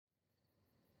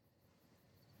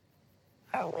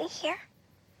Are we here?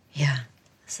 Yeah,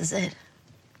 this is it.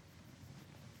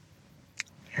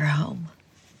 You're home.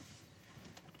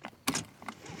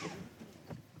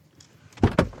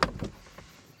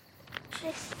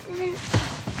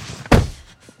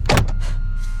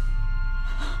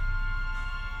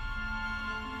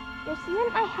 This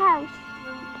isn't my house.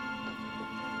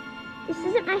 This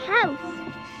isn't my house.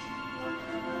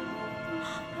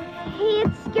 Hey,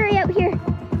 it's scary out here.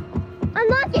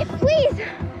 Unlock it, please.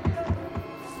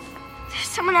 There's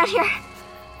someone out here.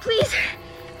 Please.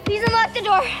 Please unlock the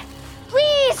door.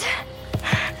 Please.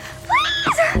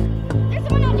 Please. There's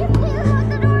someone out here. Please unlock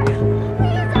the door.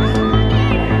 Please unlock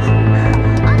it.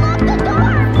 Unlock the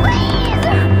door. Please.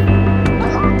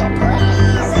 Unlock it,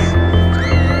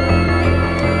 please.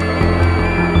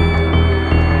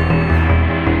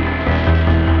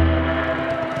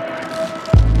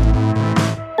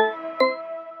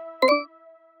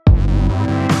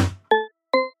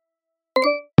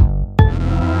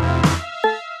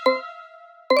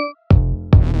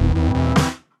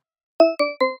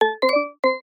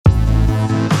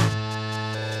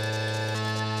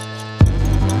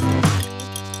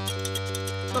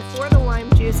 Before the lime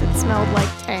juice, it smelled like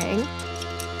Tang.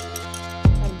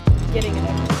 I'm getting it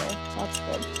everywhere. That's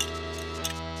good.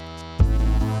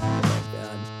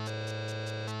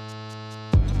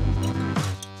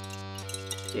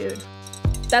 Dude,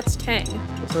 that's Tang.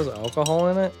 This has alcohol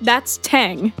in it? That's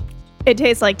Tang. It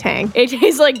tastes like Tang. It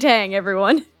tastes like Tang,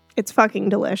 everyone. It's fucking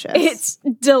delicious. It's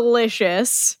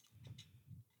delicious.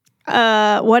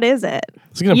 What is it?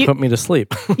 It's gonna put me to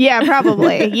sleep. Yeah,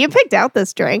 probably. You picked out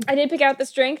this drink. I did pick out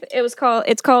this drink. It's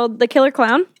called the Killer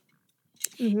Clown.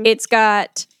 Mm-hmm. It's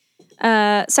got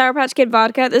Sour Patch Kid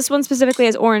vodka. This one specifically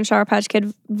has orange Sour Patch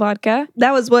Kid vodka.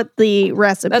 That was what the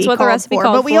recipe That's what the called recipe for.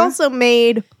 called But we for. also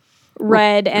made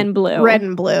Red and blue. red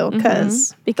and blue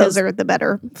because Because- those are the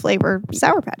better flavor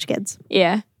Sour Patch Kids.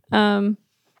 Yeah. Whoops.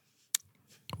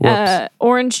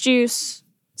 Orange juice,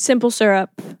 simple syrup,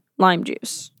 lime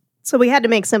juice. So we had to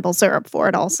make simple syrup for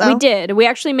it also. We did. We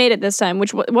actually made it this time,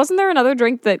 which wasn't there another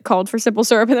drink that called for simple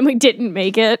syrup and then we didn't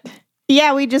make it?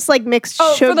 Yeah, we just like mixed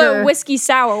Oh, sugar. for the whiskey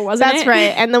sour, wasn't it? That's right.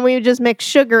 And then we would just mix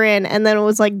sugar in and then it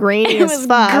was like grainy It as was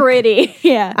fuck. gritty.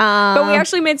 Yeah. But we Um,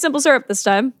 actually made simple syrup this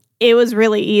time. It was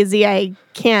really easy. I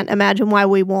can't imagine why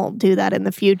we won't do that in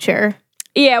the future.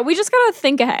 Yeah, we just gotta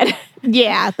think ahead.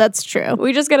 Yeah, that's true.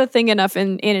 We just gotta think enough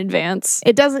in advance.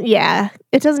 It doesn't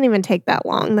even take that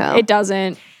long though. It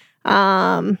doesn't.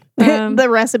 The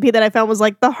recipe that I found was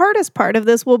like the hardest part of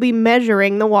this will be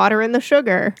measuring the water and the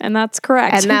sugar. And that's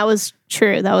correct. And that was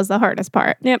true. That was the hardest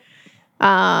part. Yep.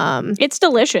 It's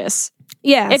delicious.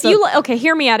 Yeah. If you okay,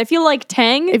 hear me out. If you like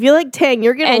Tang if you like Tang,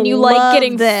 you're gonna and you love like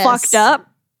getting this. fucked up,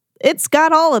 It's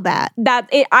got all of that.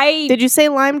 I Did you say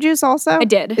lime juice also? I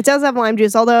did. It does have lime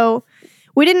juice, although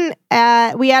we didn't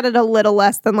add, we added a little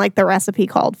less than like the recipe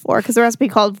called for because the recipe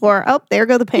called for, oh, there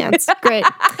go the pants. Great.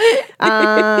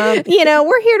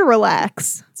 We're here to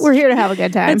relax. We're here to have a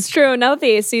good time. It's true. Now that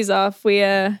the AC's off, we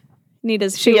need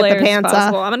as Should few get the layers pants as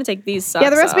possible. off. I'm gonna take these socks Yeah,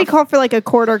 the recipe off. called for like a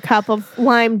quarter cup of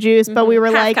lime juice, but we were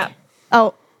Half like, cup.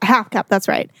 oh, half cup. That's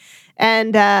right.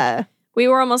 And We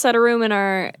were almost out of room in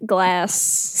our glass,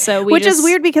 so we which is just-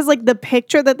 weird because like the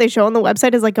picture that they show on the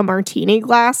website is like a martini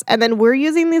glass, and then we're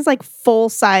using these like full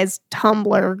size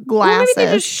tumbler Well, glasses. maybe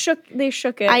they just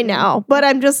shook it. I know, but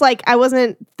I'm just like I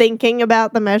wasn't thinking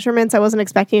about the measurements. I wasn't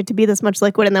expecting it to be this much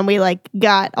liquid, and then we like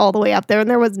got all the way up there, and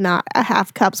there was not a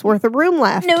half cup's worth of room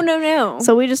left. No.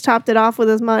 So we just topped it off with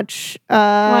as much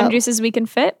Lime juice as we can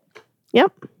fit.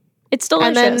 Yep, It's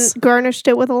and then delicious. garnished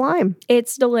it with a lime.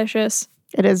 It's delicious.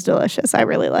 It is delicious. I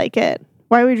really like it.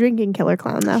 Why are we drinking Killer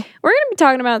Clown though? We're gonna be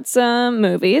talking about some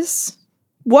movies.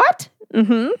 What?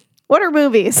 Mm-hmm. What are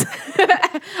movies?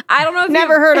 I don't know if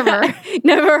Never heard of her.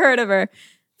 Never heard of her.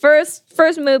 First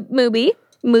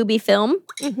movie film.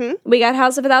 Mm-hmm. We got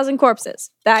House of a Thousand Corpses.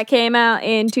 That came out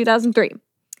in 2003.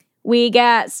 We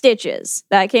got Stitches.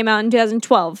 That came out in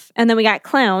 2012. And then we got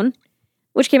Clown,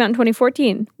 which came out in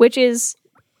 2014, which is...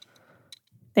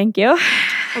 Thank you.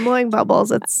 I'm blowing bubbles.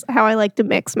 It's how I like to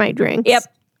mix my drinks. Yep.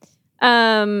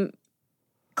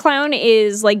 Clown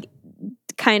is like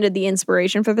kind of the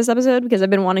inspiration for this episode because I've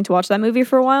been wanting to watch that movie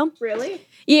for a while. Really?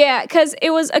 Yeah, because it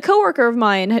was a coworker of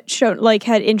mine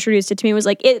had introduced it to me. Was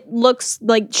like, it looks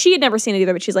like she had never seen it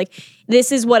either, but she's like,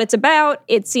 this is what it's about.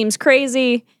 It seems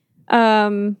crazy.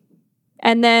 And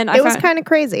then It was kind of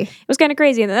crazy. it was kind of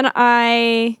crazy. And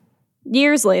then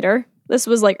years later, this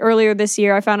was like earlier this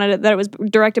year, I found out that it was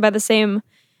directed by the same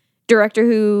director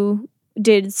who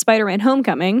did Spider-Man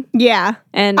Homecoming. Yeah.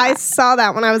 And I saw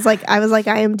that when I was like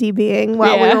IMDbing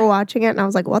while we Yeah. were watching it, and I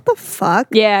was like, what the fuck?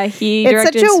 yeah, he It's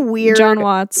directed such a weird John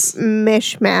Watts.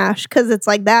 mishmash because it's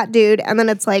like that dude, and then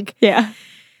it's like Yeah.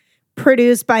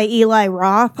 produced by Eli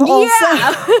Roth also.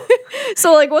 Yeah.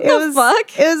 So like what the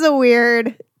fuck? It was a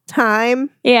weird time,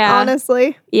 Yeah.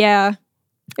 honestly. Yeah.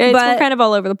 It's But- kind of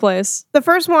all over the place. The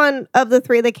first one of the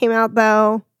three that came out,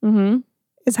 though, Mm-hmm.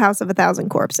 is House of a Thousand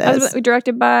Corpses.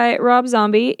 Directed by Rob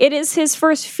Zombie. It is his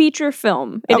first feature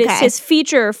film. It is Okay. his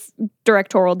feature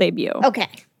directorial debut. Okay.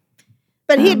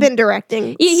 But he'd been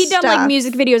directing He'd done like stuff.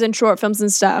 music videos and short films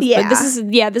and stuff. Yeah. But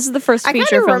this is the first I kind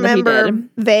feature of film that he remember did.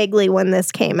 vaguely when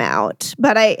this came out,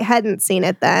 but I hadn't seen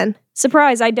it then.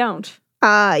 Surprise, I don't.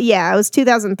 Yeah, it was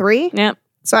 2003. Yep.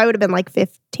 So I would have been like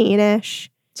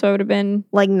 15-ish, So it would have been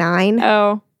like 9.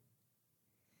 oh.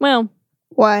 Well,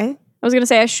 Why? I was gonna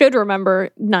say I should remember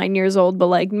 9 years old, but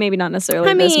like maybe not necessarily.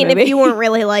 I this mean, movie. if you weren't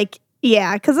really like,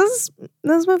 yeah, because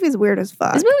this movie's weird as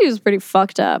fuck. This movie was pretty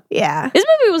fucked up. Yeah. This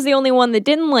movie was the only one that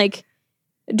didn't like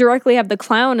directly have the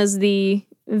clown as the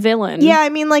villain. Yeah, I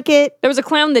mean, like it There was a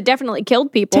clown that definitely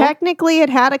killed people. technically it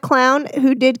had a clown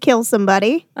who did kill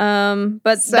somebody.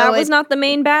 But So that was it- not the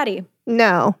main baddie.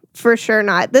 No, for sure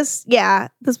not. This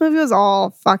movie was all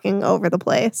fucking over the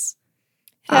place.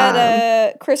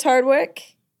 Had Chris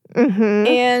Hardwick Hmm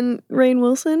and Rainn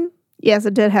Wilson, Yes,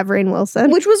 it did have Rainn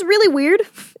Wilson. which was really weird.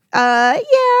 Yeah,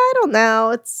 I don't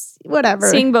know. It's whatever.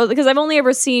 Seeing both because I've only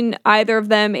ever seen either of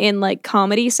them in like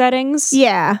comedy settings.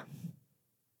 Yeah,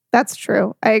 that's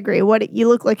true. I agree. What you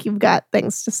look like you've got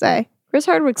things to say. Chris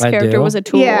Hardwick's I character do. was a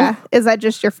tool. Yeah, is that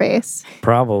just your face?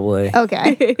 Probably.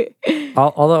 Okay.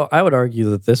 Although I would argue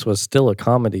that this was still a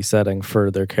comedy setting for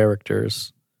their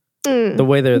characters. Mm. The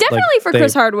way they're Definitely for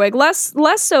Chris Hardwick, less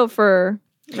so for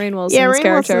Rainn Wilson's Yeah, Rainn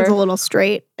character. Wilson's a little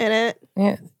straight in it,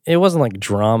 Yeah, it wasn't like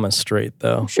drama straight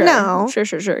though. Sure. No.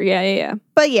 Sure. Yeah.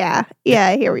 but yeah,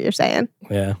 I hear what you're saying.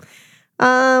 Yeah.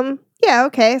 Yeah,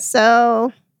 okay.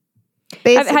 So Had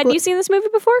basically, you seen this movie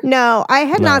before? No, I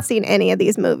had No. not seen any of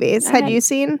these movies. I Had had- you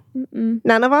seen Mm-mm.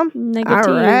 none of them? Negative.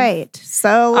 All right.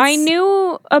 So I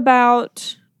knew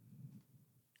about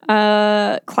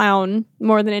Clown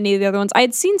more than any of the other ones. I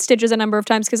had seen Stitches a number of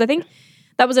times because I think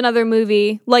that was another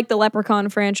movie like the Leprechaun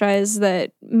franchise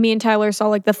that me and Tyler saw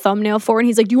like the thumbnail for, and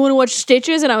he's like, "Do you want to watch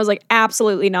Stitches?" And I was like,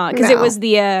 "Absolutely not," because it No. was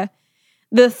the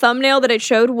thumbnail that it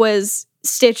showed was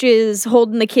Stitches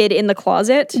holding the kid in the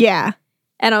closet, Yeah.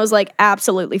 and I was like,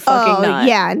 "Absolutely fucking not."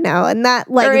 yeah, no, and that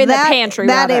like Or in the that pantry,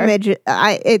 that rather. image,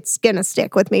 it's gonna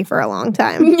stick with me for a long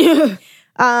time.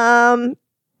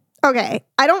 Okay,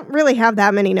 I don't really have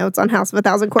that many notes on House of a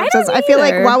Thousand Corpses. don't I feel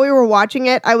like either. while we were watching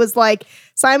it, I was like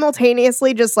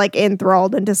simultaneously just like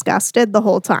enthralled and disgusted the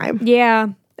whole time. Yeah.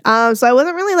 So I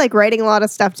wasn't really like writing a lot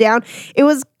of stuff down. It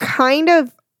was kind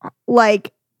of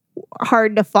like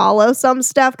hard to follow some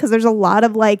stuff because there's a lot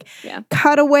of like Yeah.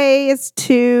 cutaways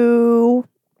to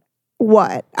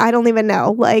what? I don't even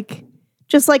know. Like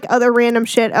just like other random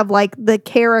shit of like the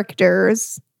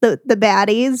characters, the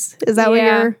baddies. Is that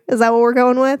Yeah. is that what we're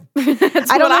going with? That's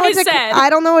I don't what know I what to, said. I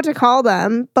don't know what to call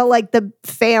them, but like the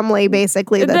family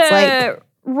basically that's like the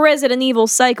Resident Evil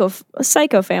psycho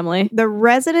family. the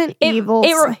Resident Evil.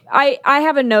 I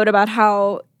have a note about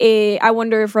how I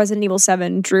wonder if Resident Evil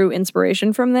 7 drew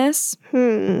inspiration from this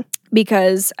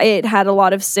because it had a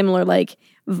lot of similar like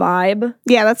vibe.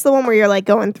 Yeah, that's the one where you're like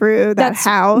going through that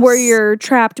house where you're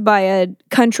trapped by a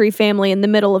country family in the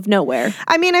middle of nowhere.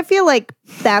 I mean, I feel like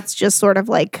that's just sort of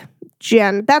like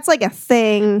that's like a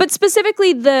thing. But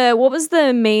specifically what was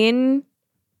the main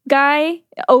guy?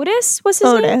 Otis was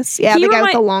his name? Otis, yeah, He the guy with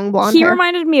remi- the long blonde He hair.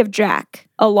 reminded me of Jack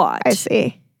a lot. I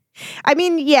see. I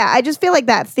mean, yeah, I just feel like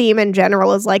that theme in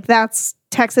general is like that's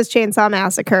Texas Chainsaw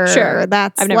Massacre. Sure.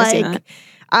 That's I've never like, seen that.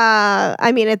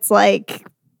 I mean, it's like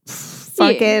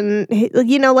fucking,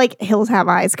 you know, like Hills Have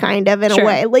Eyes kind of in Sure. a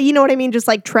way. Like, you know what I mean? Just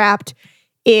like trapped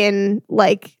in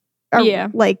like Yeah.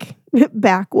 like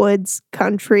backwoods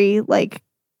country, like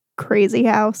crazy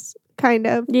house kind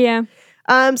of. Yeah.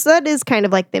 So that is kind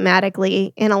of like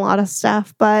thematically in a lot of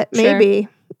stuff, but Sure. maybe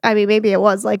it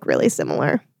was like really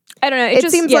similar. I don't know. It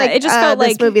seems like it just felt this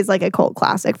like movie's like a cult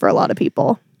classic for a lot of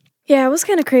people. yeah, it was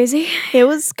kind of crazy. It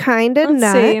was kind of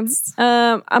nuts.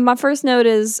 My first note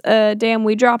is, damn,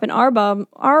 we dropping R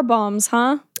bombs,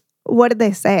 huh? What did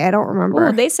they say? I don't remember.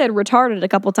 Oh, they said retarded a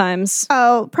couple times.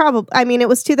 Oh, probably. I mean, it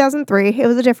was 2003. It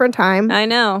was a different time, I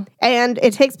know. and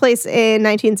it takes place in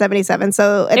 1977.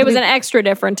 So It was an extra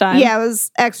different time. yeah, it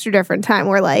was extra different time.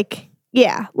 Where like,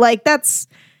 yeah, like that's.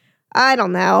 I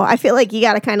don't know. I feel like you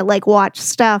got to kind of like watch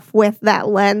stuff with that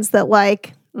lens that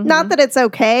like Not that it's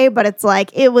okay, but it's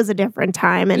like it was a different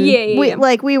time, and Yeah.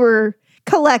 we were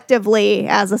collectively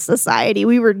as a society,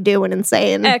 we were doing and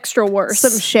saying extra worse.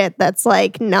 some shit that's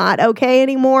like not okay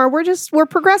anymore. We're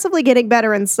progressively getting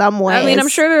better in some ways. I mean, I'm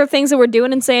sure there are things that we're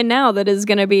doing and saying now that is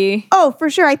going to be. Oh, for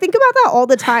sure. I think about that all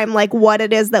the time, like what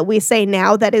it is that we say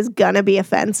now that is gonna be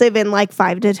offensive in like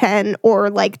 5 to 10 or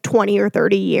like 20 or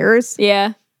 30 years.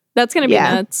 Yeah, that's going to be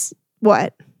Yeah. nuts.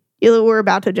 What? You were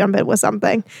about to jump in with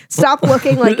something. Stop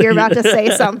looking like you're about to say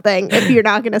something if you're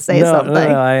not gonna say something. No,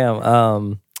 I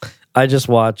am. I just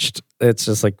watched. It's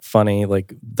just like funny,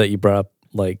 like that you brought up,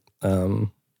 like the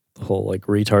whole like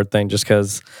retard thing, just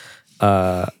because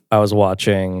I was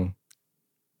watching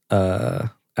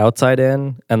Outside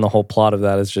In, and the whole plot of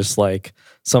that is just like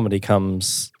someone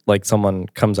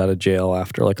comes out of jail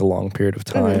after like a long period of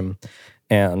time.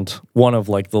 And one of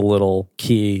like the little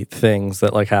key things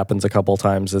that like happens a couple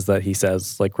times is that he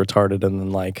says like retarded, and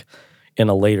then like in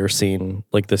a later scene,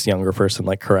 like this younger person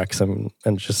like corrects him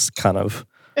and just kind of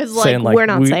It's saying like we're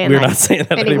not saying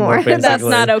that anymore. anymore. That's basically.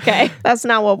 not okay. That's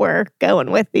not what we're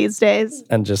going with these days.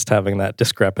 And just having that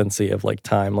discrepancy of like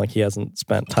time, like he hasn't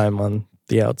spent time on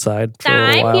the outside for a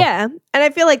Time? while. Yeah. And I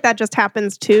feel like that just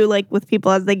happens too, like with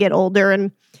people as they get older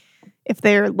and if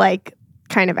they're like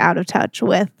kind of out of touch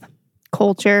with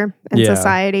culture and Yeah.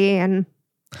 society. And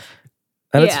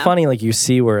And it's Yeah. funny, like you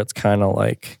see where it's kind of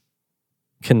like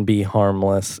can be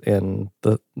harmless in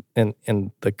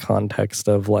the context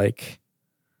of like,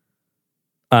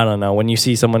 I don't know, when you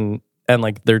see someone and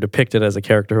like they're depicted as a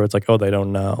character who it's like, oh, they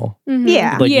don't know. Mhm.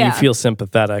 Yeah. Like Yeah. you feel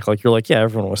sympathetic. Like you're like, yeah,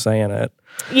 everyone was saying it.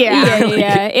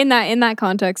 Yeah. In that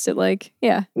context, it like,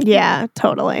 yeah. Yeah,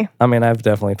 totally. I mean, I've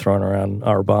definitely thrown around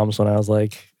R bombs when I was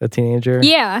like a teenager.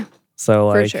 Yeah, So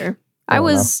like, For sure. I don't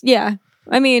was, yeah.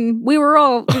 I mean, we were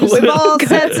all. We've all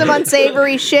said some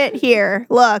unsavory shit here.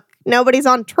 Look, nobody's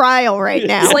on trial right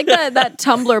now. It's like that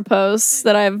Tumblr post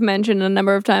that I've mentioned a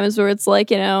number of times where it's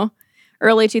like,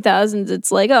 early 2000s,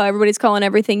 it's like, oh, everybody's calling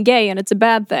everything gay and it's a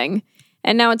bad thing.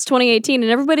 And now it's 2018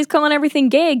 and everybody's calling everything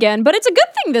gay again, but it's a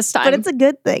good thing this time. But it's a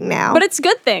good thing now. But it's a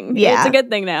good thing. Yeah. It's a good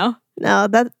thing now. No,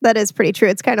 that is pretty true.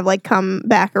 It's kind of like come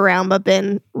back around but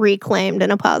been reclaimed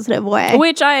in a positive way.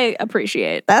 Which I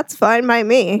appreciate. That's fine by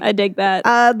me. I dig that.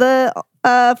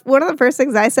 One of the first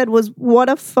things I said was, "What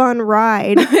a fun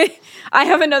ride." I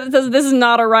have a note that says this is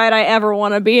not a ride I ever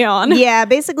want to be on. Yeah,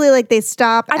 basically, like they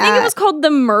stop. I think it was called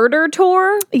the Murder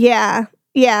Tour. Yeah.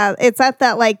 It's at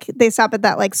that like they stop at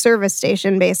that like service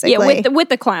station basically. Yeah, with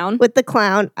the clown. with the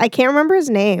clown. I can't remember his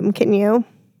name. Can you?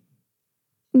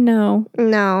 No.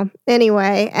 No.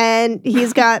 Anyway, and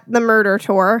he's got the murder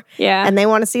tour, Yeah. and they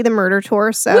want to see the murder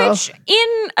tour. So Which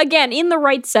in the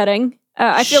right setting,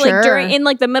 I feel like Sure. in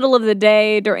like the middle of the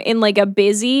day, in like a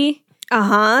busy.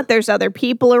 there's other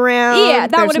people around. Yeah,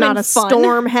 that there's would've not been a fun.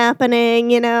 storm happening.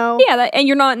 Yeah, and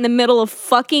you're not in the middle of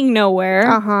fucking nowhere.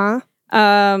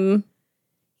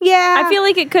 Yeah. I feel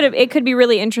like it could be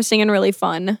really interesting and really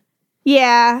fun.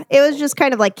 Yeah, it was just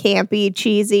kind of like campy,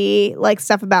 cheesy, like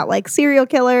stuff about like serial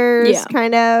killers, Yeah.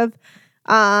 kind of.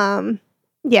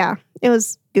 Yeah, it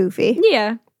was goofy,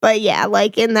 Yeah. but yeah,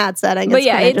 like in that setting, But it's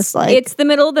yeah, kind of it's just like it's the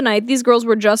middle of the night. These girls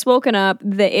were just woken up.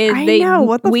 I know,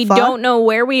 what the we fuck? don't know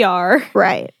where we are.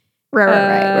 right.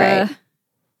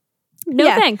 No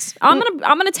Yeah. thanks. I'm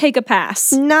gonna take a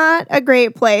pass. Not a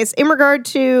great place in regard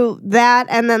to that,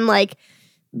 and then like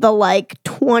the like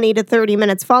 20 to 30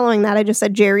 minutes following that, I just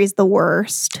said Jerry's the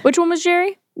worst. Which one was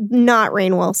Jerry? Not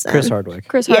Rainn Wilson. Chris Hardwick.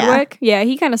 Chris Yeah. Hardwick. Yeah,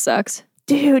 he kind of sucks.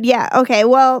 Dude, yeah, okay,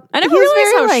 well, I never he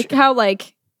was realized very, how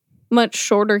much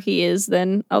shorter he is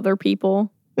than other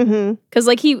people. Mhm. Because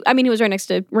he was right next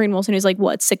to Rainn Wilson, who's like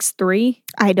what 6'3".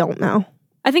 I don't know.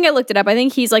 I think I looked it up. I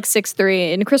think he's like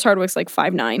 6'3", and Chris Hardwick's like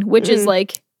 5'9", which is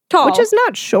like tall, Which is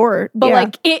not short, but yeah.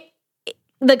 like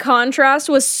the contrast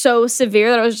was so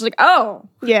severe that I was just like, oh,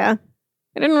 Yeah.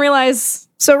 I didn't realize.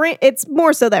 So it's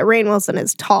more so that Rainn Wilson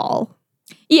is tall.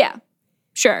 Yeah,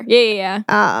 sure, yeah.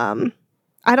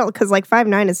 I don't, because like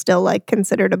 5'9" is still like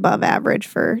considered above average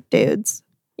for dudes.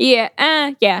 Yeah,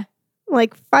 yeah.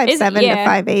 Like 5'7" yeah. to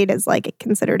 5'8" is like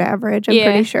considered average. I'm Yeah.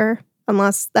 pretty sure,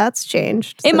 unless that's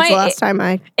changed It since might- the last time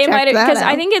I It checked might that because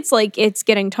I out. think it's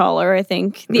getting taller. I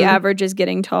think the Mhm. average is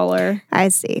getting taller. I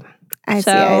see. I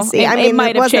So, see. it- I it mean, might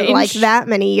it have wasn't like changed. that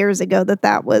many years ago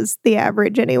that was the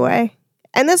average anyway.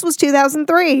 And this was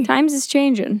 2003. Times is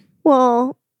changing.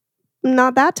 Well,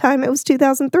 not that time. It was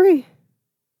 2003.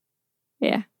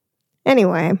 Yeah.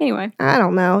 Anyway, Anyway, I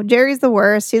don't know. Jerry's the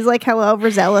worst. He's like hella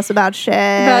overzealous about shit.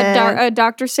 about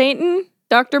Dr. Satan,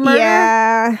 Dr. Murder,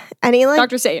 Yeah, and he like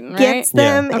Dr. Satan, right? gets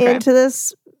them Yeah. Okay. into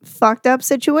this fucked up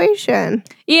situation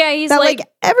Yeah, he's that like,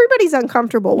 everybody's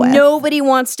uncomfortable with. nobody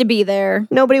wants to be there.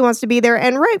 Nobody wants to be there,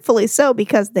 and rightfully so,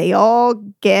 because they all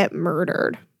get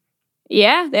murdered.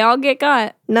 Yeah, they all get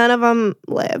got. None of them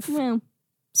live. Well,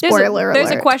 Spoiler there's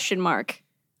alert. a question mark.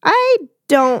 I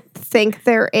don't think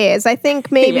there is. I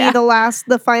think maybe Yeah.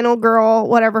 the final girl,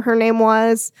 whatever her name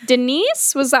was.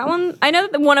 Denise, was that one? I know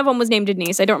that one of them was named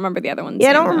Denise. I don't remember the other one.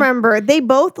 Yeah, I don't remember. They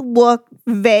both look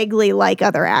vaguely like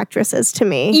other actresses to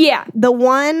me. Yeah, The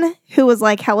one who was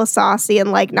like hella saucy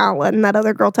and like not letting that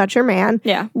other girl touch her man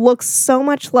yeah. looks so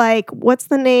much like, what's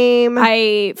the name?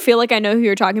 I feel like I know who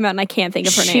you're talking about, and I can't think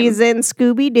of her name. She's in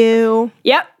Scooby Doo.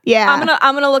 Yep. Yeah.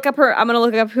 I'm gonna look up her. I'm gonna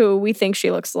look up who we think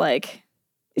she looks like.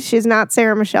 She's not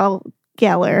Sarah Michelle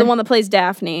Gellar. The one that plays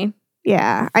Daphne.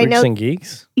 Yeah. I Freaks know. and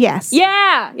Geeks? Yes.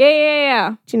 Yeah.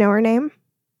 Do you know her name?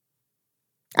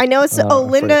 I know it's I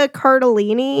Linda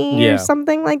Cardellini or Yeah.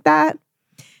 something like that.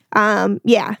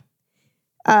 Yeah.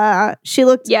 She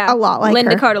looked a lot like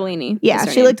Linda her. Cardellini. Yeah, is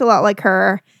her she name. looked a lot like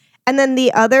her. And then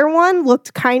the other one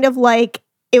looked kind of like,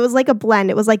 it was like a blend.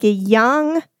 It was like a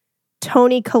young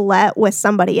Toni Collette with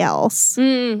somebody else.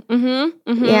 Mm,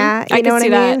 mm-hmm. Yeah, I you know could what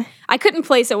see I mean? that. I couldn't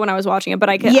place it when I was watching it, but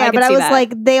I could. Yeah, I could but I see was that.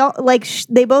 like, they all like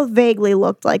they both vaguely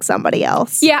looked like somebody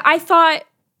else. Yeah, I thought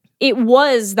it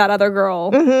was that other girl.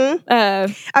 hmm Uh,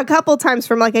 A couple times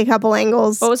from like a couple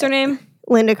angles. what was her name?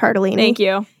 Linda Cardellini. Thank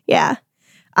you. Yeah.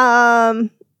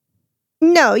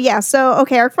 No, yeah. So,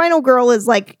 okay, our final girl is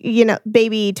like,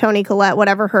 baby Toni Collette,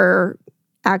 whatever her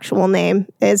actual name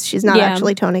is. She's not Yeah.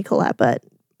 actually Toni Collette, but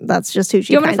that's just who she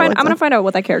Do you want me to kinda find? looks I'm gonna like. find out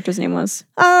what that character's name was.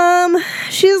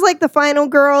 She's like the final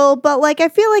girl, but like I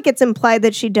feel like it's implied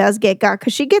that she does get got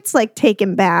because she gets like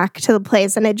taken back to the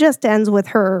place, and it just ends with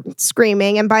her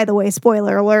screaming. And by the way,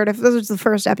 spoiler alert: if this is the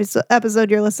first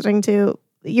episode you're listening to,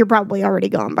 you're probably already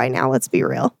gone by now. Let's be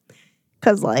real,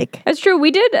 because like, That's true. We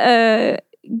did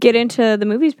get into the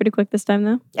movies pretty quick this time,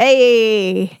 though.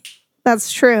 hey,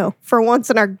 that's true. For once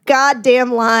in our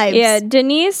goddamn lives, Yeah,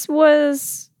 Denise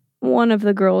was one of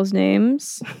the girls'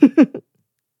 names.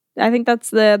 I think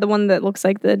that's the one that looks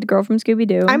like the girl from Scooby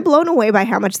Doo. I'm blown away by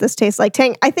how much this tastes like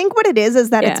Tang. I think what it is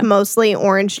that it's Yeah. mostly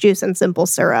orange juice and simple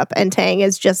syrup, and Tang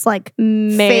is just like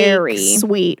Mary. fake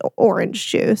sweet orange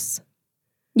juice.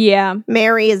 Yeah.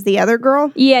 Mary is the other girl.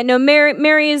 Yeah, no,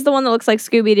 Mary is the one that looks like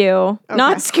Scooby Doo.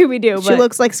 Not Scooby Doo, She but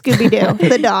looks like Scooby Doo,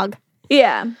 the dog.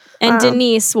 yeah. And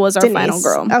Denise was our final Denise.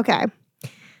 girl. Okay.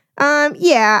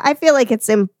 Yeah, I feel like it's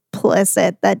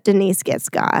implicit that Denise gets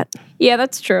got. Yeah,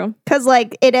 that's true. Because,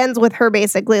 like, it ends with her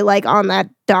basically, like, on that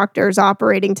doctor's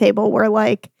operating table where,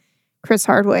 like, Chris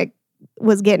Hardwick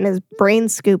was getting his brain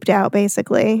scooped out,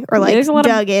 basically, or, like, There's a lot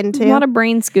dug into. A lot of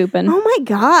brain scooping. Oh, my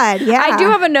God. Yeah. I do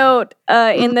have a note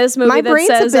in this movie My that brains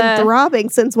says have been throbbing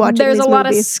since watching there's these a lot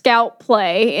of movies. scalp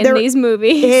play in There these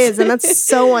movies. Is, and that's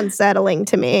so unsettling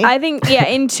to me. I think, yeah,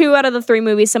 in 2 out of the 3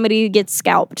 movies, somebody gets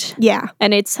scalped, yeah.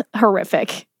 and it's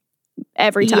horrific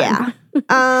every time. Yeah.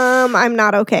 I'm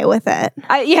not okay with it.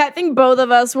 I think both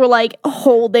of us were like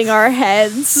holding our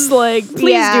heads, like, please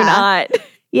do Yeah. not.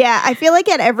 Yeah, I feel like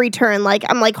at every turn, like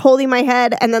I'm like holding my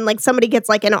head, and then like somebody gets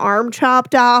like an arm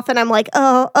chopped off, and I'm like,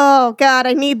 oh God,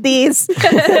 I need these.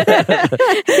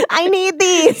 I need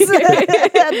these.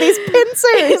 These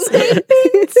pincers.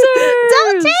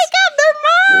 Don't take them.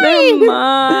 They're They're mine.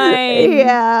 mine.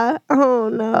 Yeah. Oh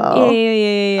no.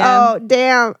 Yeah. Oh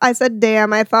damn. I said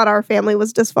damn. I thought our family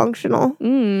was dysfunctional.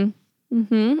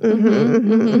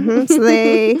 So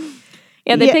they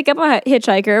Yeah, they Yeah. pick up a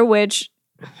hitchhiker, which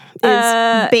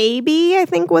is baby, I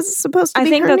think was supposed to I be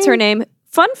think that's her name.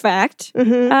 Fun fact,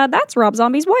 Mhm. that's Rob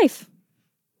Zombie's wife.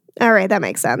 All right, that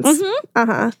makes sense.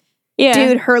 Uh-huh. Yeah.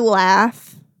 Dude, her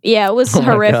laugh. Yeah, it was Oh my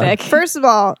God. horrific. First of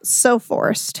all, so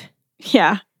forced.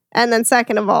 Yeah. And then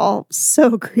second of all,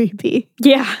 so creepy.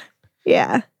 Yeah.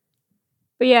 Yeah.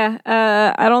 But yeah,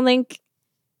 I don't think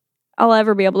I'll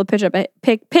ever be able to pitch up a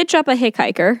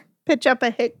hitchhiker. Pitch up a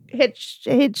hip.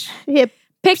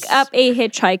 Pick up a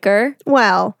hitchhiker.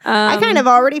 Well, I kind of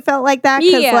already felt like that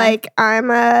because yeah. like I'm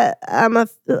a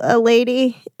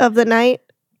lady of the night.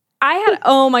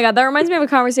 Oh my God, that reminds me of a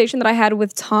conversation that I had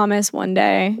with Thomas one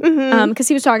day. Mhm. Because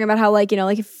he was talking about how, like,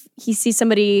 like if he sees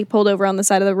somebody pulled over on the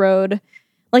side of the road,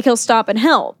 like he'll stop and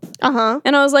help. Uh-huh.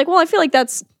 And I was like, well, I feel like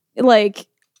that's like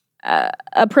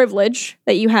a privilege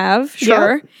that you have,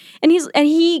 sure. And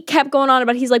he kept going on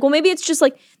about. He's like, well, maybe it's just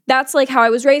like that's like how I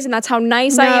was raised, and that's how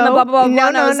nice I am, and blah blah blah. No,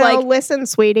 And I was no, like, listen,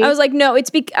 sweetie. I was like, no,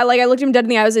 it's like I looked him dead in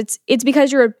the eyes. It's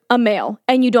because you're a male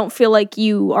and you don't feel like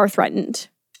you are threatened.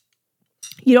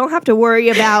 You don't have to worry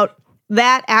about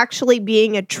that actually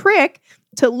being a trick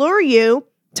to lure you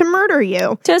to murder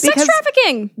you. To sex Because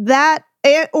trafficking. that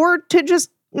or to just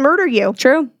murder you,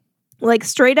 True. like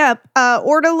straight up,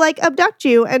 or to like abduct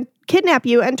you and kidnap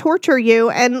you and torture you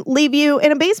and leave you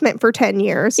in a basement for 10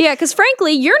 years. Yeah, because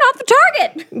frankly, you're not the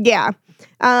target. Yeah.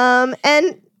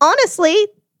 And honestly,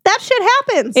 that shit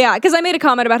happens. Yeah, because I made a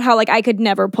comment about how like I could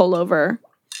never pull over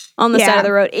on the Yeah. side of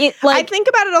the road. It I like think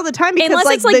about it all the time because Unless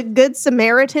like, it's, like- the good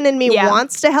Samaritan in me Yeah.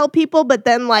 wants to help people, but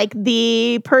then like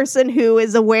the person who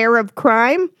is aware of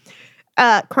crime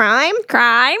crime.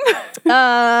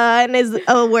 and is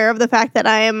aware of the fact that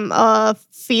I am a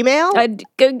female,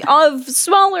 Of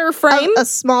smaller frame. a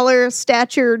smaller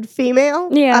statured female.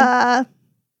 Yeah.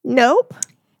 Nope.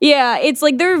 Yeah, it's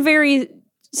like there are very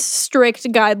strict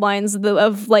guidelines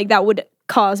of like that would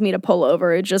cause me to pull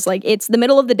over. It's just like it's the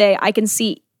middle of the day. I can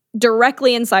see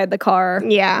directly inside the car.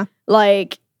 Yeah.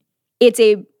 Like it's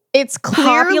a It's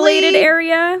clearly, populated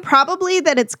area. probably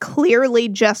that it's clearly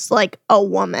just like a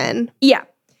woman. Yeah.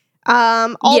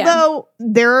 Although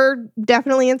there are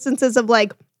definitely instances of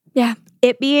like Yeah.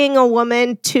 it being a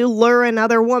woman to lure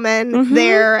another woman Mhm.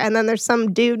 there, and then there's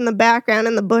some dude in the background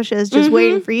in the bushes just Mhm.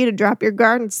 waiting for you to drop your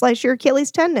guard and slice your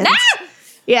Achilles tendons.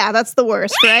 Yeah, that's the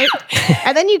worst, right?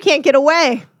 And then you can't get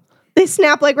away. They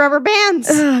snap like rubber bands.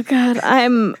 Oh God,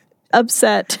 I'm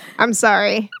upset. I'm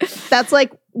sorry. That's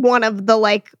like one of the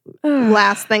like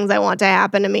last things I want to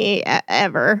happen to me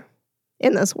ever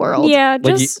in this world. Yeah,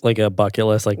 Like, just like a bucket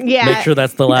list. Like, Yeah. make sure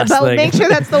that's the last But thing. make sure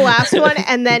that's the last one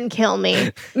and then kill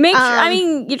me. make sure. I um,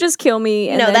 mean, you just kill me.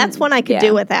 And No, then- that's one I could yeah.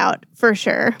 do without for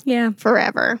sure. Yeah.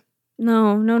 Forever.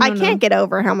 No. I can't get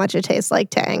over how much it tastes like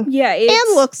Tang. Yeah, it's,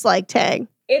 And looks like Tang.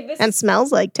 this And is,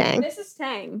 smells like Tang. this is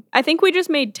Tang. I think we just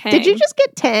made Tang. Did you just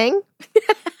get Tang?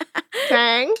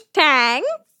 Tang? Tang?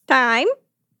 Time?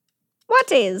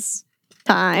 What is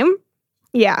time?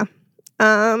 Yeah.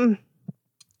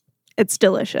 It's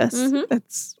delicious. Mhm.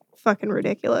 It's fucking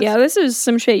ridiculous. Yeah, this is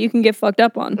some shit you can get fucked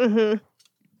up on. hmm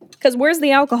Because where's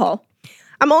the alcohol?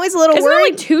 I'm always a little Isn't there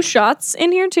worried. like 2 shots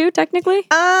in here too, technically?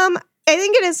 I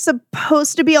think it is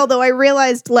supposed to be, although I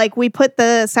realized like we put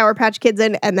the Sour Patch Kids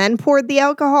in and then poured the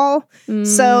alcohol.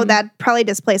 So that probably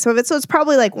displaced some of it. So it's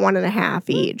probably like 1.5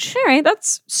 each. All right,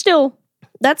 that's still,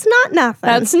 That's not nothing.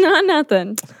 that's not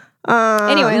nothing.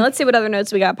 Anyway, Um, let's see what other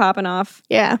notes we got popping off.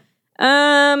 yeah.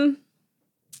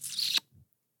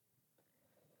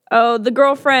 Oh, the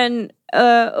girlfriend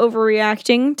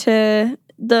overreacting to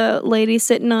the lady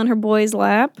sitting on her boy's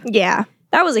lap. Yeah.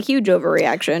 That was a huge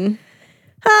overreaction.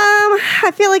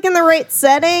 I feel like in the right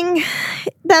setting,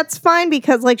 that's fine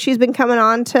because like she's been coming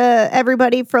on to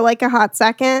everybody for like a hot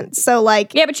second. So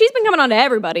like, Yeah, but she's been coming on to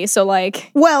everybody, so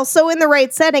like, well, so in the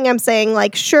right setting, I'm saying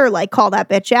like, sure, like call that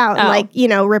bitch out and Oh. like, you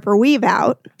know, rip her weave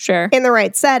out sure. in the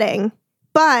right setting.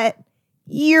 But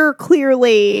you're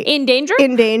clearly In danger?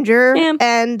 in danger Yeah.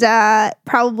 and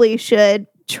probably should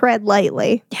tread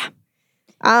lightly. Yeah.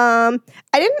 I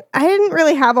didn't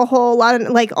really have a whole lot of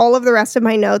like all of the rest of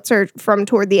my notes are from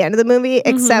toward the end of the movie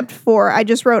Mm-hmm. except for I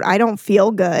just wrote I don't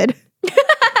feel good.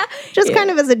 Just Yeah.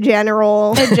 kind of as a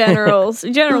general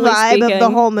generally vibe speaking. of the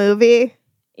whole movie.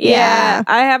 Yeah. Yeah.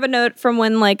 I have a note from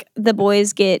when like the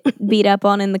boys get beat up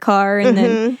on in the car and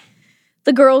then Mhm.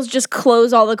 the girls just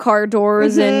close all the car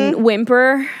doors and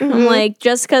whimper. I'm Mhm. like,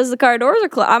 just because the car doors are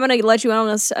closed, I'm going to let you in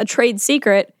on a trade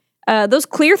secret. Those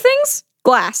clear things,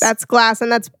 glass. That's glass,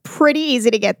 and that's pretty easy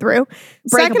to get through.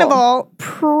 Second of Breakable. all,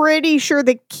 pretty sure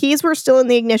the keys were still in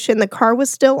the ignition. The car was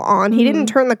still on. He didn't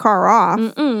turn the car off.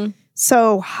 Mm-mm.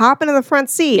 So hop into the front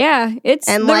seat. Yeah, it's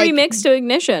And, the like- remix to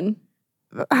Ignition.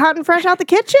 Hot and fresh out the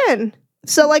kitchen.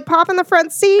 So like pop in the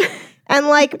front seat and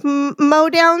like mow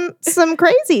down some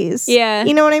crazies. Yeah.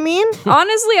 You know what I mean?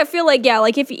 Honestly, I feel like, yeah,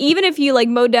 like even if you like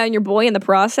mowed down your boy in the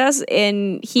process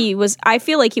and I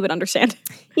feel like he would understand.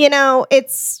 You know,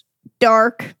 it's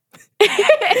dark,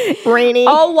 rainy.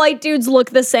 All white dudes look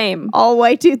the same. All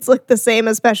white dudes look the same,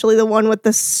 especially the one with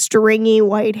the stringy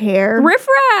white hair. Riff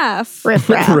raff. Riff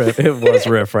raff. It was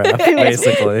riff raff,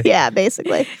 basically. Yeah,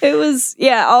 basically. It was,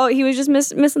 yeah, he was just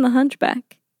missing the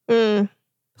hunchback. Mm,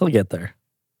 He'll get there.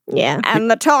 yeah. And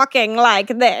the talking like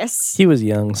this. He was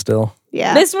young still.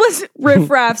 Yeah. This was Riff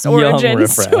Raff's Young origin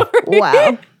Riff Raff. story.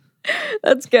 Wow.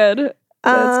 That's good.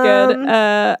 That's good.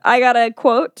 Um, I got a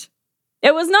quote.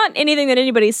 It was not anything that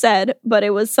anybody said, but it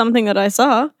was something that I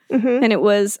saw. Mhm. And it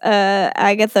was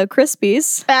Agatha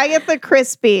Crispies. Agatha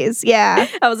Crispies. Yeah.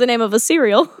 That was the name of a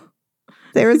cereal.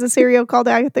 There was a cereal called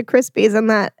Agatha Crispies and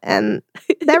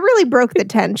that really broke the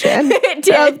tension It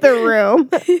did. of the room.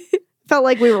 Felt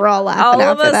like we were all laughing All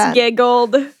of after us that.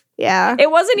 giggled. Yeah. It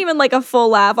wasn't even like a full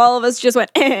laugh. All of us just went,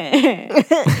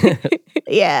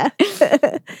 Yeah.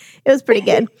 It was pretty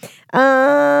good.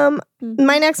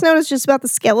 My next note is just about the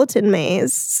skeleton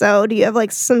maze. So do you have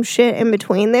like some shit in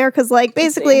between there? Because like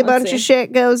basically a bunch of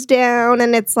shit goes down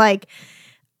and it's like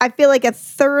I feel like a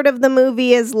third of the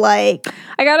movie is like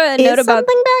I got a is note about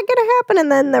something bad gonna happen?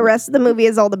 And then the rest of the movie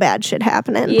is all the bad shit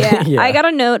happening. yeah. Yeah. I got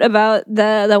a note about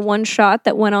the one shot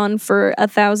that went on for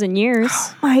 1,000 years.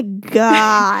 My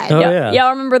God. Oh, yeah. Y'all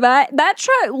remember that? That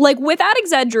shot, like without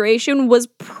exaggeration, was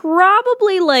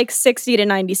probably like 60 to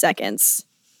 90 seconds,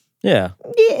 Yeah.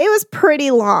 It was pretty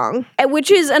long.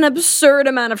 which is an absurd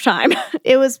amount of time.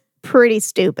 It was pretty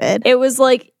stupid. It was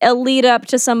like a lead up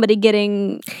to somebody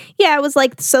getting Yeah, it was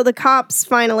like, so the cops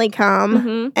finally come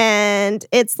Mhm. and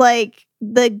it's like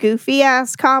the goofy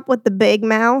ass cop with the big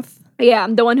mouth. yeah,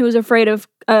 the one who was afraid of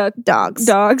Dogs.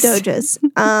 dogs. Doges.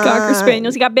 Cocker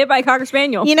spaniels. He got bit by a cocker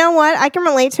spaniel. You know what? I can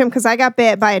relate to him because I got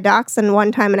bit by a dachshund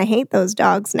one time and I hate those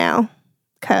dogs now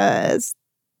because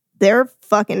they're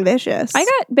fucking vicious. I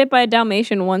got bit by a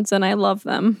Dalmatian once and I love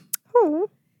them.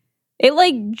 Oh. It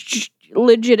like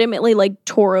legitimately like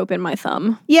tore open my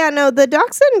thumb. Yeah, no, the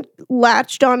dachshund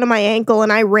latched onto my ankle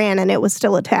and I ran and it was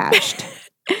still attached.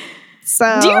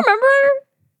 So Do you remember?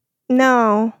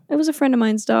 No. It was a friend of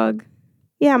mine's dog.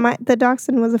 Yeah, the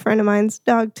dachshund was a friend of mine's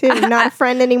dog too. Not a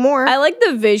friend anymore. I like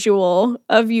the visual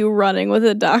of you running with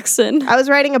a dachshund. I was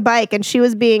riding a bike and she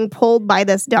was being pulled by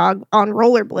this dog on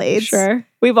rollerblades. Sure.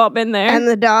 We've all been there. And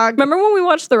the dog, Remember when we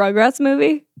watched the Rugrats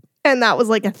movie? and that was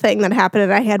like a thing that happened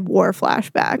and I had war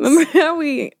flashbacks. Remember how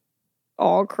we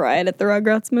all cried at the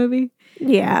Rugrats movie?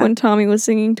 Yeah. When Tommy was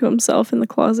singing to himself in the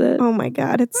closet. Oh my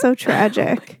God, it's so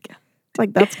tragic.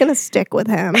 Like that's going to stick with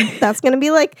him. That's going to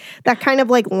be like that kind of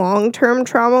like long-term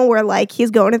trauma where like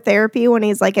he's going to therapy when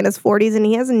he's like in his 40s and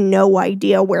he has no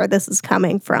idea where this is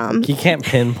coming from. He can't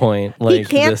pinpoint like He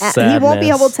can't this he won't be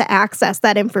sadness. able to access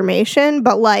that information,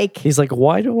 but like He's like,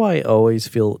 why do I always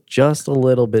feel just a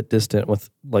little bit distant with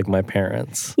like my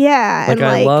parents? yeah, Like and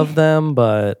I like love them,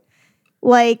 but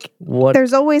like what?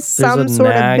 there's always There's some a sort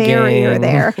of barrier nagging-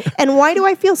 there. And why do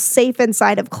I feel safe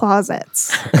inside of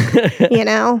closets? You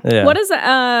know? Yeah. What is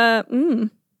that? You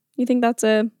think that's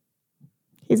a...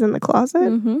 He's in the closet?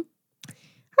 Mm-hmm.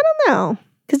 I don't know.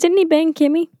 Because didn't he bang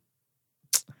Kimmy?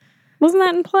 Wasn't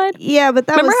that implied? Yeah, but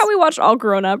that Remember was how we watched All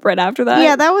Grown Up right after that?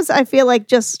 yeah, that was I feel like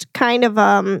just kind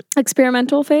of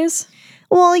Experimental phase?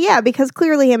 well, yeah, because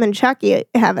clearly him and Chucky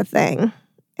have a thing.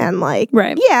 And like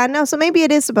Right. yeah, no, so maybe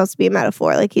it is supposed to be a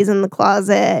metaphor. Like he's in the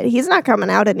closet. He's not coming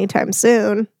out anytime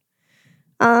soon.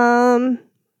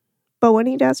 But when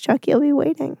he does, Chucky will be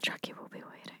waiting. Chucky will be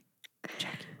waiting.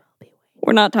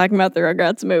 We're not talking about the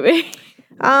Rugrats movie.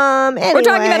 Anyway. We're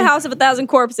talking about House of a Thousand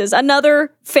Corpses,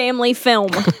 another family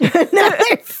film.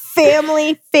 Another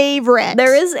family favorite.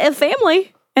 There is a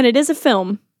family, and it is a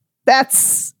film.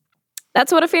 That's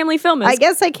That's what a family film is. I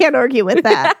guess I can't argue with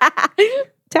that.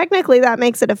 Technically that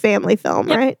makes it a family film,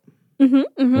 right?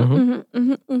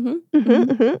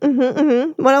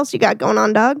 What else you got going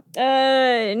on, dog?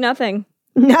 Nothing.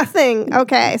 Nothing.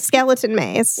 Okay, skeleton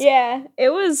maze. Yeah, it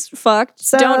was fucked.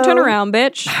 So- Don't turn around,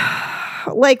 bitch.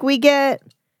 Like we get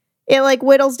it like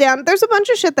whittles down. There's a bunch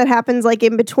of shit that happens like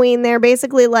in between there.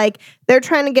 Basically, like they're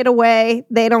trying to get away,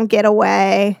 they don't get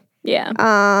away. Yeah.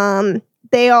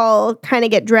 They all kind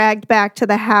of get dragged back to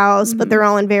the house, but they're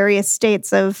all in various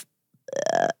states of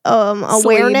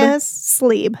awareness.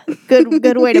 Sleep.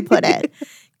 Good way to put it.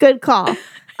 Good call.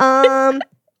 Rainn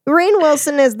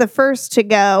Wilson is the first to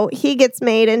go. He gets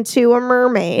made into a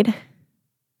mermaid.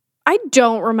 I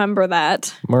don't remember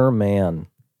that. Merman.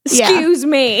 Yeah. Excuse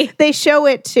me. They show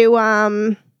it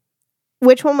to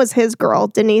which one was his girl,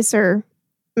 Denise or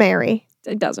Mary?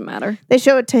 It doesn't matter. They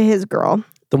show it to his girl,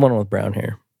 The one with brown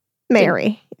hair.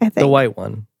 Mary, I think. The white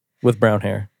one with brown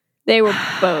hair. They were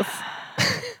both.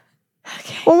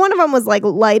 Well, one of them was like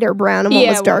lighter brown and one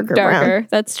was darker brown.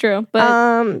 That's true.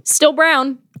 But still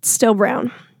brown. Still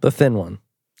brown. The thin one.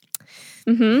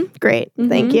 Mm-hmm. Great.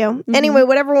 Thank you. Anyway,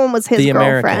 whatever one was his The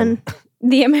girlfriend. American.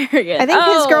 The American. I think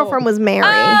his girlfriend was Mary.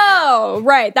 Oh,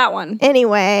 right. That one.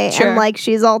 Anyway, Sure. and like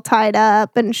she's all tied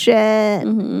up and shit.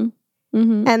 Mm-hmm.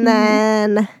 Mm-hmm. And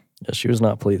then, Yeah, she was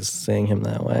not pleased seeing him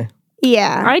that way.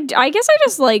 yeah. I guess I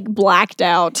just like blacked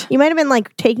out. You might have been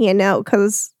like taking a note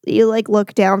because you like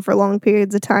look down for long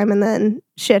periods of time and then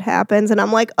shit happens. And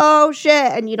I'm like, oh shit.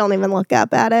 And you don't even look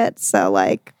up at it. So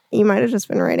like you might have just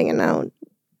been writing a note.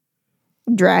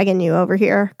 Dragging you over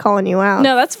here, calling you out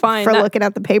No, that's fine. for That, looking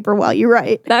at the paper while you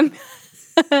write. that,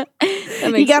 that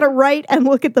You makes got to write and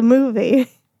look at the movie.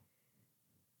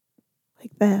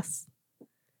 Like this.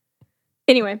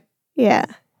 Anyway, Yeah.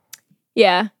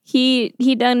 Yeah, he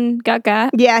done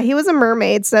got. Yeah, he was a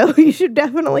mermaid, so you should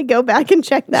definitely go back and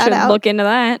check that Should out look into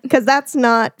that. because that's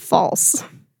not false.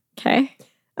 Okay.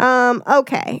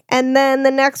 Okay. And then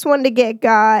the next one to get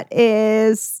got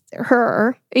is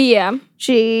her. Yeah,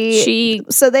 She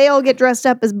so they all get dressed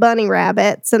up as bunny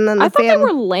rabbits, and then the I thought they family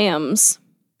were lambs.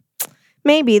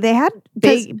 maybe they had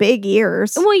big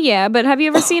ears. Well, yeah, but have you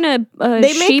ever seen a They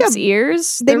make sheep's a-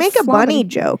 ears? They They're make a bunny flopping.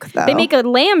 joke though. They make a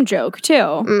lamb joke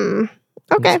too.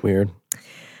 Okay. It's weird.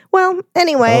 Well,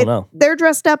 anyway, don't know. they're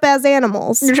dressed up as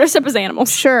animals. They're dressed up as animals.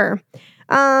 Sure.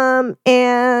 And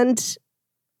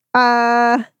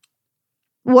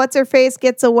what's her face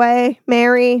gets away?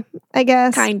 Mary, I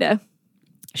guess. Kinda.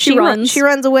 She runs. She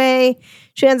runs away.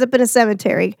 She ends up in a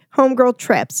cemetery. Homegirl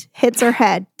trips, hits her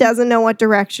head, doesn't know what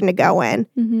direction to go in.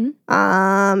 Mm-hmm.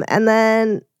 And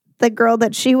then the girl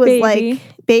that she was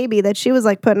baby that she was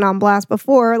like putting on blast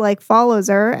before, like follows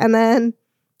her and then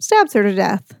stabs her to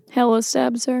death. Hella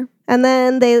stabs her. And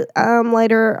then they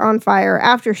light her on fire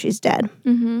after she's dead.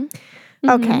 Mm-hmm.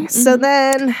 Okay, so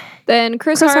then Then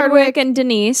Chris Chris Hardwick and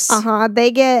Denise they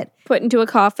get put into a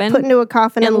coffin put into a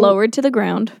coffin and lowered to the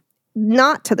ground.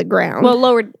 not to the ground. Well,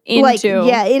 lowered into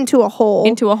into a hole.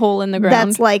 into a hole in the ground.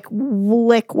 That's like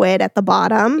liquid at the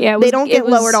bottom. Yeah, they don't it get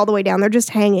was lowered all the way down. They're just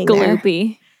hanging there.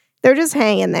 gloopy. They're just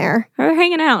hanging there. They're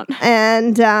hanging out.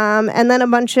 And then a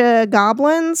bunch of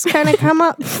goblins kind of come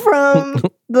up from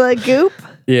the goop.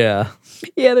 Yeah,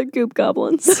 Yeah. they're goop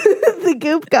goblins. The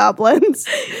goop goblins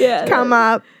Yeah. come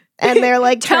up and they're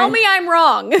like, Tell me I'm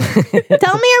wrong.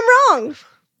 tell me I'm wrong.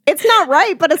 It's not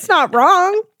right, but it's not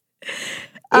wrong.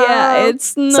 Yeah,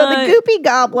 it's not. So the goopy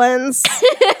goblins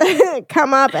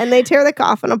come up and they tear the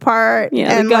coffin apart.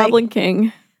 Yeah, and the Goblin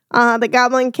King. the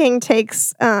Goblin King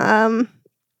takes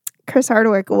Chris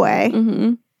Hardwick away.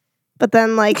 Mm-hmm. But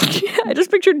then I just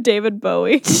pictured David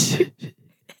Bowie.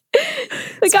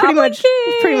 It's pretty much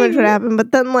what happened.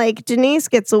 But then Denise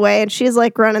gets away and she's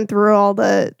running through all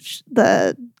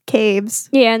the caves.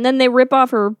 Yeah, and then they rip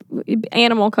off her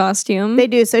animal costume. They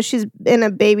do. So she's in a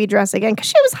baby dress again because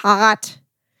she was hot.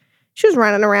 She was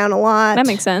running around a lot. That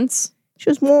makes sense. She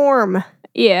was warm.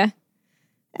 Yeah.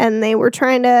 And they were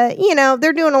trying to,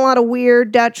 they're doing a lot of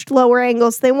weird Dutch lower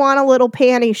angles. They want a little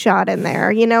panty shot in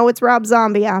there. It's Rob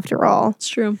Zombie after all. It's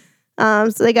true. So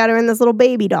they got her in this little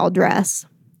baby doll dress.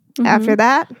 Mm-hmm. After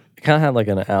that, It kind of had like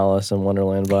an Alice in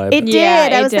Wonderland vibe. it Yeah,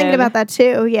 did. I it was thinking did. about that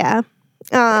too. Yeah.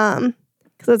 Because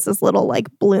it's this little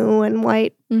blue and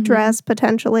white Mhm. dress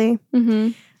potentially.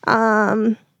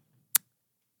 Mm-hmm.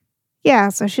 Yeah.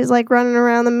 So she's running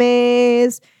around the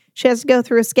maze. She has to go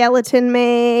through a skeleton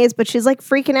maze, but she's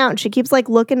freaking out and she keeps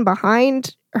looking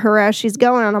behind her as she's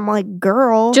going. And I'm like,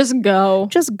 girl, Just go.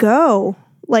 just go.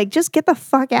 Just get the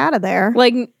fuck out of there.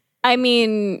 I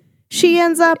mean, She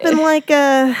ends up in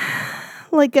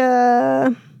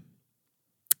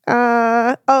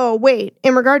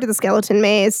in regard to the skeleton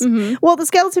maze. mhm. Well, the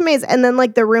skeleton maze and then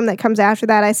the room that comes after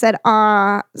that, I said,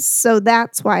 so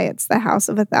that's why it's the House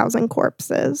of 1,000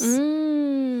 Corpses.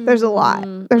 There's a lot.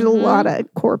 There's a lot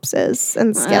of corpses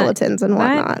and skeletons and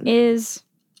whatnot. That is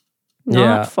not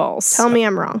Yeah. false. Tell me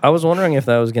I'm wrong. I was wondering if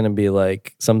that was going to be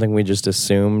something we just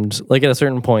assumed. At a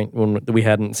certain point when we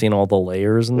hadn't seen all the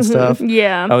layers and stuff,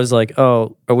 Yeah. I was like,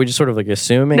 oh, are we just sort of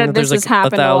assuming That that there's this has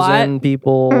happened a lot? 1,000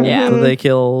 people Yeah. that they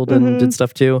killed and did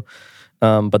stuff too?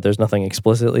 But there's nothing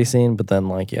explicitly seen. But then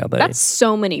That's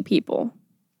so many people,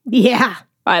 Yeah.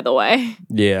 by the way.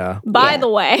 yeah. By Yeah. the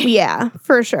way. Yeah,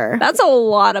 for sure. That's a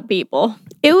lot of people.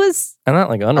 It was, And that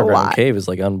underground lot. cave is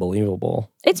unbelievable.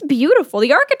 It's beautiful.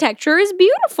 The architecture is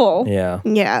beautiful. Yeah.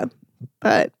 yeah,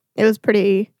 but it was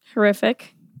pretty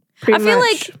Horrific. much. I feel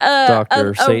like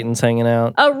Dr. Satan's hanging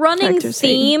out. a running Dr.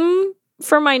 Satan. theme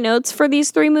for my notes for these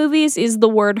three movies is the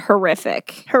word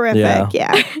horrific. horrific.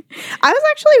 Yeah. I was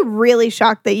actually really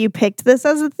shocked that you picked this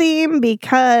as a theme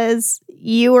because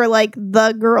you were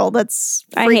the girl that's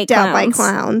I freaked hate out by clowns.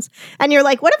 clowns. And you're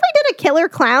like, what if I did a killer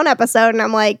clown episode? And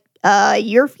I'm like,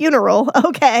 your funeral.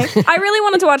 Okay. I really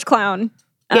wanted to watch Clown.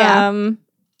 Yeah.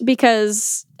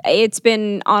 Because it's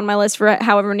been on my list for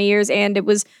however many years and it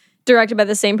was directed by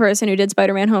the same person who did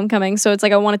Spider-Man Homecoming. So it's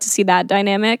I wanted to see that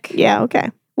dynamic. Yeah.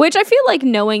 Okay. Which I feel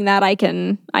knowing that I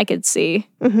could see.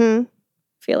 Mm-hmm.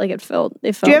 Feel like it felt.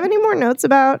 Do you have any more notes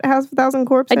about House of 1,000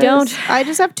 Corpses? I don't. I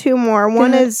just have two more.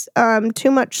 One ahead. is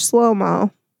too much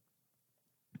slow-mo.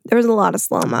 There was a lot of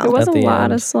slow-mo. There was At a the lot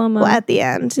end. of slow-mo. Well, at the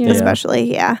end, Yeah.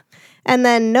 especially. Yeah. And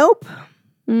then Nope.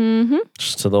 Mm-hmm.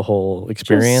 Just to the whole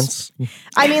experience.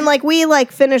 I mean, we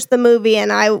finished the movie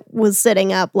and I was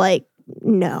sitting up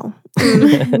no.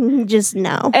 Just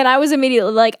no. And I was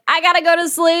immediately like, I gotta go to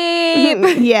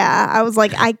sleep. Yeah, I was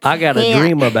like, I I got a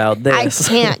dream about I this.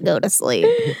 can't go to sleep.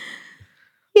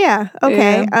 Yeah.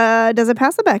 Okay. Does it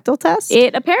pass the Bechdel test?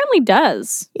 It apparently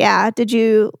does. Yeah. Did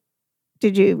you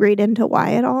read into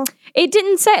why at all? It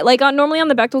didn't say like normally on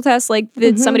the Bechdel test, like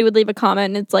that somebody would leave a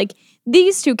comment and it's like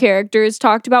these two characters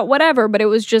talked about whatever, but it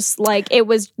was just like it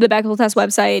was the Bechdel test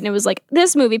website and it was like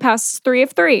this movie passes 3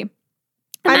 of 3. And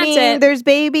I mean, there's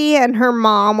Baby and her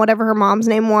mom, whatever her mom's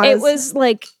name was. it was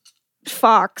like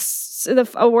Fox.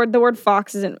 The word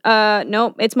Fox isn't.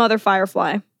 Nope, it's Mother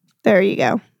Firefly. There you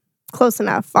go. Close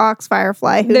enough. Fox,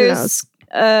 Firefly. Who knows?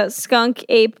 There's Skunk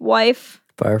Ape Wife.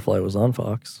 Firefly was on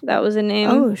Fox. That was a name.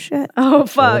 Oh shit. Oh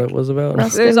Is that what fuck. it was about?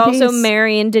 Rest There's in also peace.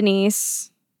 Mary and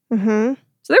Denise. Mm-hmm.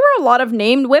 So there were a lot of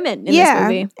named women in this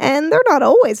movie. And they're not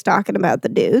always talking about the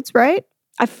dudes, right?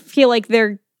 I feel like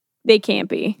they can't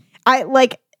be. I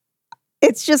like.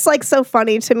 It's just like so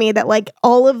funny to me that like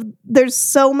there's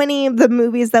so many of the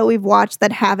movies that we've watched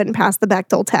that haven't passed the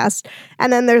Bechdel test,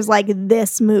 and then there's like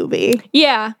this movie,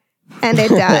 Yeah. and it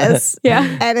does,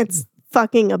 Yeah. and it's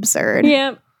fucking absurd.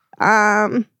 Yeah.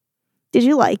 Did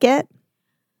you like it?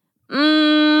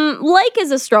 Like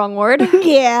is a strong word.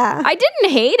 Yeah. I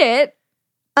didn't hate it.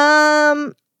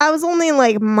 I was only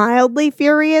like mildly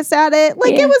furious at it.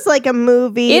 Like Yeah. it was like a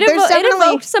movie. It There's definitely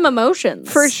evoked some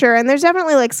emotions. for sure, and there's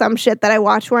definitely like some shit that I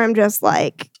watch where I'm just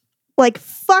like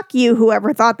fuck you,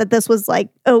 whoever thought that this was like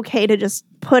okay to just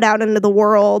put out into the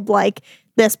world, like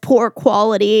this poor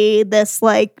quality, this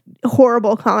like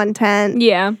horrible content.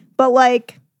 Yeah. But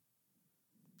like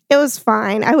it was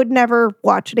fine. I would never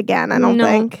watch it again, I don't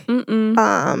think.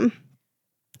 Mm-mm.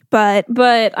 But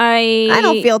I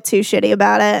don't feel too shitty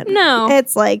about it. No.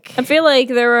 It's like I feel like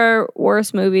there are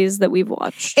worse movies that we've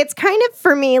watched. it's kind of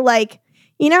for me like,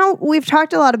 we've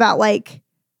talked a lot about like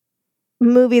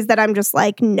movies that I'm just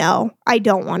like, no, I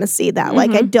don't want to see that.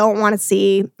 Like I don't want to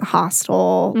see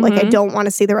Hostel. Like I don't want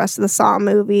to see the rest of the Saw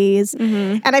movies.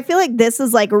 Mhm. And I feel like this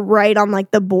is like right on like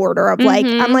the border of like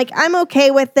I'm okay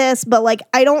with this, but like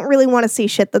I don't really want to see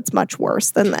shit that's much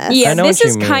worse than this. Yeah, I know this what you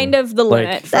is mean. kind of the Like-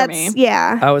 limit for That's me.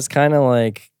 yeah. I was kind of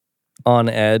like on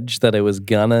edge that it was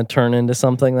gonna turn into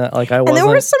something that like I And wasn't.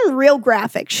 there was some real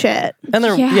graphic shit. And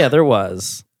there, Yeah. yeah, there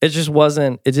was. It just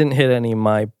wasn't. It didn't hit any of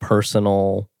my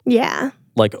personal Yeah.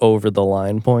 like over the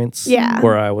line points. Yeah.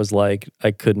 where I was like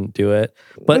I couldn't do it.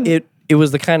 But it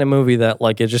was the kind of movie that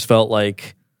like it just felt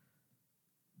like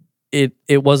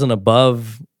it wasn't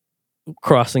above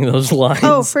crossing those lines.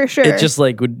 Oh, for sure. It just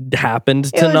like happened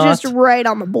It to was not. just right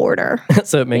on the border.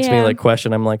 So it makes me Yeah. like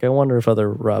question. I'm like, I wonder if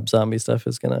other Rob Zombie stuff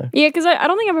is gonna. Yeah, because I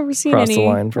don't think I've ever seen Cross the any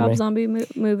line for Rob me. Zombie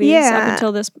movies Yeah. up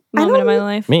until this I moment in my don't-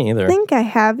 life. Me either. I think I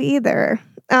have either.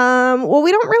 Well,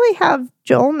 we don't really have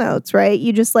Joel notes, right?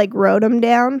 You just like wrote them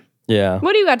down. Yeah.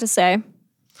 What do you got to say?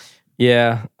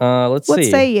 Yeah. Let's What see.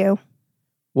 say you?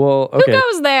 Well, okay. Who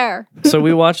goes there? So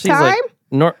we watch these like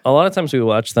Time? a lot of times we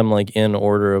watch them like in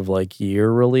order of like year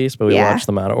release, but we Yeah. watch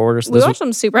them out of order. So We this, watched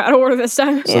them super out of order this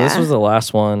time. so this Yeah. was the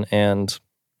last one, and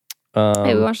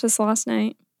Hey, we watched this last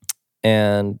night.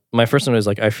 and my first one was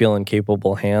like I Feel in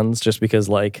Capable Hands, just because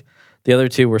like the other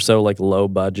two were so like low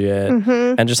budget,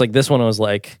 Mm-hmm. and just like this one was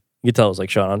like you could tell it was like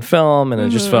shot on film, and it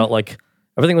just Mhm. felt like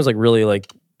everything was like really like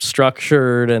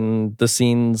structured, and the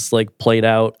scenes like played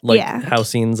out like Yeah. how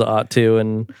scenes ought to,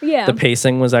 and Yeah. the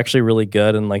pacing was actually really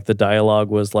good, and like the dialogue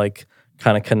was like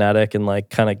kind of kinetic and like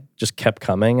kind of just kept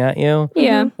coming at you.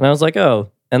 yeah. And I was like,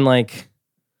 oh, and like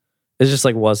it just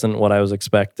like wasn't what I was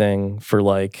expecting for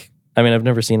like. I mean, I've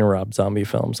never seen a Rob Zombie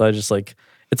film, so I just like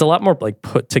it's a lot more like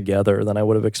put together than I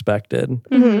would have expected.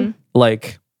 Mhm.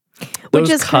 Like Which those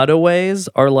is cutaways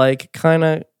are like kind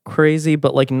of crazy,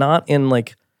 but like not in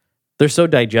like they're so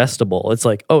digestible. It's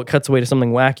like, oh, it cuts away to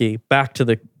something wacky, back to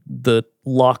the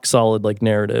lock solid like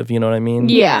narrative. You know what I mean?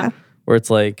 Yeah. Where it's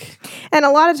like, And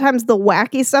a lot of times the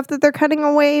wacky stuff that they're cutting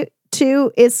away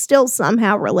to is still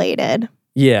somehow related.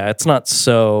 yeah, it's not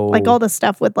so Like all the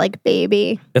stuff with like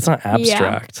Baby. it's not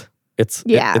abstract. It's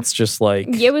Yeah. it's just like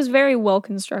It was very well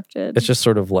constructed. it's just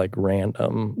sort of like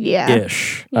random Yeah.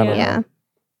 ish. I don't Yeah. know.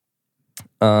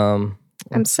 I'm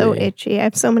let's so see. itchy. I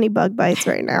have so many bug bites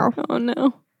right now. Oh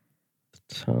no.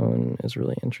 Tone is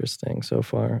really interesting so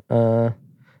far.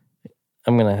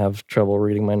 I'm gonna have trouble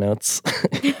reading my notes.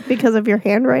 Because of your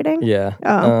handwriting? Yeah.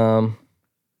 Oh.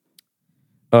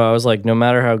 I was like, no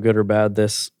matter how good or bad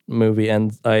this movie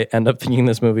ends, I end up thinking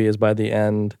this movie is by the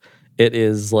end, it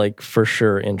is like for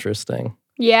sure interesting.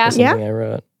 Yeah. That's Yeah. something I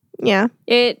wrote. Yeah.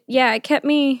 It kept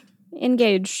me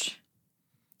engaged.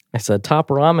 I said Top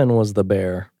Ramen was the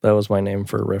bear. That was my name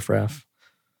for Riff Raff.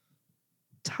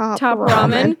 Top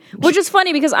ramen. Which is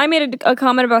funny because I made a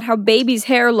comment about how baby's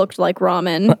hair looked like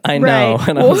ramen. I know, Right.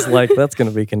 and I was like, that's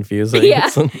gonna be confusing. Yeah.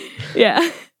 Yeah.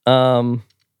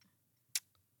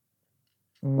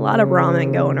 A lot of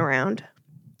ramen going around.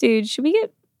 Dude, we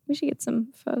should get some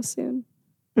pho soon.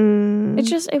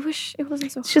 I wish it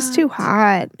wasn't so hot. It's just too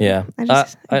hot. Yeah,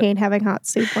 I hate having hot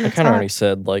soup when I it's kind of hot. already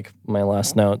said like my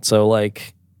last note. So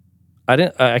like,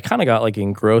 I kind of got like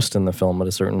engrossed in the film at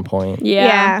a certain point,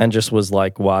 Yeah. and just was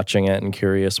like watching it and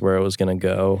curious where it was gonna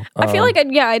go. I feel like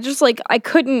I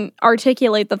couldn't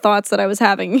articulate the thoughts that I was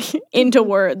having into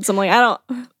words. I'm like,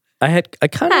 I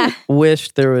kind of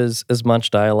wished there was as much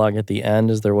dialogue at the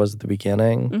end as there was at the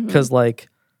beginning, because like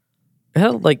it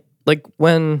had like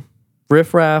when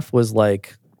Riff Raff was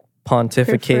like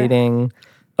pontificating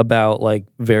about like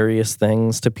various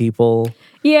things to people.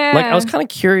 yeah. Like I was kind of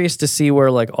curious to see where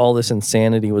like all this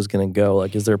insanity was going to go.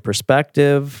 Like, is there a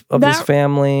perspective of his That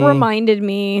family? reminded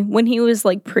me when he was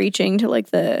like preaching to like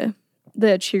the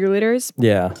cheerleaders.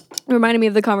 Yeah, It reminded me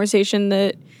of the conversation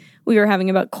that we were having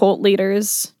about cult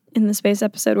leaders in the space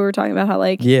episode. We were talking about how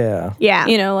like yeah, Yeah.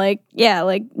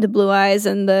 like the blue eyes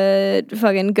and the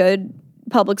fucking good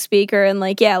public speaker, and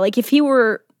like if he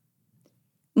were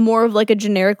more of like a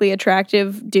generically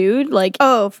attractive dude, like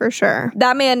Oh, for sure.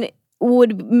 that man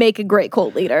would make a great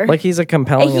cult leader. like he's a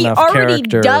compelling He enough already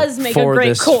character does make a for great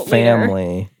this cult leader.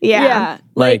 family. Yeah.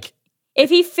 like if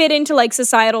he fit into like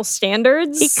societal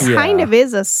standards. He kind Yeah. of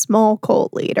is a small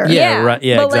cult leader. Yeah, right.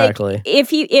 Yeah, but, like, exactly.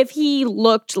 if he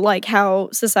looked like how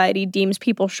society deems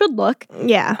people should look,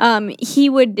 Yeah. he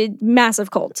would massive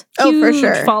cult. Oh, for Huge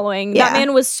sure. following. Yeah. That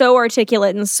man was so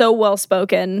articulate and so well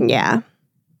spoken Yeah.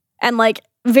 and like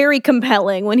very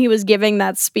compelling when he was giving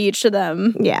that speech to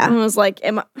them. Yeah. And I was like,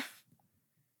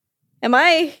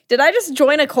 did I just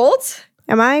join a cult?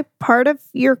 Am I part of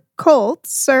your cult,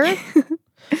 sir?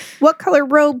 What color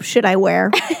robe should I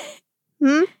wear?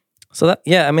 So that,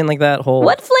 yeah, I mean, like that whole.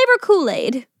 What flavor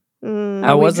Kool-Aid Mm,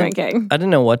 are we wasn't- drinking? I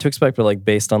didn't know what to expect, but like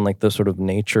based on like the sort of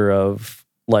nature of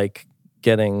like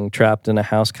getting trapped in a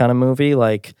house kind of movie,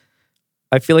 like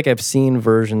I feel like I've seen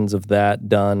versions of that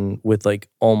done with like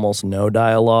almost no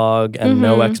dialogue and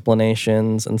no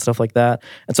explanations and stuff like that.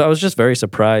 And so I was just very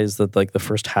surprised that like the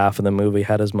first half of the movie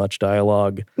had as much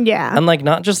dialogue, yeah. and like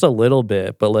not just a little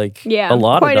bit, but like Yeah, a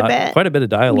lot quite of a bit. quite a bit of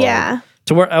dialogue. Yeah.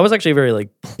 To where I was actually very like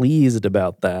pleased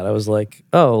about that. I was like,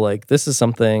 oh, like this is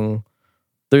something.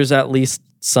 There's at least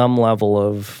some level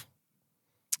of.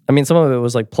 I mean, some of it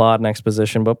was like plot and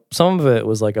exposition, but some of it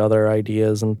was like other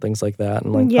ideas and things like that.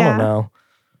 And like, I Yeah. don't know.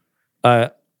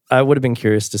 I would have been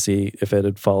curious to see if it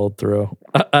had followed through.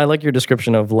 I like your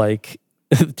description of like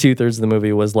 2/3 of the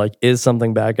movie was like, is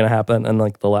something bad going to happen? And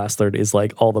like the last third is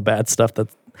like all the bad stuff that.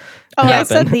 Oh, I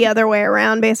said happened. the other way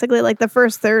around. Basically, like the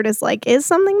first third is like, is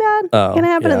something bad Oh, gonna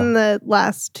happen yeah. in the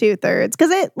last 2/3?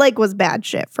 Because it like was bad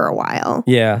shit for a while.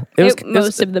 Yeah, it was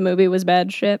Most of the movie was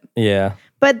bad shit. yeah.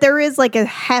 But there is like a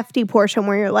hefty portion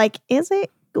where you're like, is it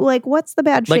like what's the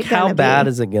bad Like shit how gonna bad be?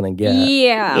 is it gonna get?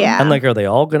 Yeah. Yeah. And like, are they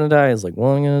all gonna die? Is like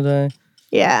one gonna die?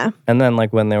 Yeah. And then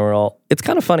like when they were all, it's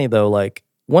kind of funny though. Like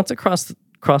once it crossed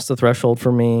the threshold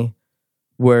for me,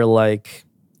 where like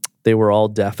they were all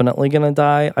definitely gonna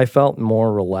die, I felt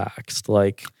more relaxed.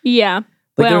 Like Yeah.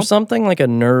 there's something like a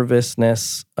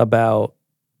nervousness about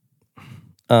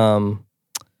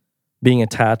being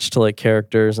attached to like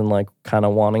characters and like kind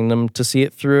of wanting them to see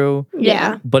it through.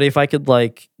 Yeah. But if I could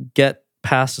like get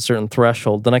past a certain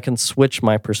threshold, then I can switch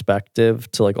my perspective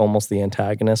to like almost the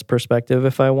antagonist perspective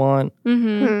if I want,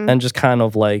 Mm-hmm. and just kind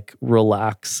of like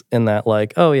relax in that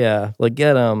like, oh yeah, like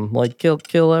get them, like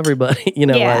kill everybody, you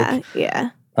know, yeah. like Yeah.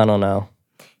 I don't know.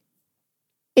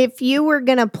 If you were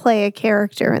gonna play a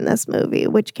character in this movie,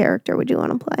 which character would you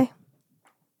want to play?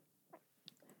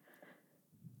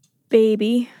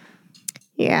 Baby.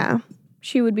 Yeah.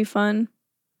 She would be fun.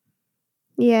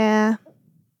 Yeah.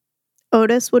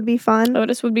 Otis would be fun.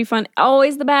 Otis would be fun.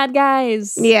 Always the bad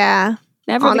guys. Yeah.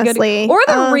 Never honestly. the good. Or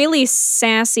the really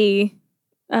sassy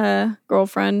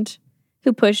girlfriend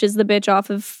who pushes the bitch off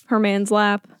of her man's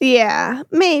lap. Yeah.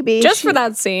 Maybe. Just for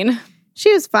that scene.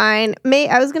 She was fine.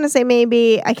 I was gonna say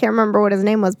maybe I can't remember what his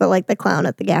name was, but like the clown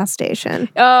at the gas station.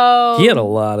 Oh. He had a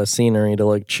lot of scenery to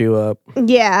like chew up.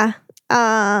 Yeah.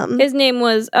 His name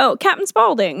was, Captain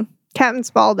Spaulding. Captain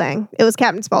Spaulding. It was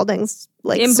Captain Spaulding's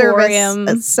like Emporium.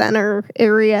 service center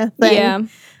area thing.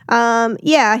 Yeah.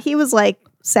 Yeah, he was like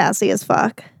sassy as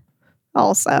fuck.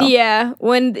 Also. Yeah.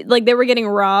 When like they were getting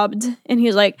robbed and he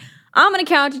was like, I'm going to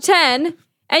count to 10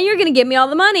 and you're going to give me all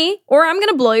the money or I'm going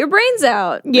to blow your brains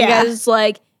out. Yeah. The guy's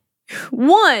like,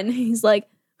 1. He's like,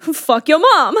 fuck your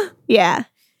mom. Yeah.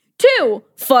 2,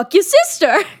 fuck your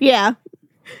sister. Yeah.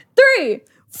 3,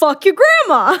 fuck your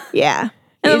grandma. Yeah.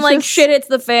 And then He's like just- shit hits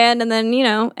the fan, and then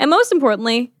and most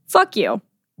importantly, fuck you.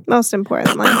 Most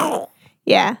importantly.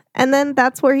 Yeah. And then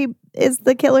that's where he is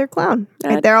the killer clown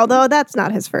right That- there. Although that's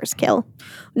not his first kill.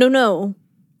 No,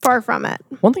 Far from it.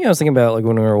 One thing I was thinking about like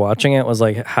when we were watching it was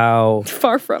like how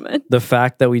far from it. the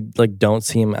fact that we like don't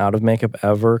see him out of makeup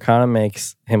ever kind of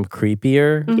makes him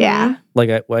creepier. Mm-hmm. Yeah. Like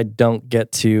I don't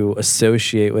get to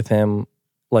associate with him,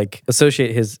 like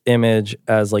associate his image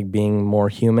as like being more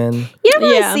human. You don't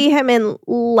really Yeah. see him in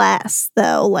less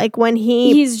though. Like when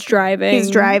he's He's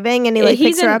driving. and he like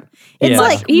He's picks her in- up. It's Yeah.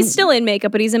 like He's still in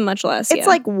makeup, but he's in much less. it's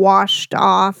like washed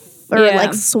off or Yeah.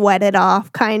 like sweated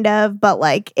off kind of, but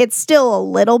like it's still a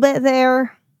little bit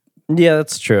there, Yeah,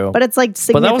 that's true. but it's like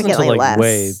But that wasn't significantly until like less.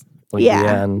 way like Yeah. the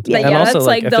end. Yeah, and yeah, also that's,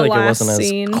 like like, I the feel like it last wasn't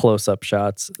scene. as close up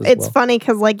shots as It's well. funny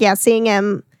because like seeing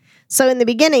him. So in the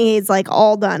beginning he's like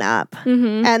all done up,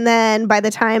 Mm-hmm. and then by the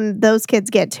time those kids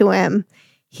get to him,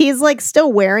 he's like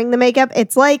still wearing the makeup.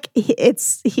 It's like he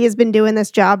has been doing this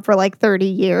job for like 30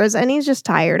 years, and he's just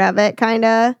tired of it, kind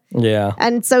of. Yeah.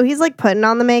 And so he's like putting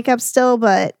on the makeup still,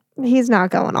 but he's not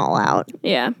going all out.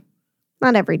 Yeah.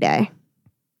 Not every day.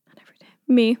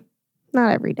 Me.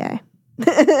 Not every day.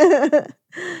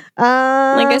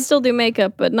 Like I still do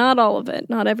makeup, but not all of it.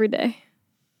 Not every day.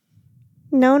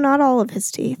 No, not all of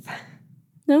his teeth.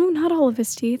 No, not all of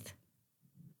his teeth.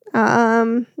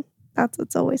 That's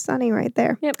It's Always Sunny right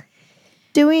there. Yep.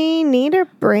 Do we need a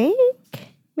break?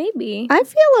 Maybe. I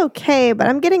feel okay, but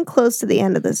I'm getting close to the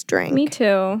end of this drink. Me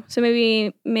too. So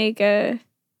maybe make a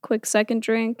quick second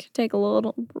drink. Take a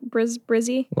little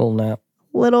brizzy. Little nap.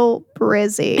 Little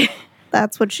Brizzy.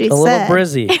 That's what she A little said.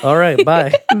 brizzy. All right,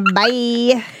 bye.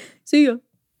 Bye. See ya.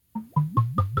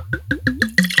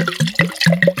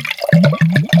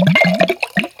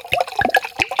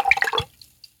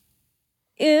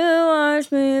 You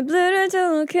watch me bleed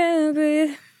until I can't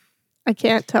breathe. I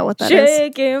can't tell what that is.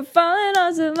 Shaking, falling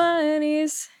onto my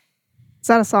knees. Is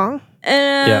that a song?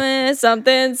 And I'm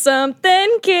in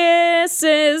something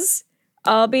kisses.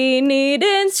 I'll be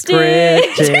needing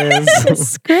stitches.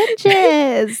 Scritches.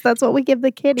 Scritches. That's what we give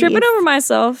the kitties. Tripping over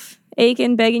myself,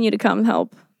 aching, begging you to come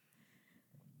help.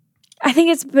 I think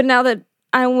it's, but now that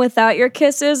I'm without your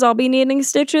kisses, I'll be needing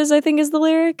stitches, I think is the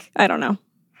lyric. I don't know.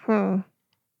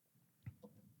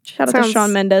 Shout out to Sounds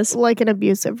Shawn Mendes. like an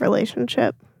abusive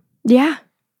relationship. Yeah.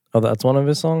 Oh, that's one of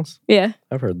his songs? Yeah.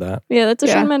 I've heard that. Yeah, that's a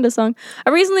Yeah. Shawn Mendes song.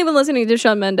 I've recently been listening to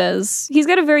Shawn Mendes. He's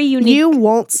got a very unique. You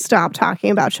won't stop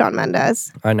talking about Shawn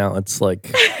Mendes. I know. It's like,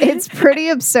 It's pretty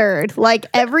absurd. Like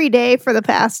every day for the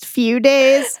past few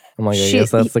days, I'm like, I She-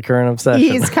 guess that's the current obsession.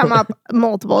 he's come up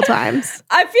multiple times.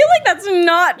 I feel like that's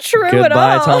not true at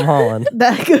Goodbye, all. Tom Holland.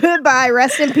 Goodbye.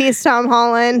 Rest in peace, Tom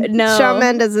Holland. No. Shawn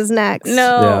Mendes is next.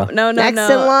 No, Yeah. no, no, Next no.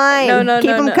 in line. No,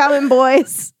 Keep them coming,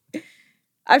 boys.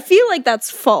 I feel like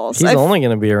that's false. He's I only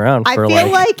going to be around I for feel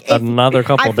like if- another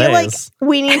couple I feel like days.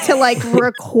 we need to like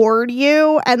record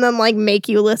you and then like make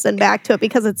you listen back to it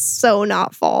because it's so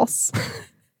not false.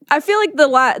 I feel like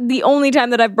the only time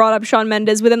that I've brought up Shawn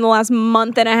Mendes within the last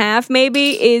month and a half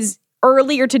maybe is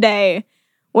earlier today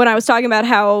when I was talking about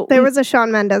how There was a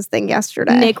Shawn Mendes thing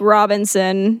yesterday. Nick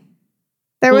Robinson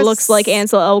there was, looks like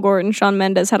Ansel Elgort and Shawn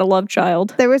Mendes had a love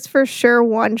child. There was for sure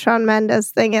one Shawn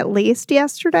Mendes thing at least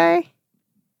yesterday.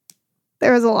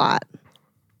 There was a lot.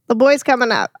 The boy's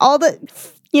coming up. All the,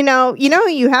 you know who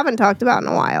you haven't talked about in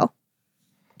a while.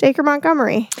 Dacre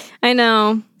Montgomery. I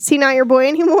know. Is he not your boy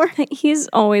anymore? He's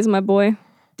always my boy.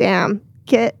 Damn.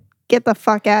 Get the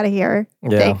fuck out of here,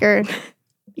 Yeah. Dacre.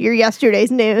 You're yesterday's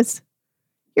news.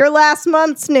 Your last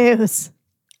month's news.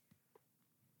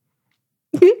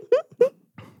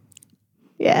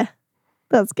 Yeah.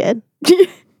 That's good.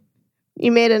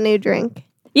 You made a new drink.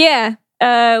 Yeah.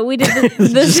 We did It the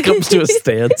just comes to a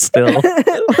standstill.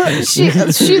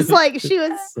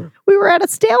 We were at a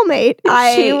stalemate.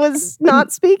 She was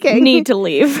not speaking. need to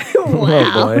leave. Oh,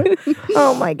 boy.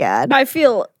 Oh my God. I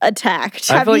feel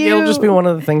attacked. I Have feel like it'll just be you- one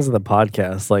of the things of the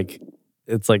podcast. Like,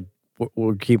 it's like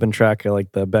we're keeping track of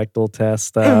like the Bechdel test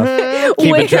stuff. Mhm.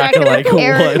 Keeping Which- track of like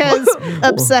Erica's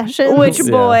what. obsession. Which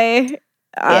Yeah. boy?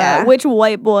 Yeah. Which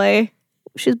white boy?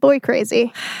 She's boy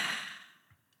crazy.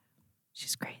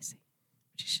 She's crazy.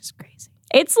 She's just crazy.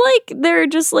 It's like they're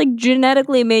just like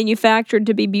genetically manufactured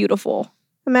to be beautiful.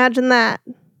 Imagine that.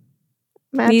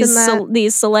 Imagine These that.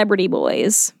 these celebrity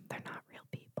boys. They're not real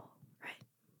people.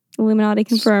 Illuminati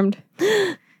confirmed.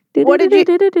 What did you-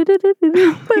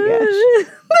 Oh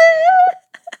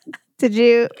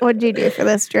What did you do for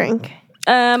this drink?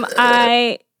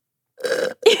 I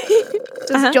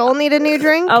Does Joel need a new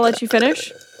drink? I'll let you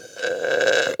finish.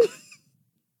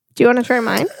 Do you want to try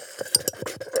mine?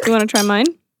 You want to try mine?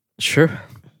 Sure.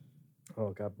 Oh,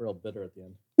 it got real bitter at the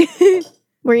end.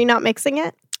 Were you not mixing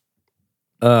it?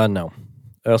 No.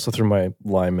 I also threw my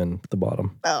lime in the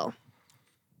bottom. Oh.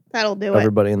 That'll do it.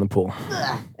 Everybody in the pool.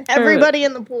 Everybody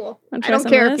in the pool. Wanna I try don't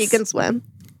some care of if you this? can swim.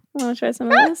 Want to try some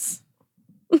of this?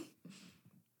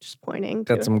 Just pointing.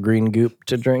 Got some green goop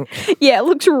to drink. Yeah, it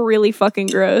looks really fucking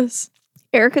gross.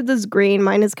 Erica's is green.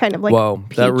 Mine is kind of like Whoa, that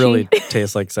peachy. really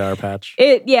tastes like Sour Patch.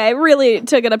 It really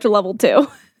took it up to level 2.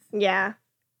 Yeah.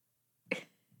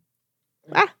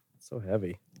 So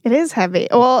heavy. It is heavy.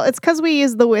 Well, it's because we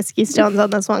used the whiskey stones on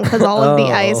this one because all of the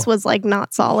Oh. ice was like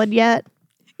not solid yet.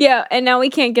 Yeah, and now we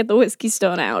can't get the whiskey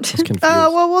stone out. I was confused.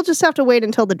 Well, we'll just have to wait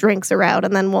until the drinks are out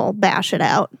and then we'll bash it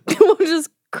out. We'll just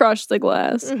crush the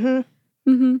glass. Mm-hmm.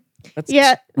 Mm-hmm. That's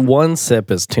yeah. One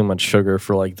sip is too much sugar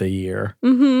for like the year.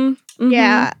 Mm-hmm. Mm-hmm.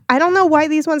 Yeah. I don't know why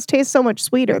these ones taste so much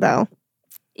sweeter though.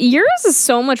 Yours is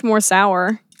so much more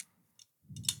sour.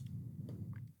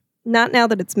 Not now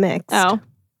that it's mixed. Oh.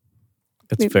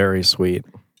 It's very sweet.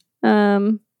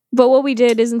 But what we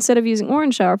did is instead of using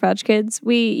orange Sour Patch Kids,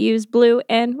 we used blue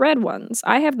and red ones.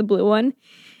 I have the blue one.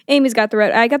 Amy's got the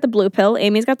red. I got the blue pill.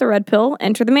 Amy's got the red pill.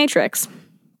 Enter the Matrix.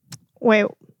 Wait.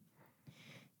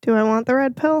 Do I want the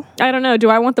red pill? I don't know. Do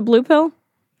I want the blue pill?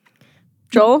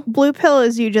 Joel? Blue pill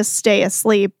is you just stay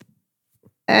asleep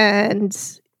and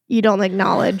you don't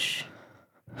acknowledge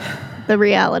the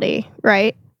reality,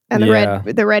 right? And Yeah.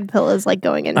 the red pill is like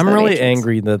going into I'm the really Matrix.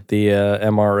 angry that the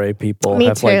MRA people Me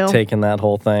have like too. taken that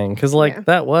whole thing because like Yeah.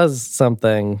 that was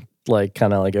something like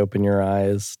kind of like open your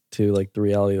eyes to like the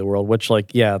reality of the world, which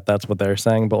like yeah, that's what they're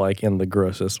saying, but like in the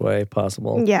grossest way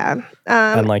possible, Yeah.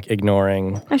 and like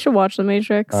ignoring I should watch the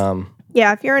Matrix.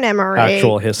 Yeah, if you're an MRA,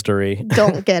 actual history.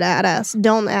 don't get at us.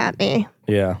 Don't at me.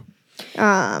 Yeah,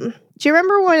 Do you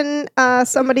remember when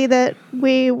somebody that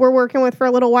we were working with for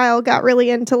a little while got really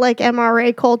into like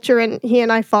MRA culture and he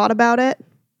and I fought about it?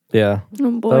 yeah,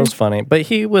 oh that boy. was funny. But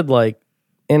he would like,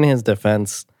 in his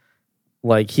defense,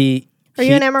 like Are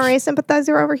you an MRA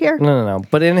sympathizer over here? No.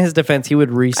 But in his defense, he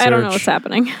would research. I don't know what's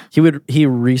happening. He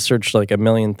researched like a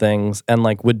million things and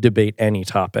like would debate any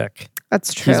topic.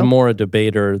 That's true. He's more a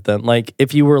debater than like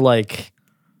if you were like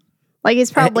Like he's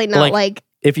probably not like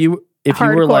if you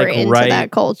hardcore were like into right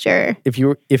that culture. if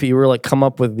you were like come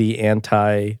up with the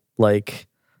anti like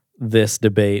this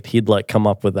debate, he'd like come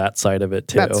up with that side of it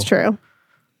too. That's true.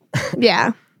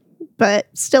 Yeah. But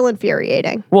still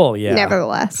infuriating. Well, yeah.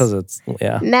 Nevertheless. Because it's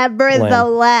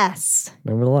Nevertheless.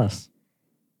 Nevertheless.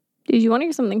 Did you want to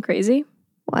hear something crazy?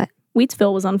 What?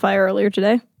 Wheatsville was on fire earlier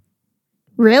today.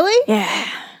 Really? Yeah.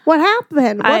 What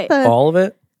happened? What the? All of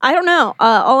it? I don't know.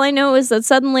 All I know is that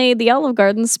suddenly the Olive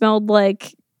Garden smelled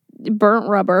like burnt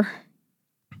rubber.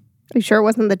 Are you sure it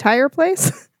wasn't the tire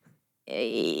place?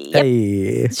 Yep.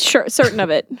 Hey. Sure, certain of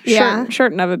it. Yeah.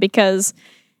 certain of it because,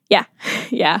 yeah.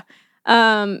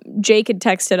 Jake had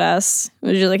texted us. It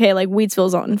was just like, hey, like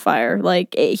Wheatsville's on fire,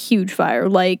 like a huge fire.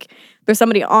 Like there's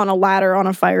somebody on a ladder on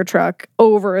a fire truck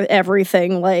over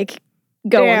everything, like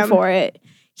going Damn. for it.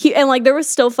 And like there was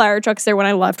still fire trucks there when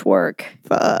I left work.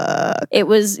 Fuck. It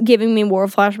was giving me more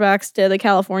flashbacks to the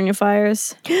California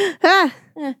fires. Ah.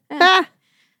 Ah.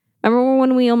 Remember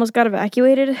when we almost got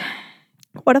evacuated?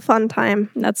 What a fun time.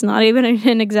 That's not even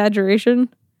an exaggeration.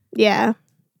 Yeah.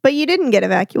 But you didn't get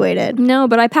evacuated. No,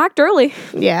 but I packed early.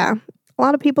 Yeah. A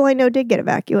lot of people I know did get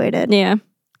evacuated Yeah.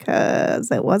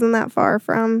 because it wasn't that far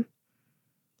from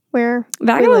where we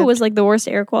Vacaville lived. was like the worst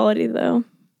air quality though.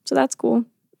 So that's cool.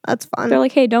 That's fun. They're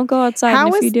like, hey, don't go outside. How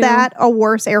and if you is do, that a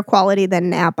worse air quality than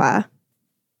Napa?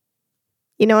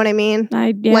 You know what I mean?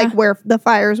 Yeah. Like where the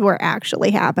fires were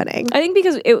actually happening. I think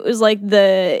because it was like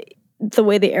the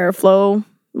way the airflow,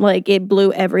 like it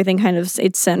blew everything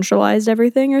it centralized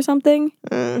everything or something.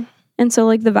 Mm. And so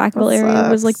like the Vacaville That area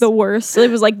was like sucks. the worst. It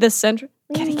was like the center.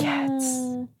 Kitty cats.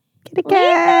 Kitty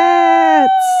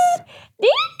cats. Do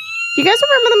you guys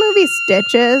remember the movie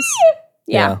Stitches?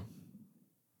 Yeah.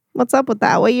 What's up with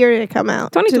that? What year did it come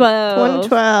out? 2012.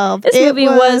 2012. This It movie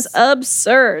was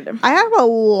absurd. I have a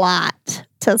lot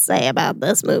to say about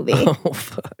this movie. Oh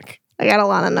fuck. I got a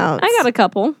lot of notes. I got a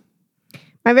couple.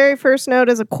 My very first note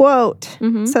is a quote.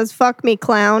 Mhm. It says, "Fuck me,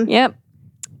 clown." Yep.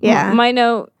 Yeah.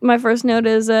 My first note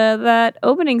is that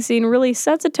opening scene really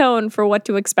sets a tone for what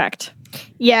to expect.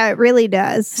 Yeah, it really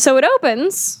does. So it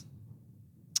opens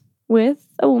with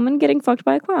a woman getting fucked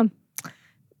by a clown.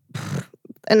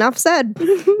 Enough said.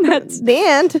 That's The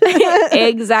end.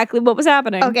 exactly what was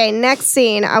happening. Okay, next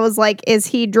scene. I was like, is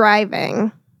he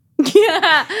driving?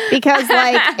 Yeah. because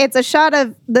like it's a shot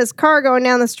of this car going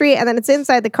down the street and then it's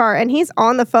inside the car and he's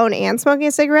on the phone and smoking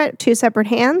a cigarette, two separate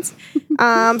hands.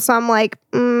 So I'm like,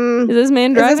 Is this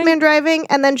man driving? is this man driving?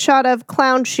 And then shot of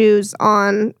clown shoes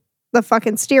on the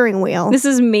fucking steering wheel. This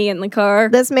is me in the car.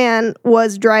 This man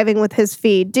was driving with his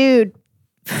feet. Dude,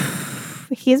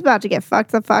 he's about to get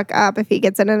fucked the fuck up if he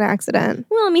gets in an accident.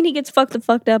 Well, I mean, he gets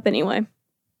fucked up anyway.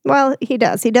 Well, he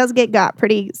does. He does get got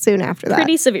pretty soon after that.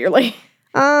 Pretty severely.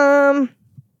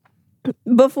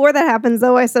 Before that happens,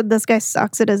 though, I said this guy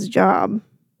sucks at his job.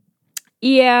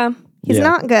 Yeah. He's Yeah.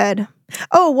 not good.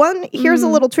 Oh, here's a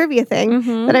little trivia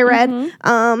thing that I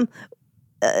read.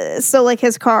 So like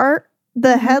his car,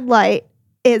 the headlight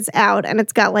is out and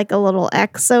it's got like a little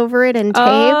X over it and tape.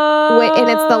 And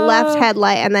it's the left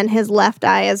headlight, and then his left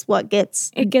eye is what gets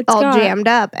It gets all got. jammed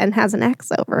up and has an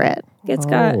X over it. Gets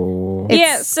got. Oh.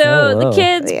 Yeah, so the Hello.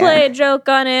 kids Yeah. play a joke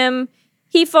on him.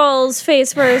 He falls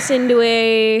face first into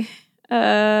a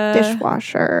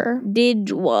Dishwasher.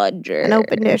 dishwasher. An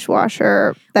open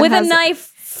dishwasher. that With a has-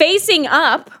 knife facing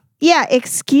up. Yeah,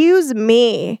 excuse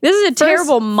me. This is a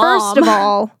terrible mom. First of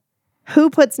all, who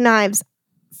puts knives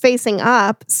facing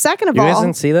up? Second of You guys all,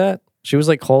 didn't see that? She was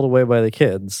like called away by the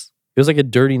kids. It was like a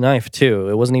dirty knife too.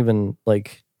 It wasn't even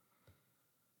like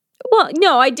Well,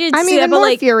 no, I did I'm see even that, but more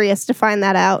like furious to find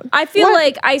that out. I feel What?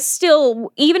 like I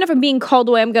still, even if I'm being called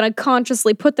away, I'm gonna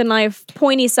consciously put the knife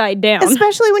pointy side down.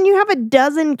 Especially when you have a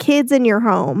dozen kids in your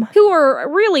home. Who are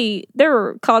really,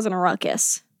 they're causing a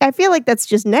ruckus, I feel like that's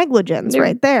just negligence They're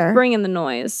right there. bringing the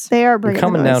noise. They are you're bringing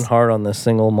coming the down noise. hard on this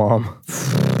single mom.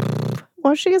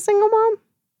 Was she a single mom?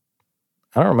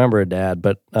 I don't remember a dad,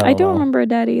 but I don't know. remember a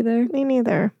dad either. Me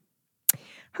neither.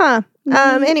 Huh. Me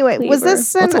Anyway, was cleaver.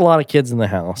 this That's a an lot of kids in the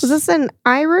house. was this an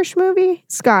Irish movie?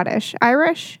 Scottish?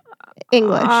 Irish?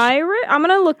 English? I'm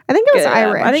gonna look. I think it was it up.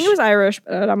 Irish. I think it was Irish,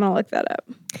 but I'm gonna look that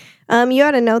up. You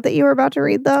had a note that you were about to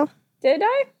read though? Did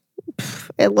I?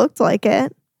 It looked like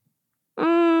it.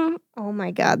 Mm, Oh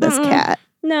my god, this Mm-mm. cat.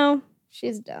 no.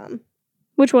 She's dumb.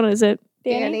 Which one is it?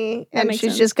 Danny. That And makes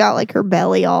she's sense. just got like her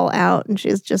belly all out and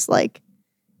she's just like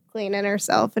cleaning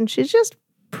herself and she's just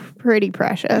pretty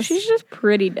precious. She's just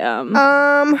pretty dumb.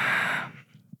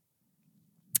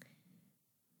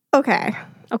 Okay.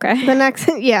 Okay. The next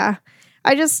yeah.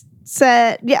 I just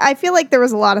said I feel like there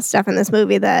was a lot of stuff in this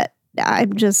movie that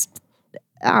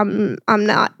I'm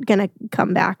not gonna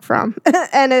come back from.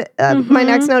 And my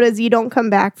next note is you don't come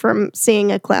back from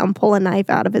seeing a clown pull a knife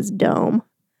out of his dome.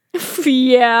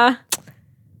 Yeah.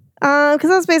 Because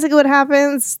that's basically what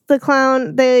happens. The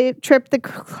clown, they trip the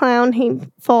clown. He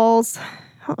falls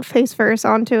face first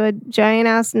onto a giant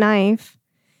ass knife.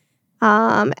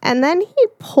 And then he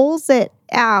pulls it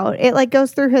out. It like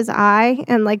goes through his eye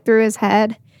and like through his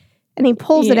head. And he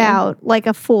pulls it Yeah. out like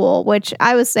a fool, which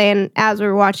I was saying as we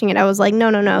were watching it, I was like,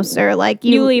 no, sir. Like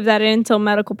You leave that in until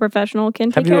medical professional can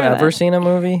take Have you care of ever that. seen a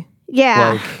movie?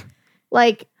 yeah.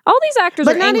 Like All these actors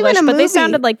But are not even English, a but they movie.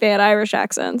 sounded like they had Irish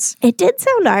accents. It did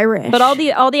sound Irish. But all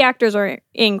the actors are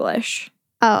English,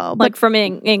 oh, like from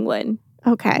England.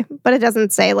 okay. But it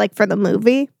doesn't say like for the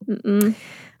movie. Mm-mm.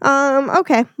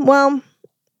 Okay. Well,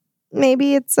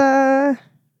 maybe it's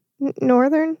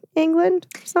northern England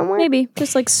somewhere. Maybe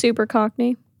just like super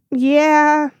Cockney.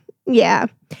 Yeah. Yeah.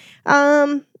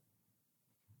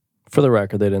 for the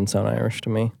record, they didn't sound Irish to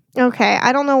me. Okay.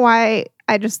 I don't know why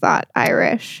I just thought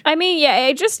Irish. I mean, yeah,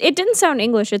 it didn't sound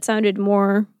English. It sounded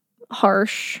more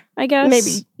harsh, I guess.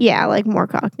 Maybe, yeah, like more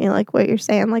Cockney, like what you're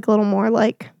saying, like a little more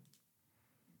like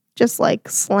just like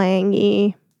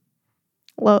slangy,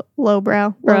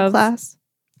 lowbrow, low Bruv. class.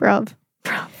 Bruv.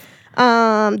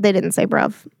 They didn't say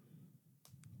bruv.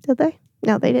 Did they?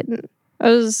 No, they didn't.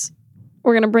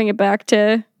 We're gonna bring it back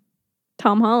to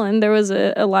Tom Holland. There was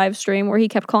a live stream where he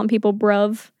kept calling people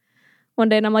bruv one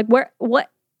day, and I'm like, what?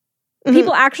 Mhm.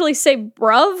 People actually say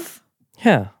bruv?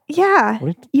 Yeah. Yeah.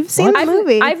 What? You've seen the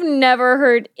movie. I've never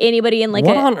heard anybody in like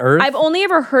What on earth? I've only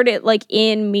ever heard it like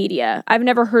in media. I've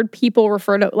never heard people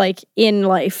refer to it like in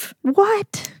life.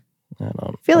 What? I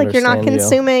don't I feel like you're not understand you.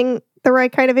 consuming the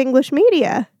right kind of English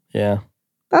media. Yeah.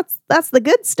 That's the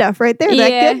good stuff right there.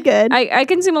 Yeah. That good. I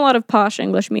consume a lot of posh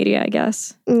English media, I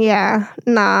guess. Yeah.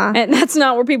 Nah. And that's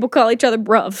not where people call each other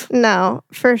bruv. No,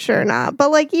 for sure not. But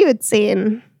like you had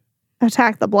seen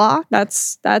Attack the Block.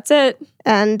 That's it.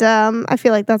 And I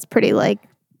feel like that's pretty like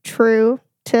true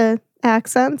to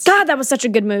accents. God, that was such a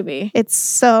good movie. It's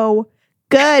so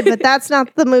good, but that's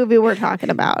not the movie we're talking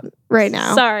about right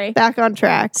now. Sorry. Back on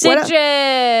track.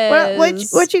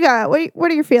 Stitches. What you got?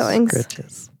 What are your feelings?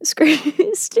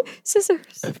 Scritches.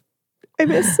 Scissors. I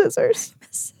miss scissors.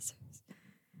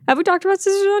 Have we talked about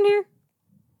scissors on here?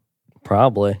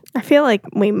 Probably. I feel like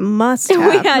we must We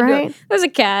have, had to- right? There's a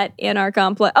cat in our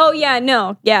complex. Oh yeah,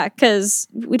 no, yeah, because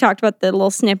we talked about the little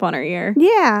snip on her ear.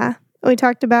 Yeah. We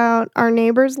talked about our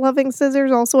neighbors loving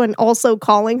scissors also and also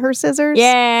calling her scissors.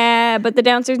 Yeah, but the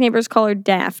downstairs neighbors call her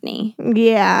Daphne.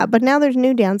 Yeah, but now there's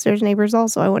new downstairs neighbors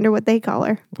also. I wonder what they call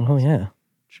her. Oh yeah.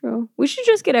 True. We should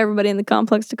just get everybody in the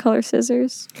complex to call her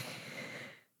scissors.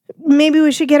 Maybe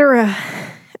we should get her a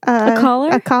collar?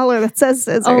 A collar that says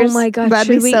scissors. Oh my god,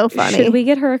 That'd should be so funny. Should we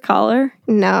get her a collar?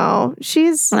 No,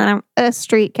 she's I don't. a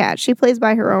street cat. She plays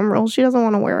by her own rules. She doesn't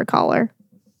want to wear a collar.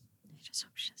 I just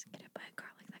hope she doesn't get hit by a car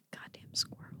like that goddamn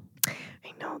squirrel.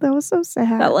 I know, that was so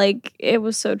sad. That like it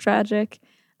was so tragic.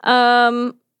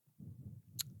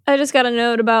 I just got a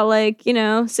note about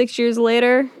 6 years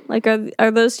later. Like,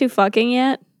 are those two fucking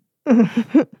yet?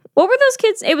 What were those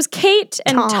kids? It was Kate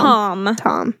and Tom.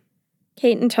 Tom.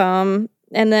 Kate and Tom.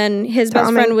 And then his best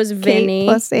Tom friend and was Vinny.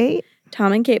 Kate +8.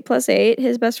 Tom and Kate +8.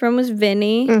 His best friend was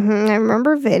Vinny. I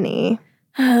remember Vinny.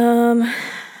 Um,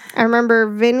 I remember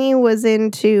Vinny was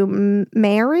into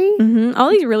Mary. all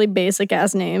these really basic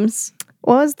ass names.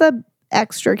 What was the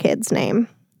extra kid's name?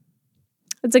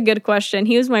 That's a good question.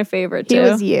 He was my favorite too. He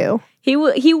was you,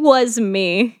 He was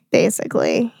me.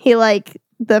 basically. He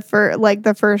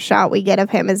the first shot we get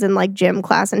of him is in gym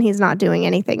class and he's not doing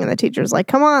anything and the teacher's like,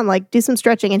 come on, do some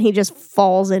stretching, and he just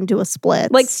falls into a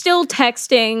split. Still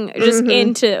texting just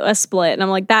into a split, and I'm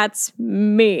like, that's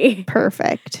me.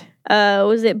 Perfect.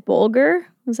 Was it Bulger?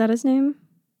 Was that his name?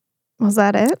 Was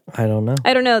that it? I don't know.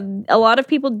 I don't know. A lot of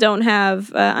people don't have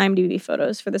IMDb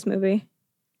photos for this movie.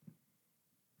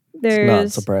 There's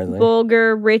not surprising.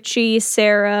 Bulger, Richie,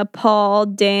 Sarah, Paul,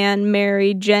 Dan,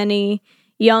 Mary, Jenny,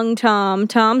 young Tom,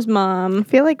 Tom's mom. I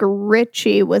feel like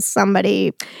Richie was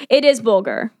somebody. It is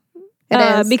Bulger. It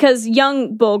is. Because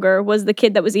young Bulger was the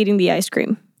kid that was eating the ice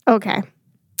cream. Okay.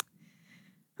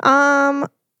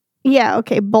 Yeah,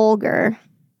 okay, Bulger.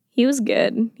 He was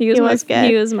good. He He was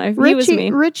Richie,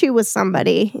 me. Richie was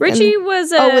somebody. Richie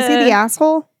was Oh, was he the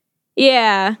asshole?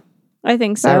 Yeah, I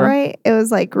think Is so. that right? It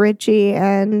was Richie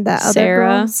and the other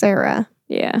Sarah. girl, Sarah.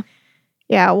 Yeah.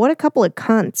 Yeah, what a couple of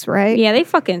cunts, right? Yeah, they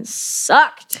fucking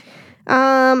sucked.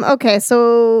 Okay,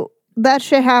 so that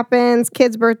shit happens.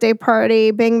 Kid's birthday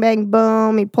party, bing, bang,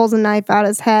 boom. He pulls a knife out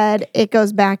his head. It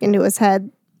goes back into his head.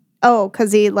 Oh,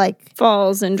 because he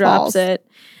Falls and drops Falls. it.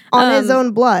 on his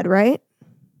own blood, right?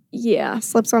 Yeah.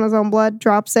 Slips on his own blood,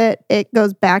 drops it. It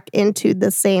goes back into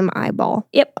the same eyeball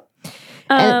Yep.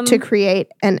 and to create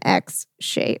an X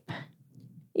shape.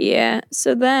 Yeah.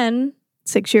 So then,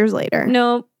 6 years later.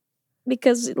 no,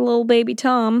 because little baby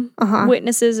Tom Uh-huh.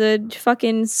 witnesses a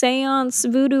fucking seance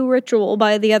voodoo ritual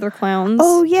by the other clowns.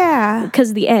 Oh, yeah.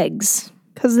 Because the eggs.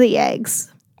 Because the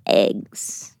eggs.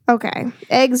 Eggs. Okay.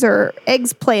 Eggs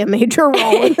play a major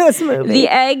role in this movie. The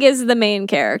egg is the main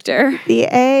character. The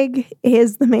egg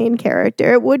is the main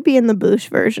character. It would be in the Bush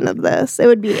version of this. It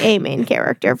would be a main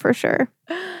character for sure.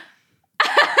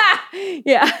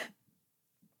 Yeah.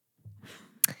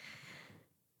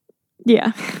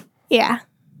 Yeah. Yeah.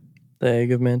 The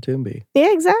egg of Mantumbi.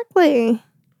 Yeah, exactly.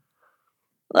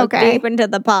 Look Okay. deep into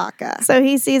the pocket. So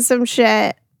he sees some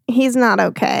shit. He's not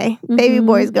okay. Baby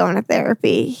boy's going to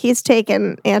therapy. He's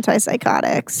taking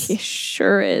antipsychotics He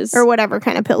sure is. or whatever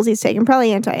kind of pills he's taking.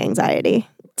 Probably anti-anxiety,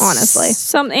 honestly.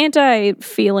 Some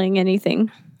anti-feeling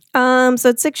anything. So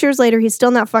it's 6 years later. He's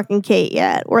still not fucking Kate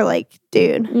yet. We're like,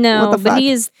 dude, No, what the but fuck?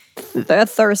 he is a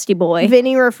thirsty boy.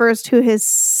 Vinny refers to his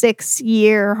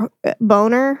 6-year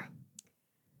boner.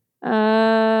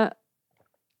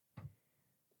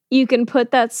 You can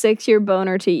put that 6-year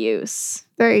boner to use.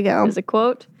 There you go. As a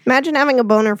quote. Imagine having a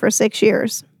boner for 6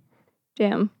 years.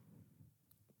 Damn.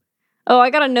 Oh,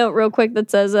 I got a note real quick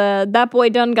that says, that boy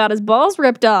done got his balls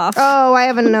ripped off. Oh, I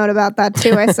have a note about that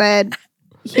too. I said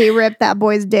he ripped that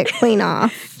boy's dick clean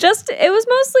off. It was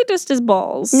mostly just his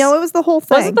balls. No, it was the whole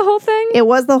thing. Was it the whole thing? It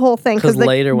was the whole thing Because because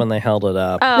later when they held it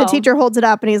up, Oh. the teacher holds it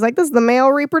up and he's like, "This is the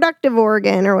male reproductive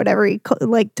organ" or whatever he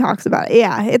talks about it.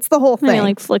 Yeah, it's the whole And thing.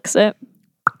 he flicks it.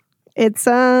 It's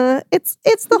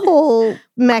the whole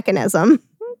mechanism.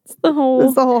 It's the whole.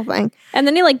 It's the whole thing. And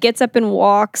then he gets up and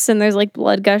walks, and there's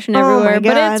blood gushing Oh my everywhere.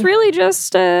 But God. it's really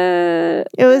just It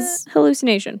was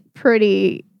hallucination.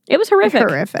 pretty It was horrific.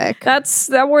 horrific. That's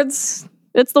the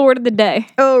word of the day.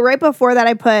 Oh, right before that,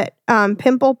 I put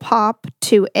pimple pop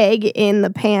to egg in the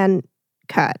pan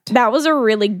cut. That was a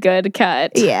really good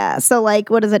cut. Yeah. So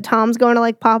what is it? Tom's going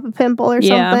to pop a pimple or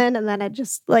Yeah. something, and then it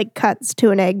just cuts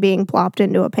to an egg being plopped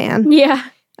into a pan. Yeah.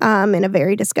 In a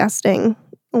very disgusting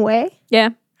way. Yeah.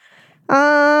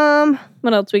 Um,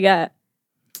 What else we got?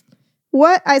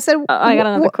 What I said? I got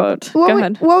another quote. Go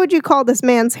ahead. What would you call this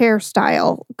man's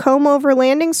hairstyle? Comb over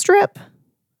landing strip?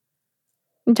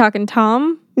 I'm talking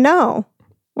Tom No,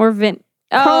 or Vin.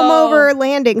 comb over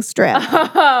landing strip.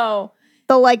 Oh.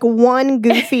 The like one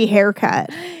goofy haircut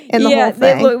in the whole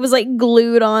thing. It was like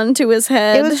glued onto his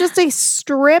head. It was just a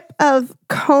strip of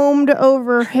combed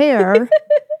over hair.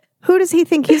 Who does he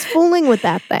think he's fooling with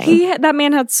that thing? That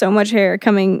man had so much hair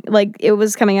coming, like it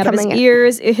was coming out of his Coming out.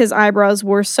 ears. His eyebrows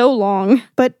were so long.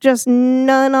 But just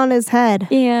none on his head.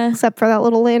 Yeah. Except for that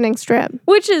little landing strip.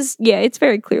 Which is, it's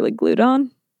very clearly glued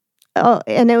on. Oh,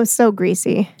 and it was so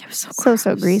greasy. It was So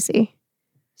gross. greasy.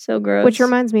 So gross. Which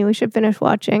reminds me, we should finish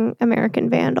watching American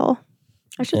Vandal.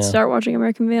 I should Yeah. start watching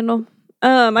American Vandal.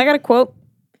 I got a quote.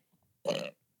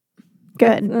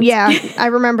 Good. That's- Yeah, I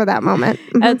remember that moment.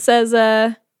 Mhm. It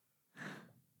says,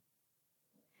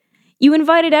 you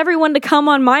invited everyone to come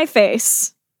on my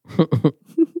face.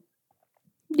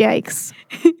 Yikes.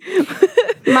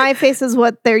 My face is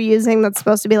what they're using that's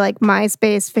supposed to be like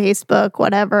MySpace, Facebook,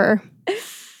 whatever.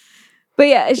 But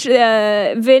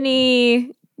yeah,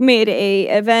 Vinny made a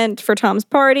event for Tom's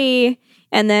party,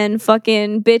 and then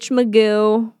fucking bitch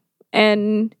Magoo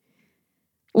and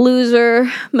loser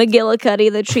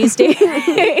McGillicuddy that she's dating.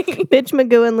 Bitch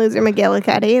Magoo and Loser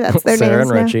McGillicuddy. That's their Sarah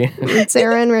names and now. Richie.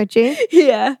 Sarah and Richie.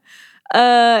 Yeah.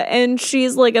 And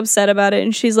she's like upset about it,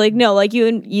 and she's like, no, like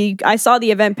you I saw the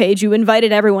event page, you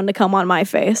invited everyone to come on my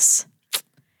face.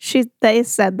 They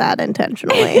said that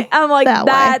intentionally. I'm like, That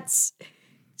way. that's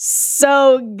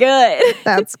so good.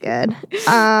 That's good.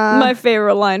 My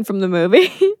favorite line from the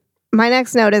movie. My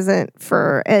next note isn't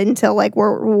for until like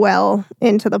we're well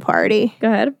into the party.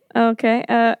 Go ahead. Okay.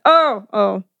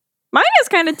 Mine is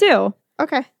kind of too.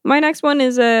 Okay. My next one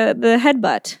is the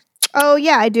headbutt. Oh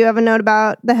yeah, I do have a note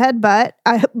about the headbutt.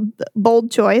 Bold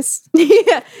choice.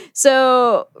 Yeah.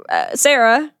 So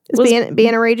Sarah Is was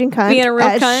being a raging cunt. being a real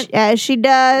as cunt. as she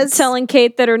does. telling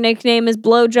Kate that her nickname is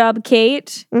Blowjob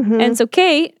Kate, Mhm. and so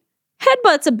Kate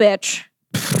headbutts a bitch.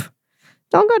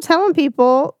 Don't go telling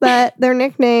people that their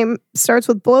nickname starts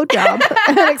with blowjob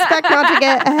and expect not to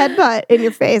get a headbutt in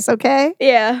your face, okay?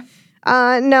 Yeah.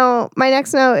 No, my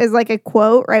next note is like a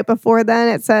quote right before then.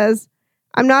 It says,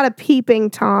 I'm not a peeping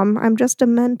Tom. I'm just a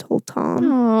mental Tom.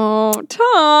 Oh,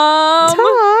 Tom.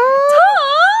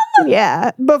 Tom.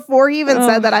 Yeah. Before he even Oh.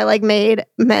 said that, I like made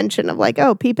mention of like,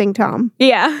 oh, peeping Tom.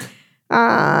 Yeah.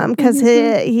 Because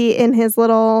he in his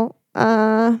little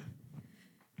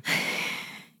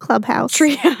clubhouse.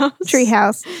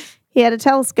 Treehouse. He had a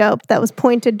telescope that was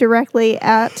pointed directly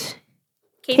at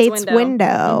Kate's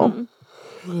window.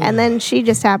 Mhm. And then she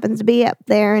just happens to be up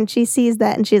there and she sees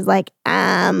that and she's like,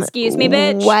 Excuse me,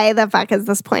 bitch. Why the fuck is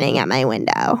this pointing at my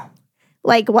window?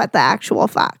 Like, what the actual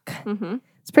fuck? Mhm.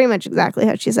 It's pretty much exactly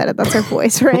how she said it. That's her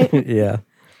voice, right? Yeah.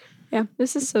 Yeah.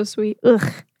 This is so sweet.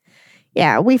 Ugh.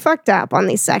 Yeah, we fucked up on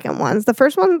these second ones. The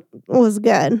first one was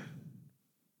good.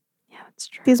 Yeah, that's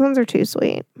true. These ones are too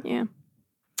sweet. Yeah.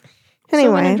 So when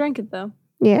I Anyway, drank it though.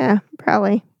 yeah,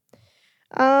 probably.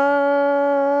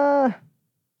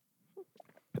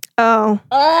 Oh.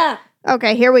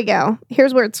 Okay, here we go.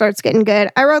 Here's where it starts getting good.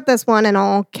 I wrote this one in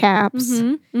all caps.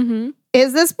 Mm-hmm. Mm-hmm.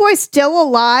 Is this boy still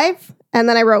alive? And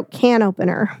then I wrote can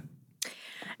opener.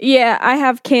 Yeah, I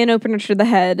have can opener to the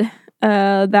head.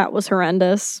 That was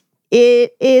horrendous.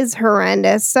 It is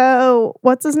horrendous. So,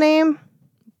 what's his name?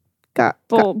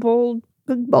 Bulbasaur.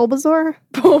 Bulbasaur?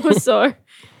 Bulbasaur.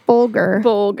 Bulgur.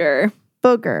 Bulgar.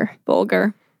 Booger.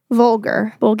 Bulgar.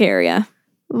 Vulgar. Bulgaria.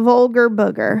 Vulgar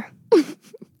booger.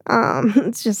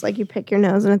 It's just like you pick your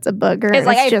nose and it's a booger. It's and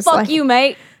like, hey, just fuck you,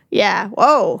 mate. Yeah.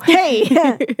 Whoa. Hey.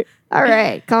 All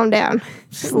right. Calm down.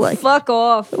 Just like, Fuck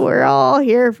off. we're all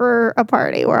here for a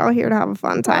party. We're all here to have a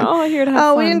fun time. Oh, here to have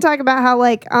Oh, fun. we didn't talk about how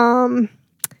like Tom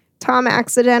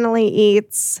accidentally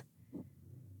eats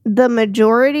the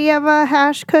majority of a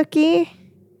hash cookie.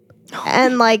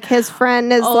 And like his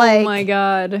friend is Oh like, my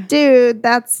god. dude,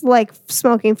 that's like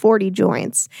smoking 40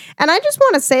 joints. And I just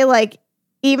want to say, like,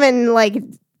 even like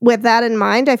with that in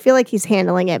mind, I feel like he's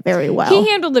handling it very well. He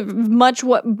handled it much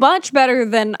better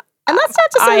than. And that's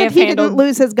not to I say that have he handled- didn't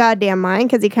lose his goddamn mind,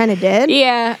 because he kind of did.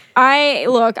 Yeah,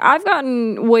 I've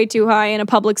gotten way too high in a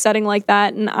public setting like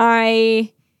that, and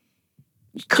I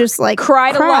Just like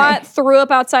cried cry. a lot, threw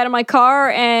up outside of my car,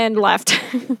 and left.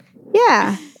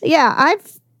 Yeah.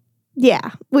 Yeah.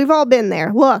 We've all been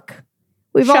there. Look.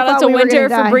 We've all Shout out thought to we were Winter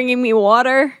gonna for die. bringing me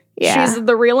water. Yeah. She's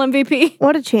the real MVP.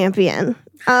 What a champion.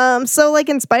 So like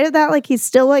in spite of that, like he's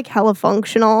still like hella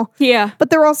functional. Yeah. But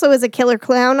there also is a killer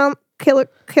clown on killer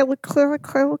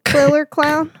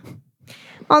clown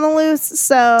on the loose.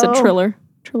 So It's a triller.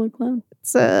 Triller clown.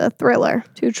 It's a thriller.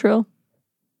 2 trill.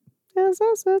 Is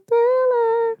this a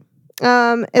thriller?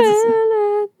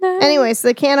 Anyway, so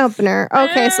the can opener.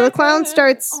 Okay, so the clown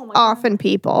starts Oh my offing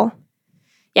people.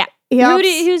 Yeah. He offs-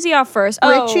 Who's he off first?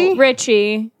 Richie? Oh,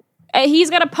 Richie. He's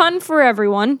got a pun for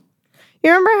everyone. You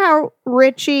remember how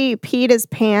Richie peed his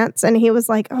pants and he was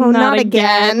like, oh, not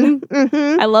again.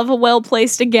 I love a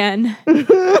well-placed again.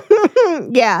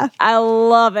 Yeah. I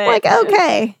love it. Like,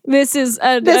 okay. This is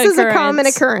a common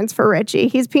occurrence for Richie.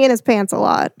 He's peeing his pants a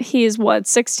lot. He's what,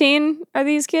 16 are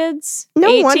these kids? No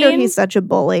 18? wonder he's such a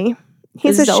bully.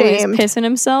 He's always ashamed. pissing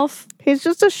himself. He's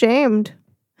just ashamed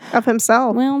of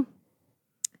himself. Well,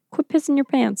 quit pissing your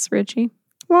pants, Richie.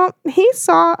 Well, he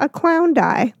saw a clown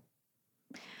die.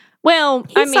 Well,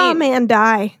 He saw a man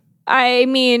die. I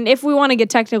mean, if we want to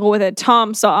get technical with it,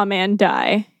 Tom saw a man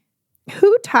die.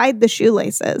 Who tied the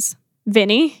shoelaces?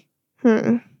 Vinny.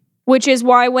 Which is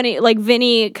why when it like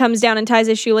Vinny comes down and ties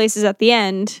his shoelaces at the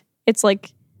end, it's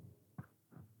like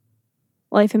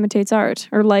life imitates art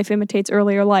or life imitates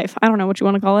earlier life. I don't know what you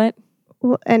want to call it.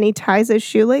 Well, and he ties his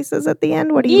shoelaces at the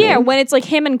end? What do you mean? When it's like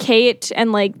him and Kate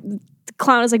and like the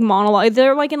clown is like monologue.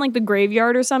 They're like in like the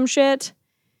graveyard or some shit.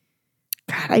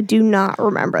 God, I do not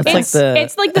remember this.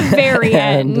 It's like the very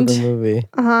end end. of the movie.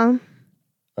 Uh-huh.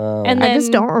 And I then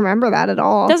just don't remember that at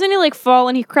all. doesn't he like fall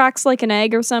and he cracks like an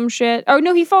egg or some shit? Oh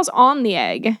no, he falls on the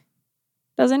egg.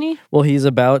 Doesn't he? Well, he's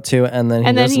about to, and then he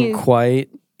And then doesn't he- quite.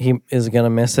 He is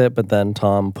gonna miss it, but then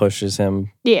Tom pushes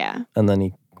him, Yeah. and then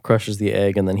he crushes the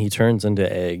egg, and then he turns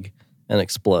into egg and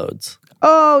explodes.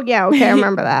 Oh, yeah. Okay, I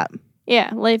remember that. Yeah.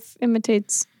 Life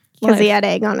imitates Because he life. had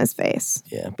egg on his face.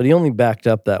 Yeah, but he only backed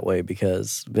up that way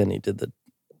because Vinny did the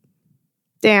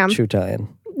Damn. shoe tie-in.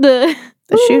 The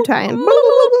shoe tie-in.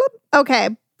 Okay.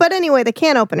 But anyway, the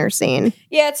can opener scene.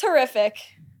 Yeah, it's horrific.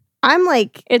 I'm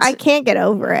like, It's- I can't get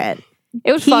over it.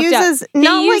 It was He fucked uses up. He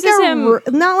not like uses a him.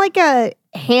 not like a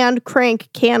hand crank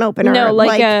can opener. No,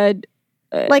 like a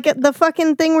the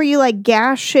fucking thing where you like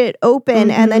gash it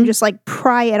open and then Mhm. just like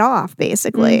pry it off,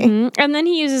 basically, Mhm. And then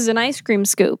he uses an ice cream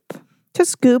scoop, to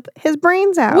scoop his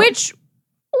brains out. which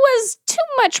was too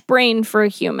much brain for a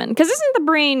human. Because isn't the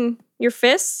brain your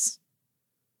fists?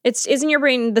 Isn't your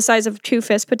brain the size of two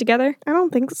fists put together? I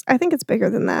don't think. I think it's bigger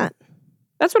than that.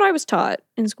 That's what I was taught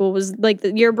in school. Was like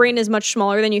your brain is much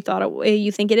smaller than you thought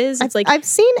you think it is. It's like I've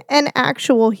seen an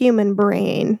actual human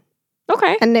brain,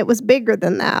 okay, and it was bigger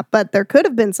than that. But there could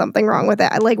have been something wrong with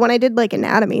it. Like when I did like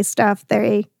anatomy stuff,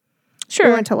 we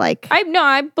sure. went to like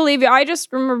I believe you. I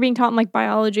just remember being taught in like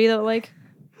biology that like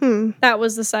that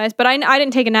was the size, but I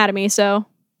didn't take anatomy, so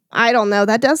I don't know.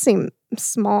 That does seem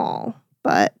small,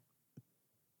 but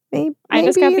maybe I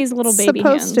just got maybe these little it's baby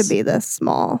supposed hands. to be this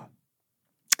small.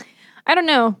 I don't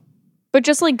know. But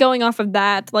just like going off of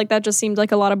that, like that just seemed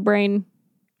like a lot of brain.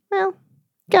 Well,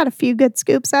 got a few good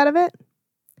scoops out of it.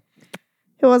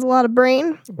 It was a lot of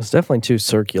brain. It's definitely too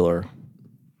circular.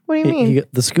 What do you mean?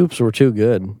 The scoops were too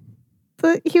good.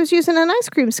 He was using an ice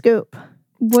cream scoop.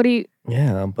 What do you?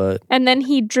 Yeah, but And then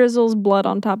he drizzles blood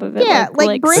on top of it. Yeah,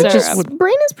 like brain, syrup.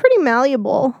 brain is pretty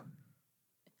malleable.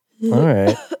 all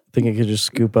right. Think it could just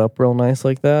scoop up real nice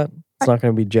like that? It's not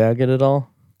going to be jagged at all?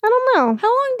 I don't know. How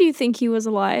long do you think he was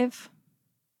alive?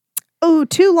 Oh,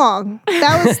 too long.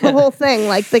 That was the whole thing.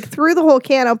 Like through the whole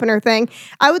can opener thing,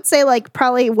 I would say like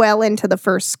probably well into the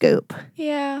first scoop.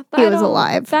 Yeah, He was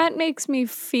alive. That makes me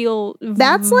feel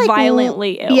That's like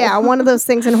violently ill. Yeah, one of those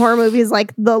things in horror movies.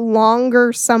 Like the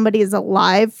longer somebody is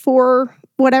alive for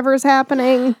whatever's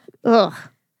happening. Ugh.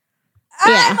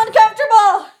 Yeah.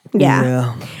 uncomfortable.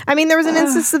 Yeah. I mean, there was an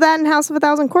instance of that in House of a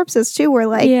Thousand Corpses too, where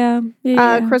like Yeah,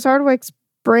 Chris Hardwick's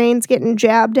brain's getting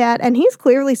jabbed at, and he's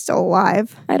clearly still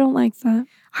alive. I don't like that.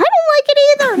 I don't like it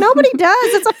either. Nobody does.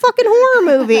 It's a fucking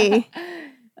horror movie.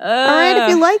 All right, if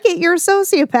you like it, you're a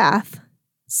sociopath.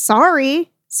 Sorry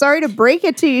to break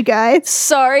it to you guys.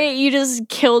 Sorry, you just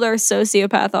killed our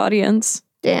sociopath audience.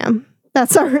 Damn,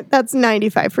 that's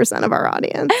 95% of our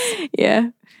audience. Yeah,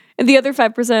 and the other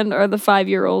 5% are the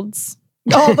 5-year-olds.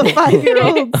 All the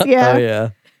 5-year-olds. Yeah. Oh, yeah.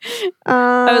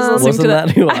 I was listening Wasn't to that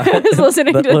who I was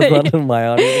listening that to was that. not in my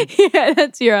audience? Yeah,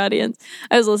 that's your audience.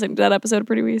 I was listening to that episode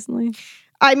pretty recently.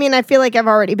 I mean, I feel like I've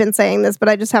already been saying this, but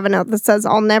I just have a note that says,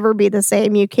 "I'll never be the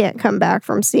same. You can't come back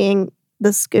from seeing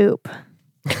the scoop."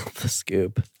 The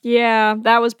scoop. Yeah,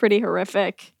 that was pretty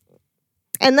horrific.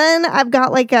 And then I've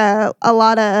got like a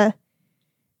lot of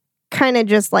kind of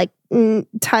just like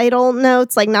title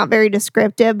notes, like not very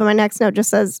descriptive, but my next note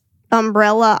just says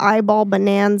Umbrella Eyeball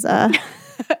Bonanza.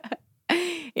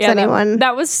 Yeah, anyone-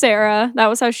 that was Sarah. That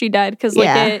was how she died because like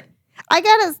Yeah. it I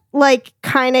gotta like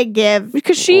kind of give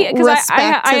because I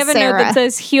respect I to have a note Sarah. that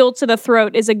says heel to the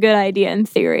throat is a good idea in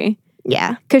theory.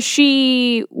 Yeah. because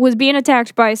she was being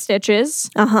attacked by Stitches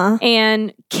Uh-huh.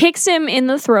 and kicks him in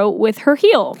the throat with her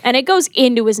heel, and it goes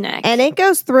into his neck. And it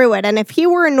goes through it. And if he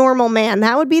were a normal man,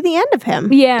 that would be the end of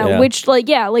him. yeah, which like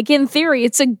in theory,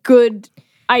 it's a good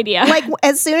idea. Like,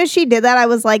 as soon as she did that, I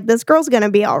was like, this girl's going to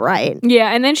be all right.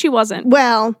 yeah, and then she wasn't.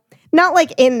 Well, not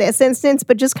like in this instance,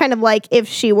 but just kind of like if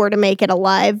she were to make it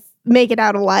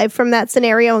out alive from that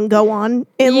scenario and go on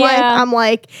in life. I'm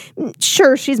like,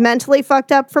 sure, she's mentally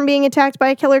fucked up from being attacked by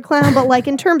a killer clown, but like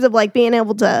in terms of like being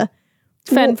able to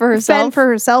Fend for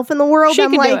herself in the world, She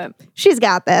I'm can do like, it. she's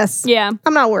got this. Yeah,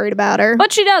 I'm not worried about her.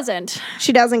 but she doesn't.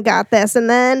 She doesn't got this. And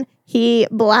then he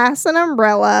blasts an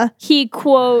umbrella. He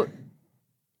quote,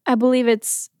 I believe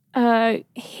it's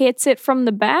hits it from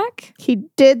the back He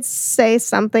did say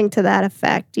something to that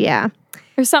effect. Yeah.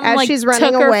 or something As like she's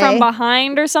running took her away. from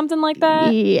behind or something like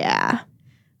that. Yeah.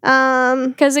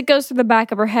 Because it goes through the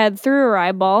back of her head through her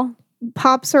eyeball.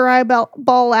 Pops her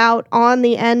eyeball out on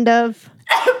the end of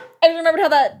I just remembered how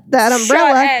that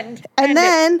umbrella.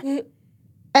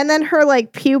 And then her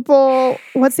like pupil,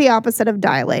 what's the opposite of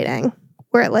dilating?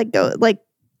 Where it like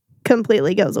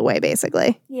completely goes away,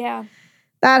 basically. Yeah.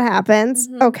 That happens.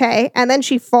 Mhm. Okay. And then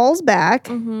she falls back.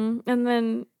 Mm-hmm. And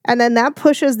then That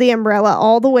pushes the umbrella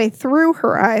all the way through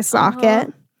her eye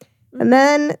socket. And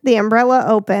then the umbrella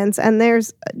opens and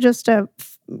there's just a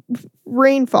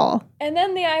rainfall.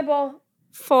 the eyeball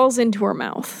falls into her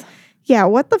mouth. Yeah,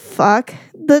 what the fuck?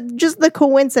 The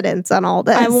coincidence on all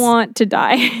this. I want to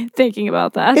die thinking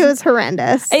about that. It was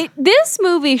horrendous. This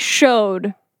movie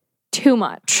showed too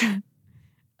much.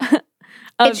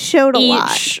 It showed a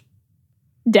lot. Each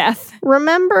death.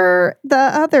 Remember the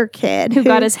other kid Who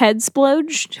got his head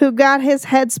sploged? who got his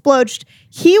head sploged?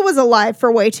 He was alive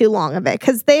for way too long of it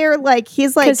because they're like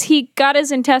he's like Because he got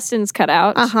his intestines cut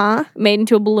out, made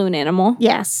into a balloon animal,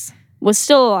 yes, was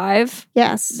still alive.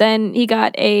 yes, Then he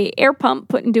got a air pump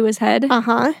put into his head,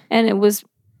 and it was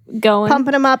going.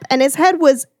 pumping him up, and his head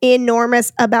was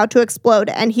enormous, about to explode,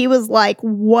 and he was like,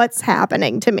 "What's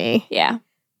happening to me? Yeah.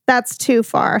 That's too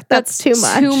far. That's too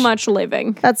much. Too much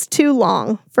living. That's too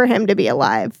long for him to be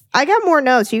alive." I got more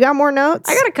notes. You got more notes?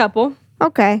 I got a couple.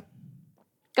 Okay.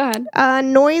 Go ahead.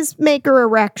 Noisemaker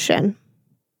erection.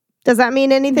 Does that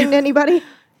mean anything to anybody?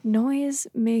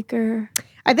 Noisemaker.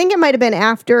 I think it might have been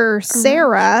after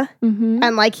Sarah, Mm-hmm.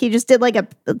 and like he just did like a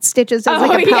Stitches does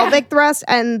like a Oh, yeah. pelvic thrust,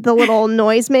 and the little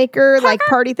noisemaker like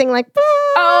party thing like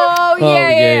Oh, Oh,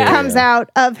 yeah. comes out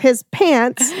of his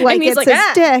pants like he's it's like, his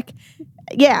 "Ah." dick.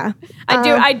 Yeah,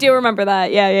 I do remember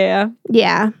that. Yeah.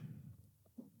 yeah.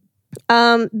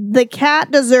 The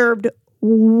cat deserved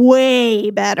way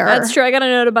better. That's true. I got a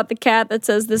note about the cat that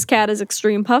says this cat is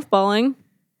extreme puffballing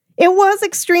It was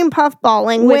extreme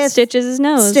puffballing with Stitches'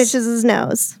 nose. Stitches'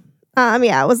 nose.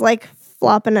 Yeah, it was like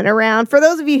flopping it around. For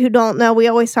those of you who don't know, we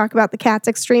always talk about the cat's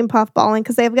extreme puffballing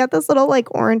because they've got this little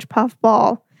like orange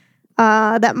puffball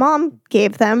that mom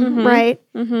gave them, right?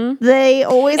 Mm-hmm. They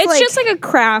always It's like just like a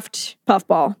craft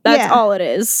puffball. That's Yeah. all it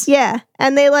is. yeah,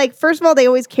 and they like first of all they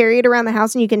always carry it around the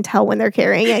house, and you can tell when they're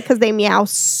carrying it because they meow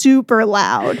super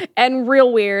loud. And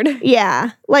real weird.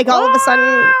 Yeah, like all of a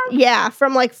sudden, yeah,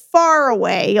 from like far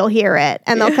away you'll hear it,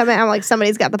 and they'll come in. I'm like,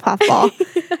 somebody's got the puffball,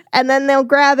 and then they'll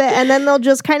grab it, and then they'll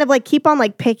just kind of like keep on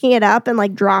like picking it up and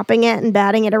like dropping it and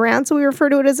batting it around. So we refer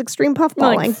to it as extreme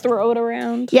puffballing. Like throw it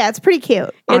around. Yeah, it's pretty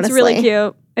cute. It's really honestly.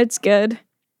 cute. It's good.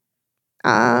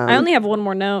 I only have one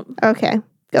more note. Okay,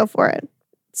 go for it.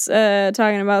 It's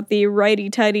talking about the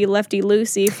righty-tighty,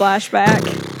 lefty-loosey flashback.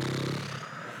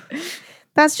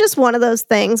 That's just one of those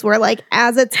things where like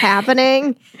as it's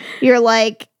happening, you're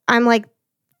like, I'm like,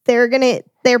 they're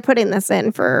putting this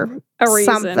in for A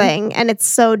reason. something, and it's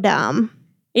so dumb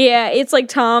Yeah, it's like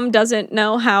Tom doesn't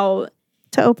know how.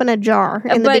 to open a jar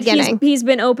in the but beginning. he's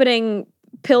been opening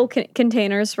pill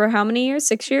containers for how many years?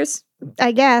 6 years?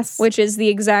 I guess Which is the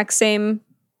exact same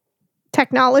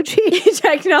technology.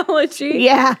 technology.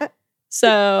 Yeah,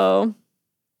 So,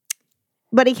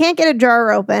 but he can't get a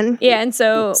jar open. yeah, and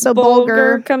so So Bulger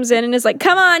Bulger- comes in and is like,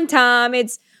 come on, Tom,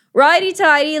 it's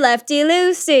righty-tighty,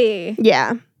 lefty-loosey.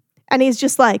 Yeah, and he's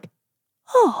just like,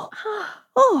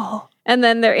 oh. And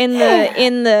then they're in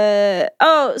the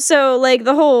so like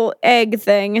the whole egg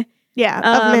thing. Yeah,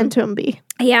 of Mentumbi.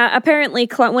 Yeah, apparently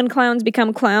when clowns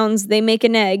become clowns, they make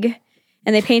an egg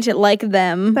and they paint it like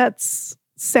them. That's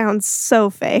sounds so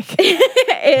fake.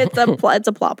 It's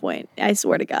a plot point. I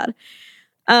swear to God.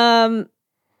 And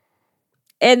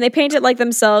they paint it like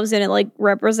themselves, and it like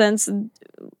represents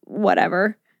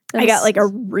whatever. I got like a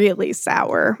really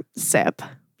sour sip.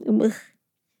 Ugh.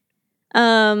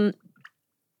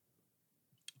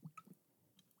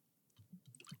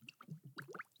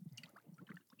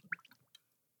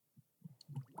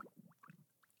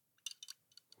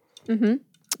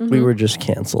 We were just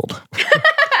canceled.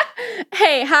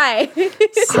 Hey, hi.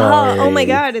 Sorry. Oh my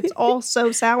god, it's all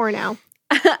so sour now.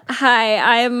 Hi,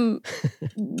 I'm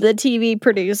the TV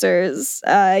producers.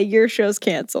 Your show's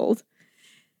canceled.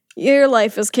 Your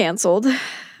life is canceled.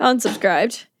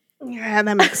 Unsubscribed. Yeah,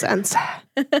 that makes sense.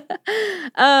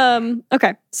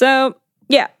 Okay. So,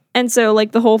 yeah. And so,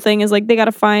 like, the whole thing is, like, they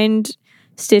gotta find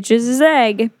Stitch's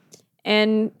egg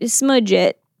and smudge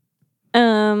it.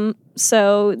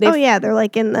 So they Oh yeah, they're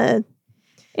like in the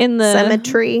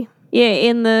cemetery. Yeah,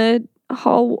 in the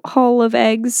hall of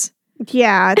eggs.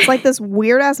 Yeah, it's like this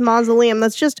weird ass mausoleum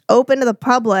that's just open to the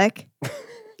public.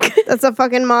 That's a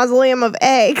fucking mausoleum of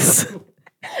eggs.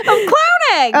 Of clown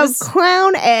eggs. Of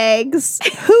clown eggs.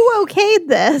 Who okayed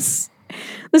this?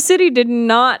 The city did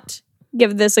not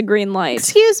give this a green light.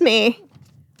 Excuse me.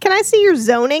 Can I see your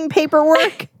zoning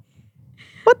paperwork?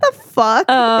 What the fuck?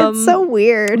 It's so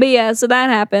weird. But yeah, so that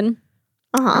happened.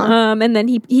 Uh-huh. And then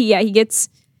he gets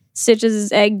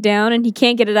Stitch's egg down and he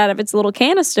can't get it out of its little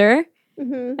canister.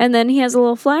 Mhm. And then he has a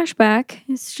little flashback.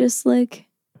 It's just like,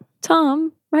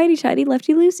 Tom, righty-tighty,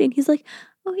 lefty-loosey. And he's like,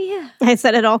 oh yeah. I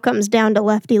said it all comes down to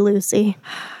Lefty Lucy.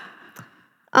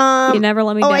 You never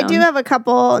let me down. I do have a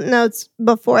couple notes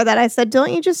before that. I said,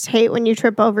 don't you just hate when you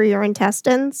trip over your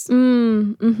intestines?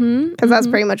 Because that's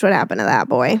pretty much what happened to that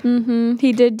boy.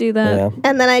 He did do that. Yeah.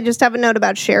 And then I just have a note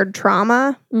about shared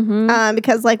trauma.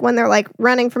 Because like when they're like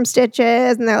running from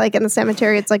Stitches and they're like in the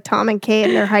cemetery, it's like Tom and Kate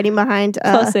and they're hiding behind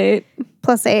 +8.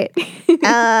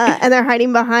 And they're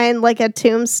hiding behind like a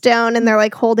tombstone and they're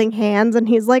like holding hands and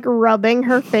he's like rubbing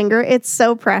her finger. It's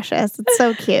so precious. It's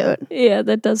so cute. Yeah,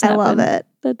 that does I happen. love it.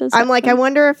 That does I'm like, I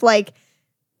wonder if like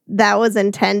that was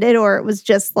intended or it was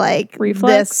just like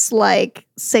Reflex? this like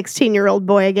 16-year-old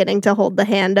boy getting to hold the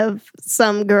hand of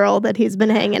some girl that he's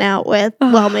been hanging out with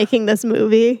while making this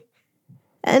movie.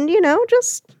 And you know,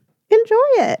 just enjoy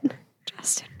it.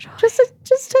 Just enjoy.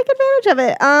 Just take advantage of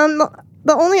it.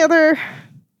 The only other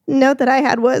note that I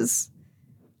had was,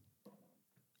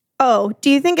 oh,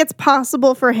 do you think it's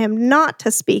possible for him not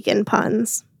to speak in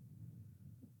puns?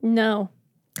 No.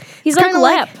 He's like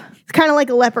Lep. It's kind of like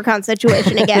a leprechaun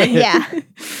situation again. Yeah.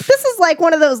 This is like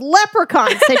one of those leprechaun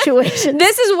situations.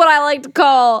 This is what I like to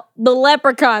call the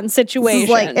leprechaun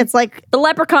situation. It's like the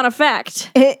leprechaun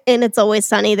effect. and It's Always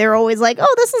Sunny. They're always like,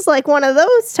 oh, this is like one of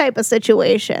those type of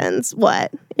situations.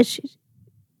 What is she?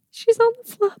 She's on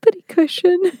the floppity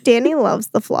cushion. Danny loves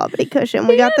the floppity cushion.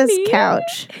 We got this Danny.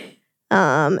 couch.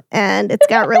 And it's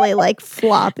got really like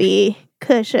floppy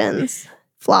cushions.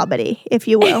 Floppity, if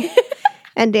you will.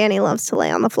 And Danny loves to lay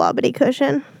on the floppity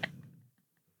cushion.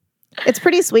 It's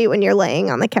pretty sweet when you're laying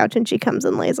on the couch and she comes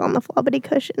and lays on the floppity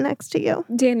cushion next to you.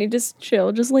 Danny, just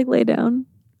chill. Just like lay down.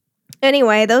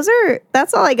 Anyway, that's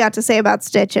all I got to say about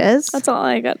Stitches. That's all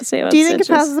I got to say about Do you think Stitches.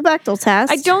 it passes the Bechdel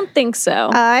test? I don't think so.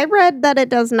 I read that it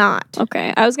does not.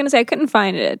 Okay. I was going to say I couldn't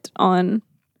find it on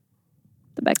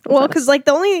the Bechdel Well, test. because like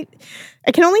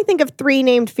I can only think of 3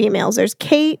 named females. There's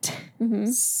Kate,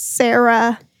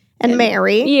 Sarah, and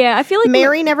Mary. Yeah, I feel like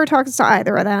Mary never talks to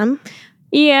either of them.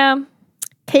 Yeah,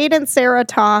 Kate and Sarah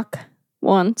talk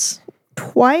once.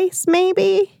 twice,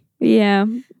 maybe. Yeah.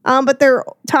 But they're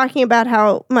talking about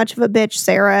how much of a bitch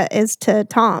Sarah is to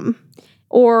Tom.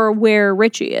 Or where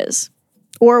Richie is.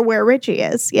 Or where Richie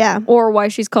is, yeah. Or why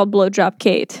she's called Blowjob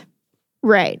Kate.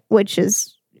 Right, which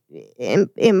is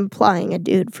implying a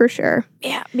dude for sure.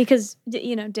 Yeah, because,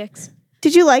 dicks.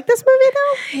 Did you like this movie,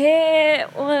 though?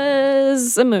 It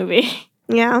was a movie.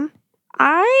 Yeah.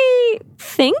 I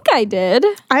think I did.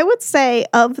 I would say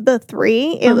of the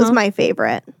 3, it was my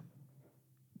favorite.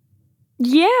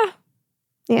 Yeah.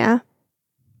 Yeah.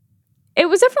 It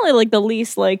was definitely like the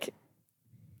least like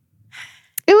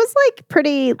It was like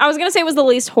pretty. I was gonna say it was the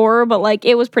least horror, but like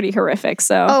it was pretty horrific.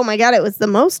 So Oh my God, it was the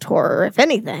most horror, if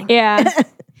anything. yeah.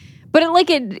 But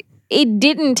it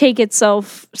didn't take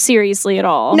itself seriously at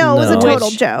all. No, it was a No. total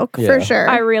Which joke, Yeah. for sure.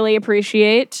 I really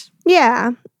appreciate.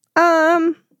 Yeah.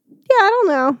 Yeah, I don't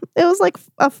know. It was like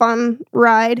a fun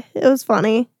ride. It was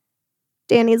funny.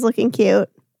 Danny's looking cute.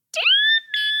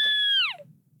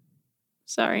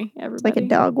 Sorry, Like everybody. a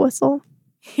dog whistle.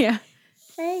 Yeah.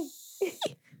 Hey.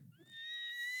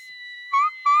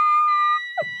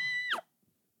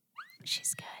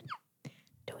 She's good.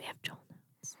 Do we have Joel?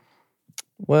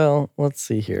 Well, let's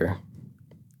see here.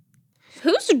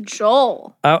 Who's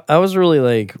Joel? I was really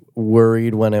like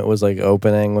worried when it was like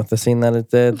opening with the scene that it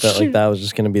did that like that was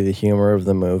just going to be the humor of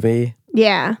the movie,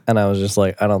 Yeah. and I was just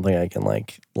like, I don't think I can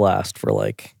like last for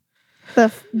like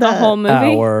The whole movie?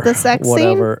 hour, The sex scene?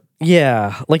 whatever.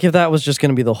 Yeah, like if that was just going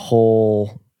to be the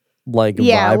whole like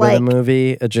Yeah, vibe like- of the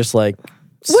movie, it just like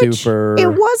Which super. It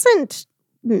wasn't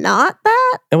not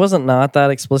that. It wasn't not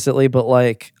that explicitly, but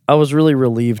like I was really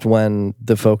relieved when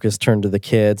the focus turned to the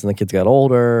kids and the kids got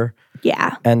older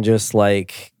Yeah. and just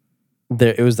like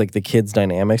it was like the kids'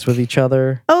 dynamics with each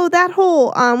other. Oh, that whole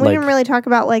we Like- didn't really talk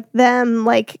about like them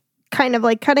like kind of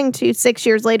like cutting to 6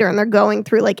 years later and they're going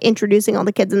through like introducing all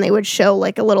the kids and they would show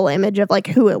like a little image of like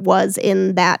who it was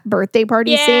in that birthday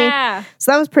party scene. Yeah.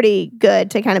 So that was pretty good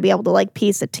to kind of be able to like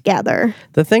piece it together.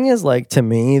 The thing is, like, to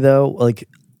me though, like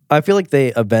I feel like they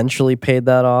eventually paid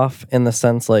that off in the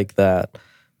sense like that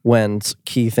when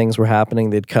key things were happening,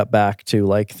 they'd cut back to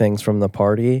like things from the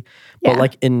party. Yeah. But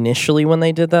like initially when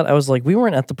they did that, I was like, we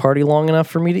weren't at the party long enough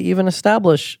for me to even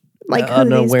establish Like who an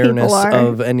these awareness people are.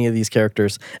 of any of these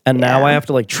characters. And now Yeah. I have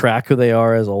to like track who they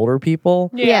are as older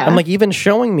people. Yeah. I'm like, even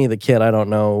showing me the kid, I don't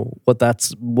know what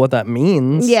that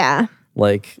means. Yeah.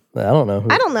 Like, I don't know.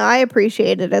 I don't know. I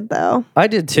appreciated it though. I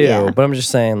did too, Yeah. but I'm just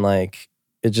saying, like,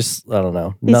 it just, I don't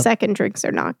know. These second drinks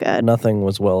are not good. Nothing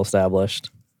was well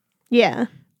established. Yeah.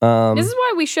 This is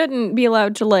why we shouldn't be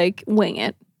allowed to like wing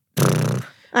it.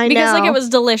 I Because know. like it was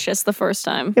delicious the first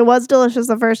time. It was delicious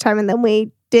the first time, and then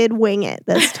we did wing it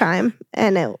this time,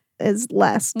 and it is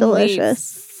less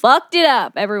delicious. We fucked it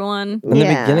up, everyone. In the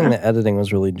Yeah. beginning, the editing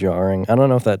was really jarring. I don't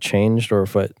know if that changed or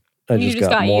if I You just just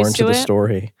got got more used into to the it?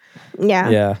 story. Yeah.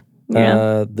 Yeah.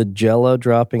 Yeah. The Jello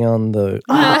dropping on the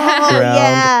Oh, ground,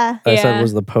 yeah. I Yeah. said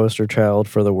was the poster child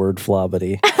for the word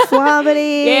flobbity.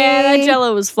 Flobbity. Yeah, that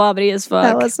jello was flobbity as fuck.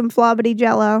 That was some flobbity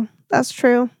jello. That's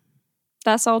true.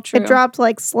 That's all true. It dropped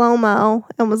like slow mo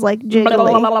and was like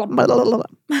jiggly.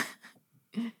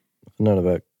 Note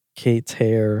about Kate's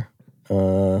hair.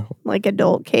 Like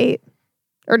adult Kate.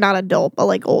 Or not adult, but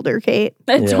like older Kate.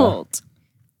 Adult.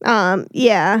 Yeah.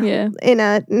 Yeah. In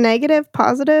a negative,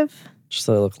 positive. Just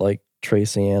so I look like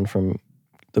Tracy Ann from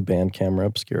the band Camera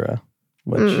Obscura.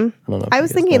 Which Mm. I don't know. If I you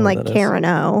was guys thinking know who like that is. Karen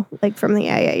O, like from the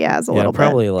Yeah, a Yeah, little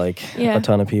probably like Yeah. a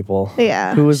ton of people. bit.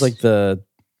 Yeah. Who was like the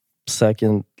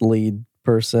second lead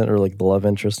person or like the love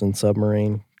interest in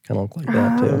Submarine? Kind of look like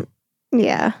that too.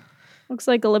 Yeah. Looks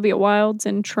like Olivia Wilde's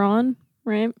in Tron,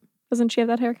 right? Doesn't she have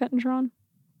that haircut in Tron?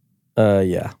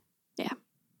 Yeah.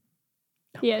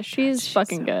 Yeah, she's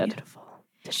fucking so good. beautiful.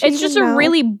 Does she It's just a even know?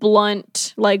 really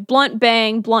blunt, like blunt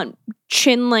bang, blunt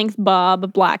chin length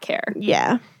bob, black hair.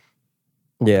 Yeah,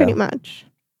 Yeah. pretty much.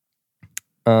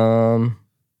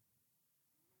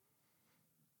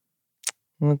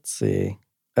 Let's see.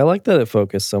 I like that it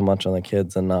focused so much on the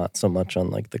kids and not so much on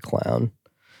like the clown.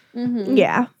 Mm-hmm.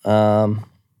 Yeah.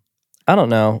 I don't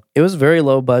know. It was very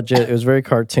low budget. It was very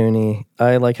cartoony.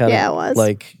 I like how Yeah, it was.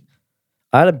 like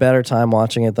I had a better time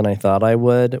watching it than I thought I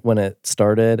would when it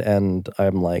started, and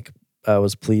I'm like I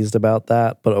was pleased about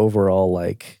that. But overall,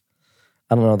 like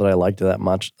I don't know that I liked it that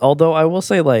much. Although I will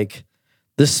say, like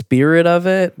the spirit of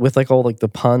it with like all like the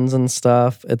puns and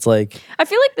stuff. It's like I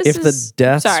feel like this if is the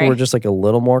deaths sorry. were just like a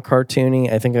little more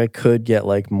cartoony, I think I could get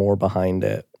like more behind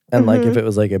it. And like if it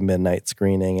was like a midnight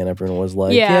screening and everyone was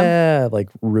like, Yeah. yeah, like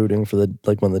rooting for the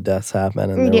like when the deaths happen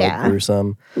and they're Yeah. like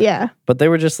gruesome. Yeah. But they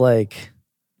were just like,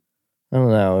 I don't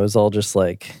know. It was all just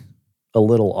like a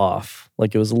little off.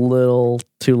 Like it was a little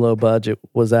too low budget.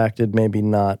 Was acted maybe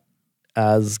not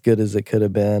as good as it could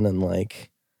have been, and like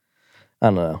I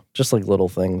don't know, just like little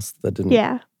things that didn't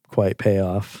Yeah. quite pay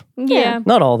off. yeah.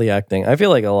 Not all the acting. I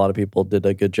feel like a lot of people did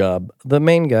a good job. The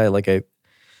main guy, like I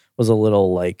was a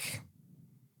little like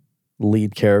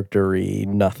lead character-y,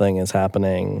 nothing is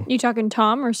happening. You talking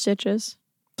Tom or Stitches?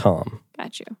 Tom.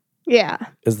 Got you. Yeah.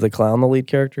 Is the clown the lead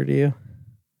character to you?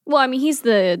 Well, I mean, he's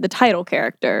the title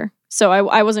character, so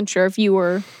I wasn't sure if you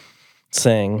were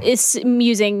Sing.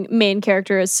 using main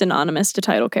character as synonymous to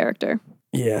title character.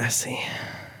 Yeah, I see.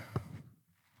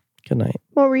 Good night.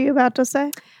 What were you about to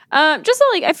say? Just so,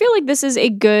 like I feel like this is a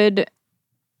good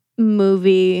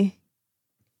movie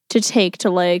to take to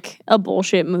like a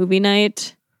bullshit movie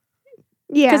night.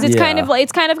 Yeah. Because it's kind Yeah. of like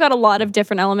it's kind of got a lot of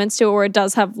different elements to it where it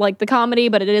does have like the comedy,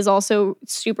 but it is also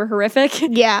super horrific.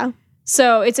 Yeah.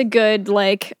 So it's a good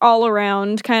like all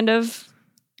around kind of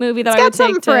movie that It's I would got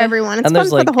something take to for everyone. It's And fun there's,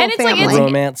 for like- the whole And it's like- family. it's-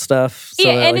 Romance stuff. So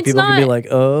Yeah, that and like, it's people can be not- like,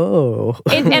 oh.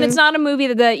 and it's not a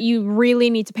movie that you really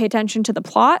need to pay attention to the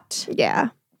plot. yeah.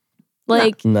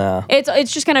 Like Nah.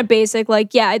 it's just kind of basic.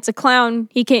 Like yeah, it's a clown.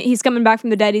 He's coming back from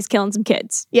the dead. He's killing some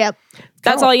kids. Yep.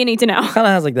 That's all you need to know. Kind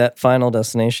of has like that Final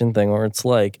Destination thing where it's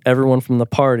like everyone from the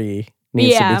party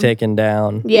needs to Yeah. be taken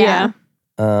down. Yeah.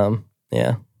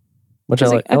 Yeah. Which I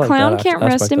Because like. I a like clown that can't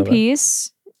rest aspect in of it.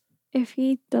 peace if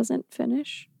he doesn't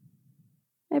finish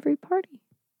every party.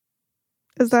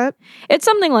 Is that? It's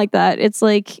something like that. It's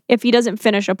like if he doesn't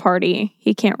finish a party,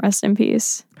 he can't rest in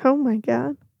peace. Oh my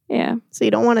God. Yeah. So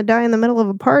you don't want to die in the middle of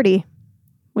a party.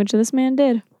 which this man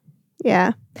did.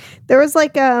 Yeah. There was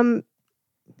like a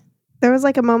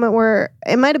moment where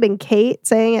it might have been Kate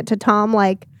saying it to Tom,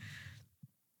 like,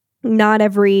 not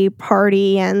every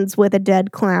party ends with a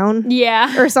dead clown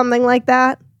Yeah. or something like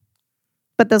that.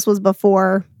 But this was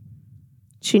before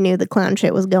she knew the clown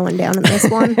shit was going down in this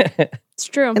one, It's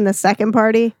true. in the second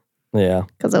party. Yeah.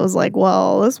 Because it was like,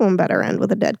 well, this one better end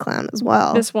with a dead clown as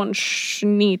well. This one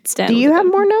needs to end Do you with have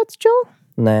it. more notes, Joel?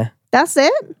 Nah. That's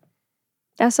it?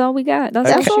 That's all we got. That's,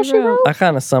 That's all she wrote? I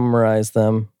kind of summarized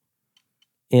them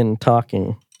in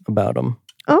talking about them.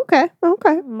 Okay.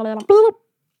 Bloop.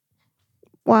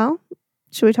 Well,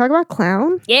 should we talk about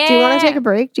clown? Yeah. Do you want to take a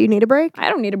break? Do you need a break? I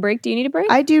don't need a break. Do you need a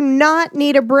break? I do not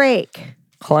need a break.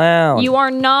 Clown. You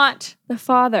are not the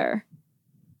father.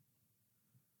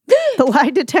 The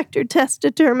lie detector test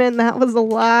determined that was a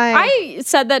lie. I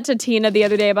said that to Tina the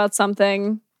other day about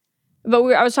something, but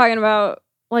I was talking about,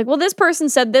 like, well, this person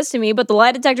said this to me, but the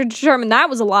lie detector determined that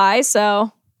was a lie,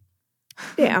 so.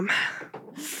 Damn.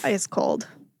 Ice cold.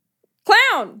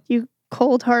 Clown! You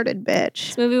cold-hearted bitch.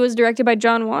 This movie was directed by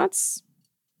John Watts,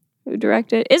 who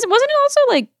directed. Wasn't it also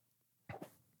like.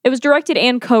 It was directed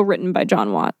and co-written by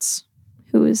John Watts,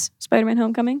 who is Spider-Man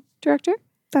Homecoming director.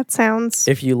 That sounds...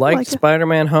 If you liked Like it.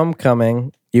 Spider-Man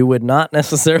Homecoming, you would not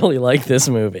necessarily like this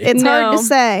movie. It's hard No. to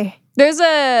say. There's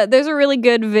a really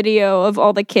good video of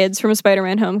all the kids from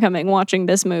Spider-Man Homecoming watching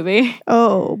this movie.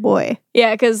 Oh, boy.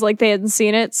 Yeah, because like they hadn't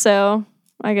seen it, so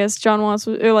I guess John Watts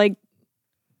or like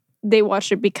they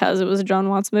watched it because it was a John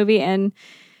Watts movie. And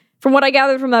from what I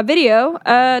gathered from that video,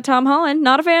 Tom Holland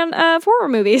not a fan of horror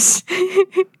movies.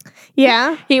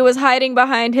 Yeah? He was hiding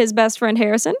behind his best friend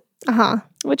Harrison, Uh-huh.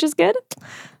 which is good.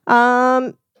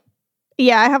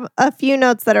 Yeah, I have a few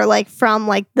notes that are like from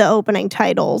like the opening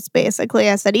titles, basically.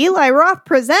 I said Eli Roth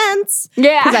presents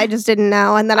Yeah, because I just didn't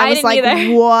know. And then I I was didn't like,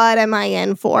 either. what am I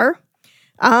in for?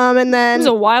 And it then was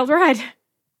a wild ride.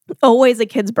 always a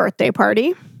kid's birthday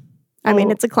party. I mean,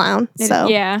 Oh. it's a clown. So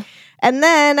Yeah, And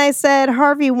then I said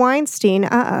Harvey Weinstein.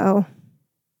 Uh-oh.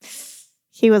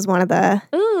 He was one of the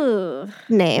ooh,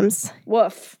 names.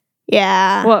 woof,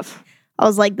 Yeah. woof. I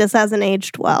was like, this hasn't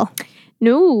aged well.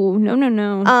 No.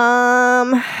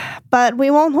 But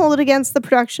we won't hold it against the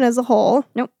production as a whole.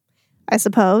 Nope. I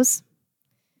suppose.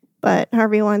 But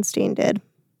Harvey Weinstein did.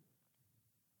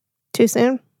 Too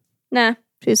soon? Nah.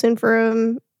 Too soon for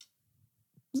a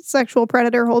sexual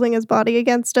predator holding his body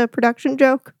against a production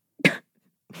joke?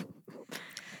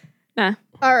 Nah.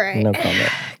 All right. No comment.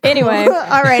 Anyway,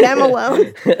 All right, I'm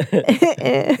alone.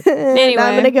 Anyway.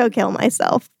 I'm going to go kill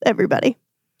myself, everybody.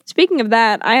 speaking of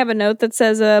that, I have a note that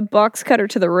says a box cutter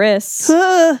to the wrists.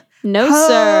 No, Huh.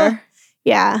 sir.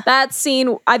 Yeah. That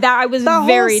scene, I was The whole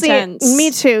very scene- tense.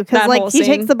 Me too, because That like whole he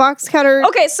takes scene. the box cutter.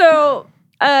 Okay, so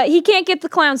he can't get the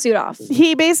clown suit off.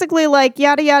 He basically like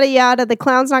yada yada yada. The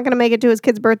clown's not going to make it to his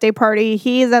kid's birthday party.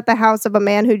 He's at the house of a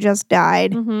man who just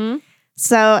died. Mm-hmm.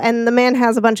 So, and the man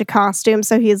has a bunch of costumes.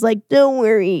 So he's like, "Don't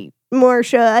worry,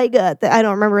 Marsha, I got that." I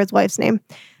don't remember his wife's name.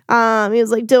 He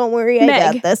was like, "Don't worry, I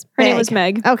Meg. got this." Her name was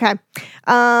Meg. Okay.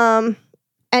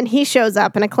 And he shows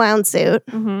up in a clown suit,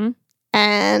 Mm-hmm.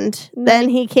 and then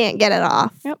he can't get it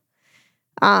off. Yep.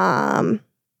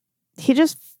 He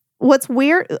just, what's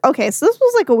weird. Okay, so this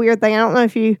was like a weird thing. I don't know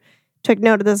if you took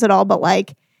note of this at all, but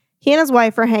like he and his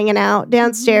wife are hanging out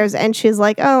downstairs, and she's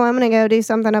like, "Oh, I'm gonna go do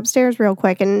something upstairs real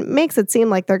quick," and makes it seem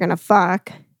like they're gonna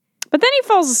fuck. But then he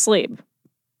falls asleep.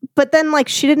 But then like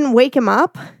she didn't wake him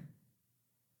up.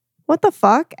 What the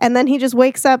fuck? And then he just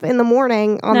wakes up in the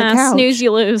morning on the couch. Snooze,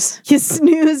 you lose. You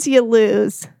snooze, you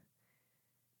lose.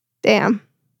 Damn.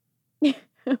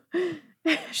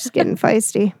 She's getting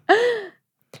feisty.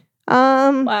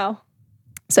 Wow.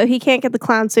 So he can't get the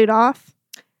clown suit off.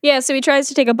 Yeah, so he tries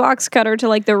to take a box cutter to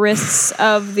like the wrists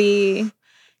of the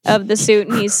suit,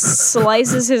 and he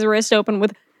slices his wrist open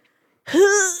with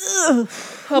a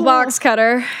box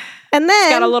cutter. And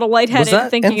then Got a little Was lightheaded that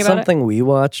thinking in about something we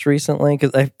watched recently?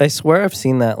 Because I swear I've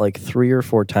seen that like 3 or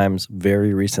 4 times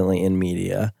very recently in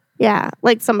media. yeah,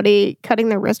 like somebody cutting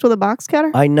their wrist with a box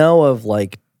cutter. I know of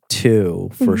like 2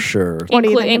 for sure. it. What are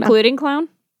you thinking of? Including clown?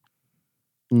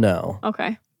 No.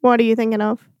 Okay. What are you thinking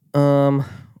of?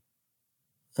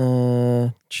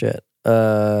 Shit.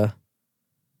 On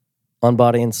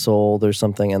Body and Soul, there's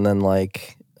something, and then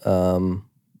like, and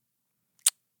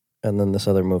then this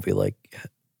other movie, like,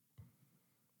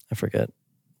 I forget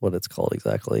what it's called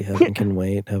exactly. Heaven Can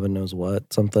Wait, Heaven Knows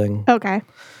What, something. Okay.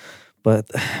 But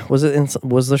was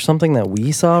there something that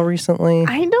we saw recently?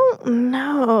 I don't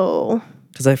know.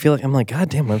 Because I feel like I'm like, God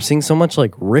damn, I'm seeing so much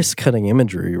like wrist cutting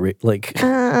imagery. Like,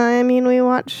 I mean,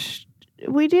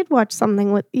 we did watch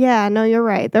something with, yeah, no, you're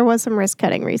right. There was some wrist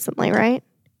cutting recently, right?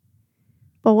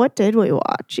 But what did we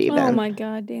watch even? Oh my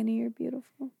God, Danny, you're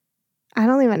beautiful. I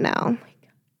don't even know.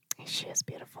 She is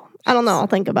beautiful. I don't know. I'll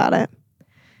think about it.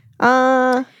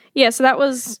 Yeah, so that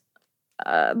was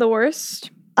the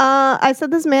worst. I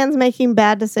said this man's making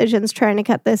bad decisions trying to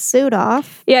cut this suit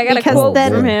off. Yeah, I got a Because quote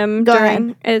then- from him.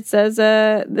 Go It says,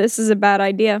 "This is a bad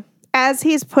idea." As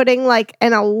he's putting like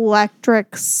an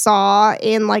electric saw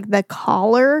in like the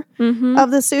collar Mm-hmm.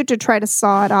 of the suit to try to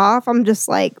saw it off, I'm just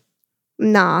like,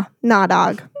 nah,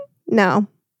 dog. No.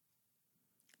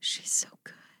 She's so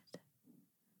good.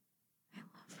 I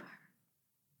love her.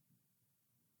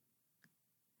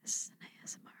 This is an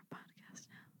ASMR podcast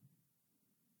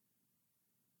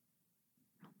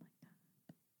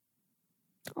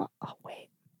now. I'll wait.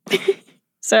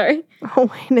 Sorry. I'll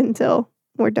wait until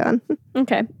we're done.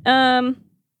 Okay.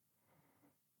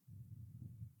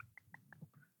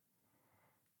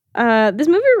 This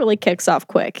movie really kicks off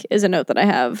quick, is a note that I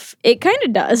have. It kind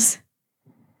of does.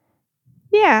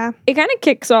 Yeah. It kind of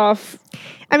kicks off.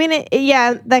 I mean,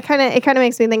 it kind of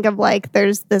makes me think of like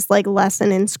there's this like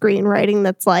lesson in screenwriting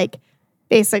that's like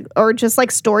basic or just like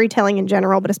storytelling in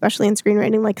general, but especially in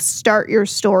screenwriting, like start your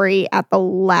story at the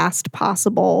last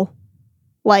possible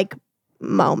like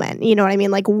moment. You know what I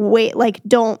mean? Like wait, like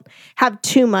don't have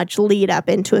too much lead up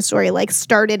into a story. Like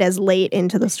start it as late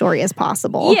into the story as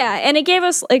possible. Yeah, and it gave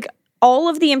us like all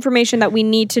of the information that we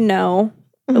need to know.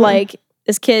 Mhm. Like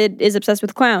this kid is obsessed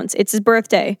with clowns. It's his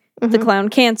birthday. The Mhm. clown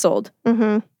canceled.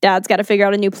 Mm-hmm. Dad's got to figure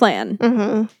out a new plan.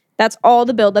 Mm-hmm. That's all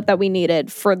the buildup that we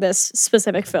needed for this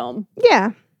specific film.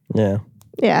 Yeah. Yeah.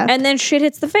 Yeah. And then shit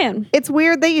hits the fan. It's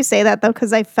weird that you say that though,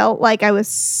 because I felt like I was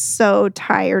so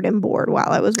tired and bored while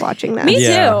I was watching that. Me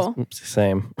Yeah. too.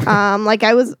 Same. Like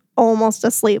I was almost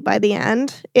asleep by the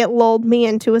end. It lulled me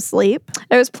into a sleep.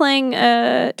 I was playing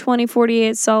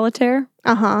 2048 Solitaire.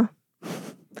 Uh-huh.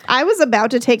 I was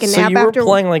about to take a So nap you were after.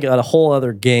 playing like a whole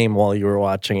other game while you were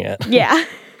watching it. Yeah.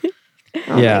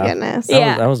 Oh Yeah. my goodness.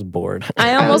 Yeah. I was bored.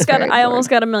 I was almost got very I almost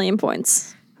bored. got 1,000,000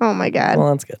 points. Oh my god. Well,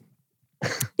 that's good.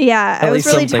 Yeah, I At was least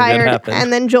really something good tired. happened.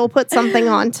 And then Joel put something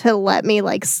on to let me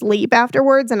like sleep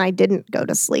afterwards, and I didn't go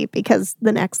to sleep because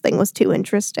the next thing was too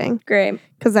interesting. Great.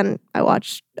 Because then I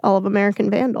watched all of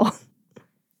American Vandal.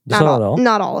 You saw it all?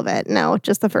 Not all of it. No,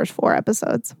 just the first 4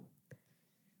 episodes.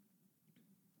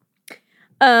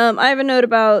 I have a note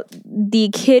about the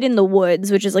kid in the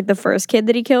woods, which is like the first kid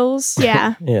that he kills.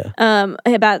 Yeah. Yeah.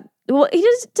 About well,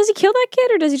 does he kill that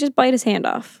kid or does he just bite his hand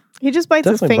off? He just bites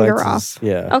his Definitely finger bites off. his-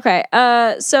 yeah.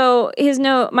 Okay. So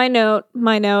my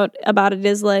note about it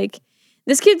is like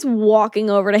this kid's walking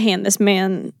over to hand this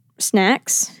man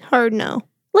snacks. Hard no.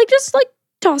 Like just like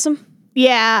toss him.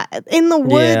 Yeah, in the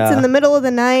woods Yeah. in the middle of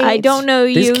the night. I don't know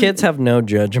you. These kids have no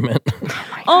judgment.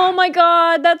 Oh my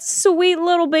god, that sweet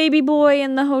little baby boy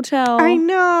in the hotel. I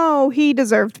know. He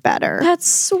deserved better. That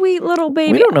sweet little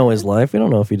baby. We don't know his life. We don't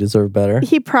know if he deserved better.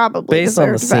 He probably Based on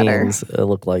the deserved better. scenes, it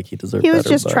looked like he deserved He better. was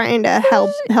just but- trying to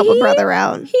help a He- brother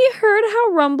out. He heard how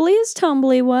rumbly his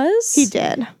tumbly was. He did.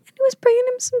 And he was bringing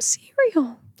him some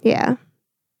cereal. Yeah.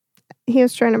 He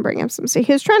was trying to bring him some.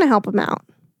 He was trying to help him out.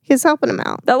 He was helping him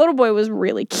out. That little boy was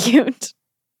really cute.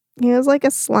 He was like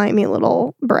a slimy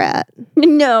little brat.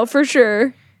 No, for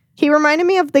sure. He reminded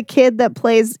me of the kid that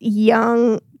plays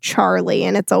young Charlie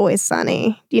in It's Always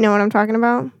Sunny. Do you know what I'm talking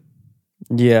about?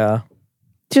 Yeah.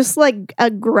 Just like a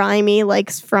grimy,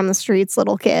 like from the streets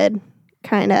little kid.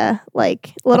 Kind of like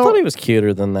I little thought he was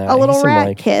cuter than that. a He little seemed rat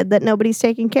like- kid that nobody's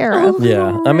taking care of.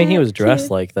 Yeah. I mean, he was Rat dressed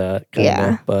kid. like that, kind of.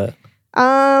 Yeah. But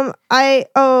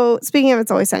Speaking of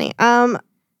It's Always Sunny,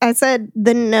 I said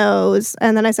the nose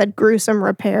and then I said gruesome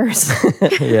repairs.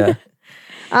 yeah.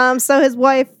 So his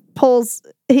wife pulls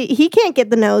he can't get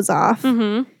the nose off.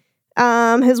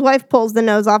 Mm-hmm. His wife pulls the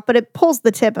nose off, but it pulls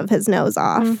the tip of his nose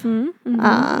off. So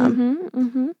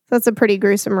that's a pretty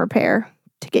gruesome repair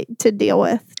to deal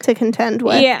with, to contend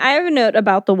with. Yeah, I have a note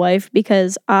about the wife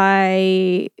because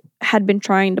I had been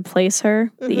trying to place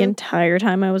her Mhm. the entire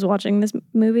time I was watching this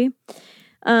movie.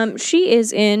 She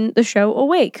is in the show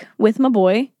Awake with my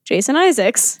boy Jason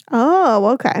Isaacs, Oh,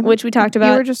 okay. which we talked You were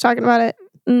about just talking about it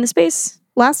in the space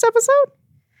last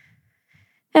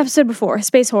episode before,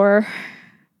 space horror.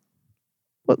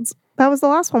 That was the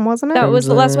last one, wasn't it? That was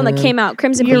the last one that Crimson- came out.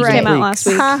 Crimson You're Peak right. came out last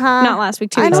week. Haha. Not last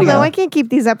week, 2 I weeks don't ago. know. I can't keep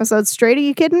these episodes straight. Are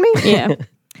you kidding me? Yeah.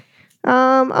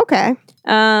 Okay.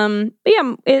 But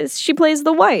yeah, she plays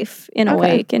the wife in Okay.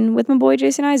 Awake and with my boy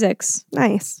Jason Isaacs.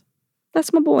 Nice.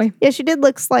 That's my boy. Yeah, she did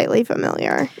look slightly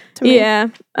familiar to me. Yeah.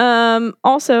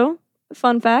 Also,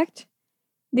 fun fact: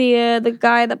 the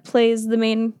guy that plays the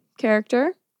main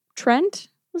character, Trent,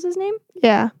 was his name.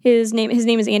 Yeah. His name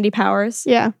is Andy Powers.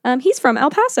 Yeah. He's from El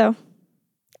Paso,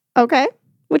 Okay.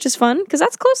 which is fun because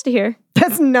that's close to here.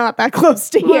 That's not that close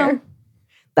to Well. here.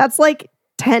 That's like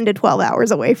 10 to 12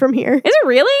 hours away from here. Is it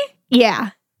really?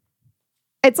 Yeah.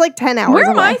 It's like 10 hours Where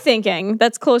am away. I thinking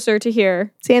that's closer to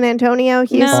here? San Antonio,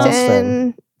 Houston,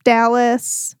 Austin.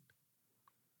 Dallas.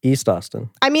 East Austin.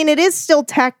 I mean, it is still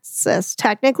Texas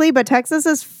technically, but Texas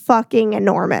is fucking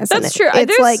enormous. That's and true.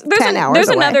 It's like 10 hours There's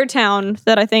away. another town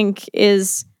that I think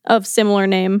is of similar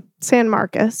name San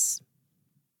Marcos.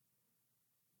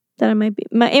 that I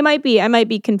might be. I might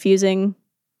be confusing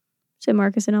San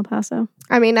Marcos and El Paso.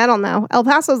 I mean, I don't know. El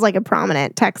Paso is like a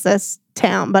prominent Texas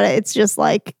town, but it's just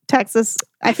like Texas.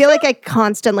 I feel like I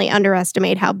constantly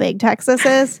underestimate how big Texas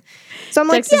is. So I'm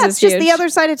like, Texas yeah, is it's just the huge. other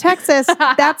side of Texas.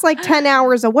 That's like 10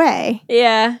 hours away.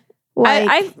 Yeah.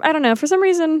 Like, I don't know. For some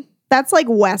reason, that's like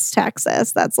West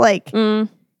Texas. That's like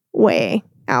way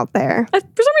out there. for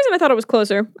some reason I thought it was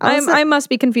closer. I must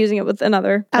be confusing it with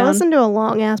another I town. listened to a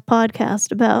long ass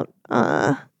podcast about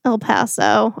El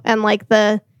Paso and like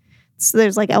so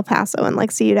there's like El Paso and like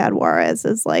Ciudad Juarez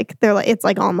is like it's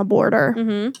like on the border.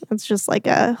 Mm-hmm. It's just like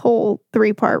a whole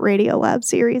 3-part Radio Lab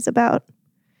series about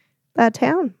that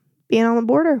town being on the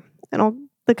border and all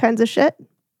the kinds of shit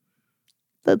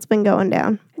that's been going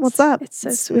down. What's up? It's so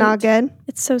sweet. Not good.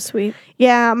 It's so sweet.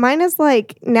 Yeah, mine is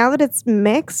like now that it's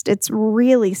mixed, it's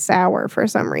really sour for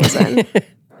some reason.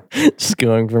 Just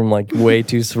going from like way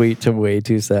too sweet to way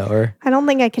too sour. I don't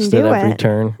think I can Just do at every it.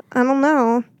 turn. I don't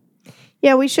know.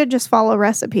 Yeah, we should just follow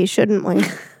recipes, shouldn't we?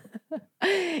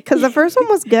 Because the first one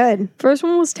was good. First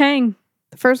one was Tang.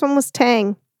 The first one was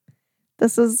Tang.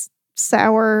 This is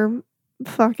sour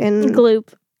fucking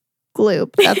Gloop.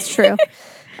 gloop. That's true.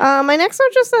 My next one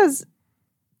just says,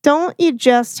 don't you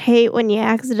just hate when you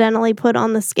accidentally put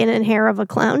on the skin and hair of a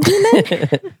clown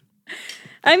demon?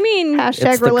 I mean,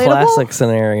 Hashtag It's the relatable. classic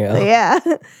scenario. Yeah.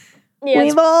 yeah,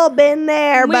 We've all been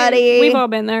there, buddy. We've all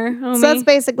been there. Homie. So that's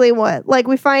basically what, like,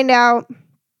 we find out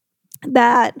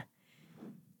that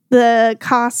the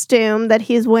costume that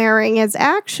he's wearing is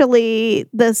actually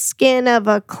the skin of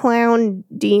a clown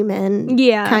demon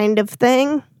yeah, kind of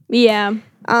thing. yeah,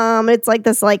 It's like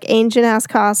this like ancient ass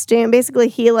costume. Basically,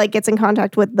 he like gets in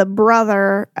contact with the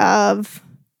brother of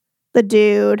the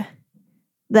dude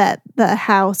that the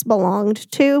house belonged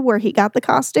to, where he got the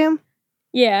costume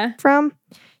yeah, from.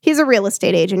 He's a real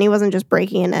estate agent. He wasn't just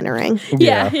breaking and entering.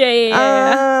 yeah.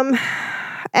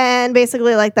 And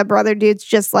basically, like the brother dude's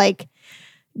just like,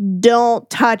 don't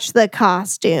touch the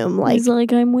costume. Like He's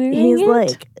like, I'm wearing he's it.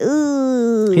 like,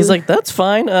 ooh. He's like, that's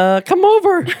fine. Come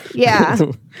over. yeah,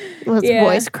 with his Yeah.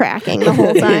 voice cracking the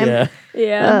whole time. yeah.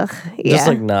 yeah, Ugh, yeah. Just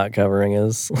like not covering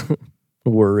his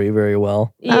worry very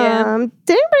well. yeah,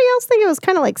 Did anybody else think it was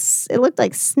kind of like it looked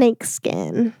like snake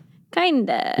skin?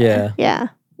 kinda. Yeah. Yeah,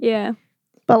 yeah,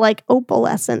 but like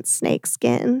opalescent snake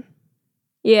skin.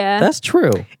 yeah. That's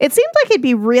true. It seemed like it'd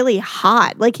be really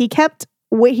hot. Like he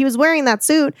was wearing that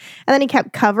suit, and then he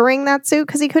kept covering that suit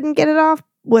because he couldn't get it off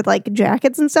with like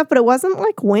jackets and stuff. But it wasn't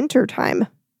like winter time,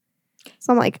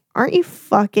 so I'm like, aren't you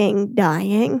fucking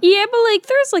dying? Yeah, but like,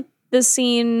 there's like the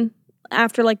scene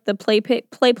after like the play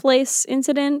place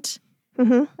incident,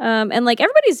 Mm-hmm. and like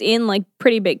everybody's in like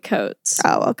pretty big coats.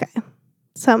 Oh, okay.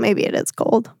 So maybe it is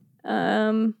cold.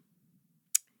 I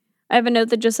have a note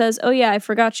that just says, "Oh yeah, I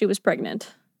forgot she was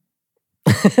pregnant."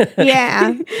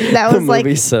 Yeah, that The was like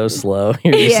movie's so slow.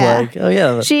 You're just Yeah. like, oh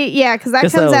yeah. because that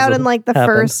Guess that comes was out what in like the happened.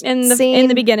 first in the scene. in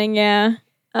the beginning, yeah.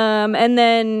 And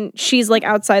then she's like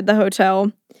outside the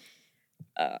hotel,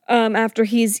 after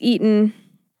he's eaten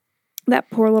that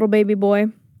poor little baby boy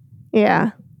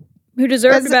Yeah, who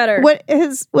deserved better.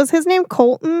 Was his name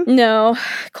Colton? No,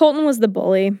 Colton was the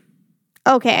bully.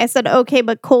 Okay, I said okay,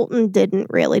 but Colton didn't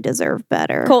really deserve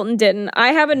better. Colton didn't. I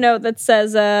have a note that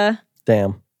says,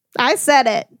 Damn. I said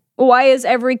it. "Why is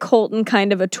every Colton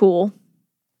kind of a tool?"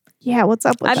 Yeah, what's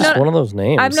up with I've that? Just not- one of those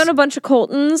names. I've known a bunch of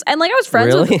Coltons, and like I was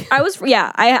friends Really? with. I was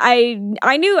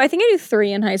I knew. I think I knew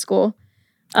 3 in high school.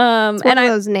 It's one And of I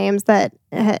those names that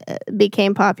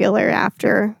became popular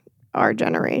after our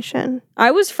generation. I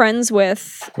was friends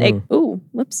with I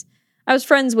was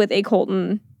friends with a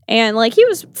Colton, and like he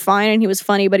was fine and he was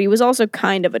funny, but he was also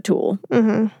kind of a tool.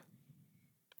 Mm-hmm.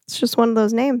 It's just one of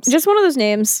those names. Just one of those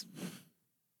names.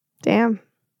 Damn.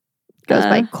 Goes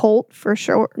by Colt for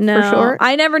short. No, For short.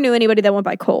 I never knew anybody that went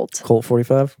by Colt. Colt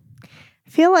 45. I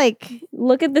feel like,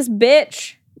 Look at this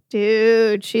bitch.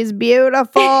 dude, she's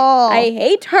beautiful. I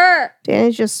hate her.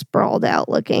 Danny's just sprawled out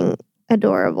looking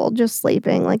adorable, just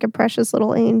sleeping like a precious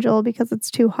little angel because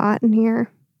it's too hot in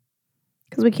here.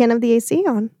 Because we can't have the AC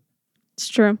on. It's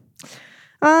true.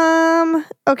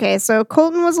 Okay, so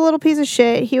Colton was a little piece of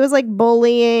shit. He was like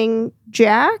bullying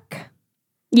Jack.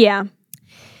 Yeah.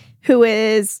 who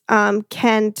is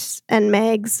Kent and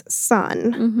Meg's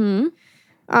son.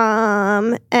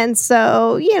 Mm-hmm. And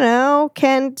so,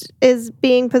 Kent is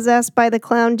being possessed by the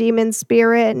clown demon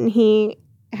spirit and he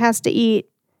has to eat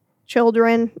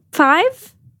children.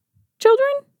 5 children?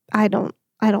 I don't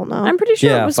know. I'm pretty sure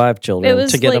Yeah, it was 5 children it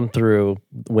was to get like them through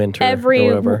winter. every or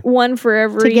whatever. one for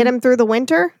every to get him through the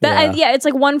winter. Yeah, it's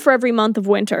like one for every month of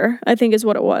winter, I think is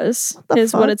what it was. The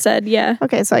Is what fuck? it said, yeah.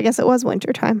 Okay, so I guess it was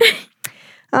winter time.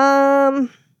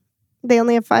 They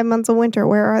only have 5 months of winter.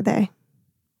 Where are they?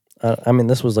 I mean,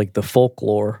 this was like the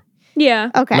folklore, Yeah.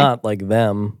 Okay. not like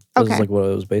them. This Okay. is like what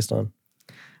it was based on,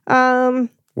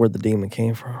 where the demon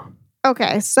came from.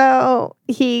 Okay, so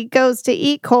he goes to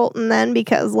eat Colton then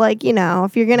because,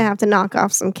 if you're gonna have to knock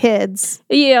off some kids,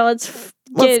 Yeah, let's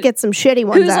get some shitty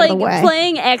ones who's out like of the way.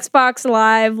 playing Xbox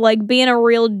Live, like being a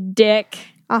real dick.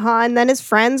 And then his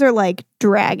friends are like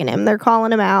dragging him. They're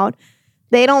calling him out.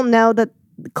 They don't know that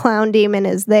the clown demon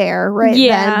is there right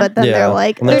Yeah. then, but then Yeah. they're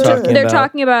like, And they're talking They're about-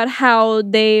 talking about how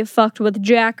they fucked with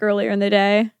Jack earlier in the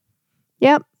day.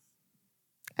 Yep.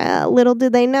 Little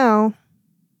did they know,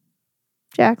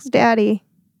 Jack's daddy.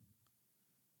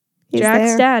 He's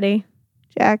Jack's there. daddy.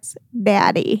 Jack's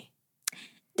daddy.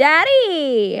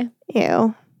 Daddy.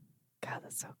 Ew. God,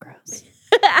 that's so gross.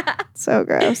 So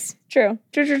gross. True.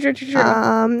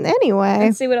 Anyway.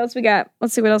 Let's see what else we got.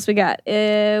 What else we got?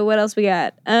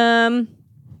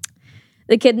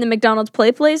 The kid in the McDonald's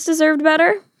play place deserved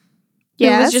better. He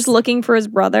Yes. was just looking for his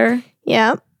brother.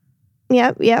 Yep.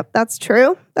 That's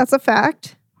true. That's a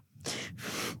fact.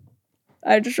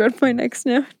 I just wrote my next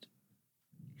note.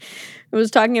 It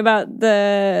was talking about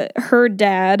her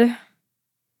dad,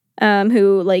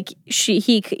 who like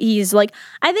he's like,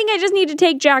 I think I just need to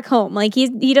take Jack home. Like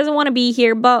he doesn't want to be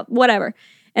here, but whatever.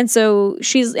 And so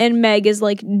Meg is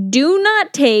like, do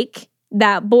not take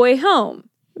that boy home.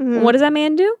 Mhm. What does that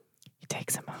man do? He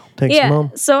takes him home. Takes yeah. them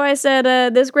home. So I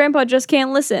said, this grandpa just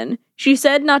can't listen. She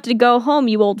said not to go home,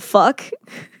 you old fuck.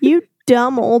 You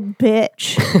dumb old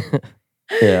bitch.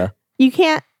 Yeah. You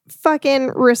can't fucking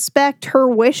respect her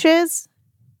wishes.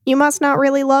 You must not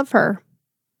really love her.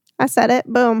 I said it.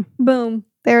 Boom. Boom.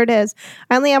 There it is.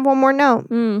 I only have one more note.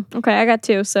 Okay, I got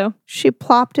 2. So, She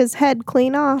plopped his head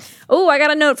clean off. oh, I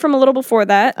got a note from a little before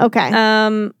that.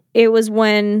 Okay. It was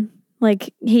when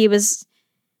like he was.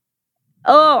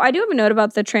 Oh, I do have a note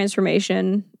about the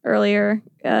transformation earlier,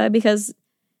 because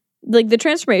like the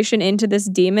transformation into this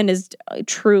demon is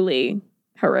truly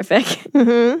horrific.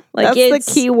 Mm-hmm. Like That's it's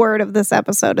the key word of this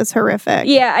episode is horrific.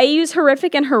 Yeah, I use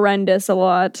horrific and horrendous a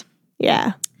lot.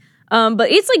 Yeah.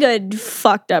 But it's like a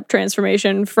fucked up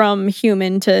transformation from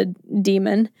human to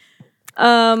demon.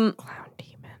 Clown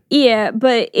demon. Yeah,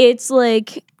 but it's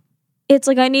like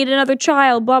I need another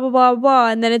child, blah blah blah blah,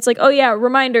 and then it's like, oh yeah,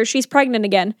 reminder, she's pregnant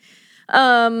again.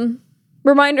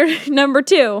 Reminder number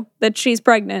 2 that she's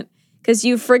pregnant because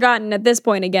you've forgotten at this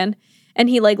point again. And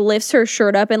he like lifts her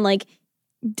shirt up and like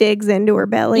Digs into her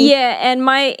belly. yeah.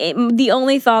 And the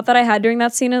only thought that I had during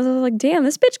that scene is I was like, damn,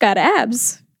 this bitch got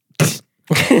abs.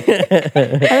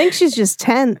 I think she's just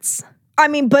tense. I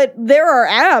mean, but there are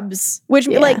abs, which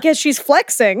Yeah. like because she's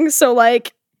flexing, so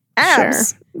like abs.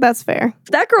 Sure. That's fair.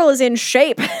 That girl is in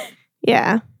shape.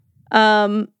 Yeah.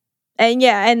 And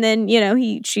then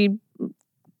she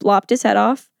lopped his head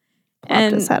off.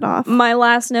 Popped his head off. My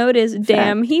last note is,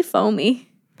 damn, he foamy.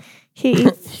 He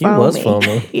was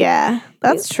foamy. Yeah,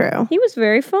 that's true. He was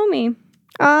very foamy.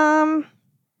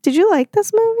 Did you like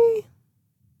this movie?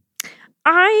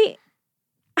 I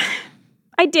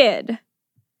did.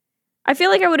 I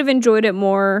feel like I would have enjoyed it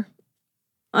more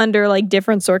under like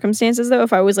different circumstances though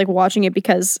if I was like watching it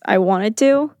because I wanted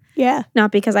to, Yeah.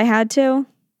 not because I had to.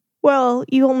 Well,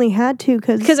 you only had to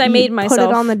because I made put myself-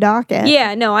 it on the docket.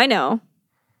 Yeah, no, I know.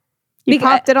 You Beca-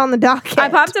 popped it on the docket. I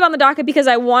popped it on the docket because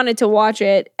I wanted to watch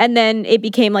it and then it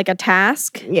became like a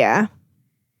task. Yeah.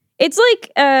 It's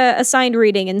like assigned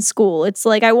reading in school. It's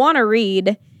like I want to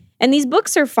read, and these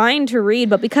books are fine to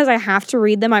read, but because I have to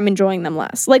read them, I'm enjoying them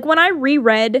less. Like when I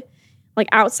reread like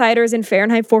Outsiders and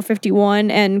Fahrenheit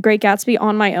 451 and Great Gatsby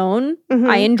on my own, Mhm.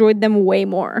 I enjoyed them way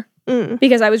more Mm.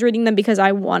 because I was reading them because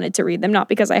I wanted to read them, not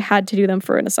because I had to do them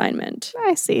for an assignment.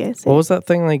 I see. What was that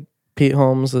thing like Pete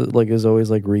Holmes like is always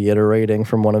like reiterating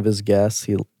from one of his guests?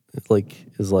 He like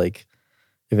is like,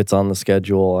 if it's on the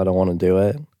schedule, I don't want to do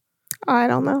it. I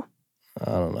don't know.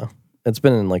 I don't know. It's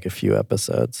been in like a few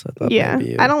episodes. I thought Yeah.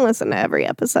 maybe you- I don't listen to every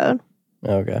episode.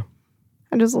 Okay.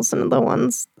 I just listen to the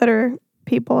ones that are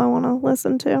people I want to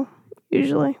listen to,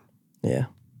 usually. Yeah.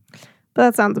 But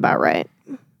that sounds about right.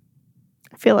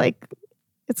 I feel like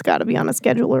it's got to be on a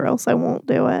schedule or else I won't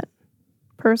do it,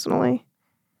 personally.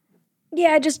 Yeah,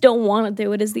 I just don't want to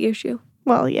do it is the issue.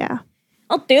 Well, yeah.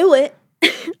 I'll do it.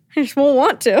 I just won't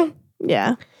want to.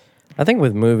 Yeah. I think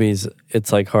with movies,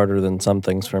 it's like harder than some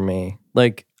things for me.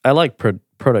 Like I like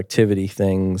productivity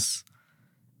things,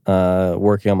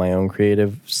 working on my own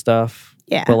creative stuff.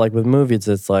 Yeah. But like with movies,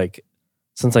 it's like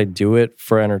since I do it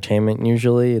for entertainment,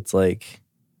 usually it's like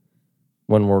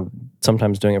when we're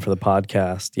sometimes doing it for the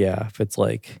podcast. Yeah, if it's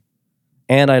like,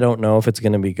 and I don't know if it's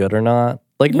going to be good or not.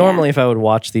 Like normally, if I would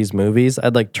watch these movies,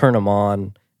 I'd like turn them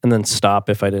on and then stop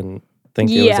if I didn't think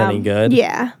it was any good.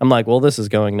 Yeah. I'm like, well, this is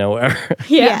going nowhere.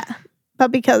 Yeah.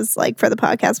 But because like for the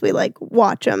podcast, we like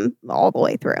watch them all the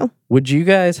way through. Would you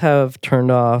guys have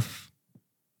turned off?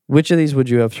 Which of these would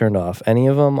you have turned off? Any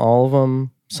of them? All of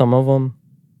them? Some of them?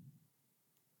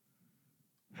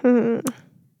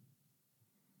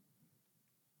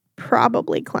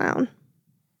 Probably Clown.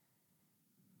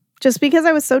 Just because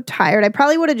I was so tired, I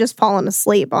probably would have just fallen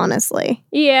asleep, honestly,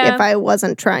 Yeah. if I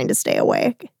wasn't trying to stay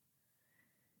awake.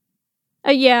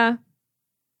 Yeah.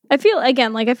 I feel like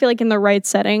in the right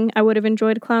setting, I would have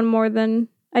enjoyed Clown more than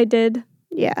I did.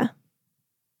 Yeah.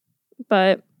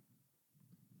 But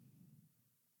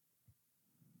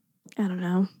I don't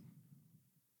know.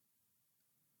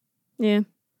 Yeah.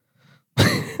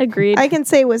 Agreed. I can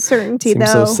say with certainty, Seems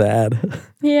though. so sad.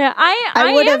 Yeah, I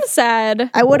am would've-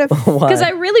 sad. I would have. Why? Because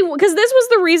this was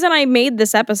the reason I made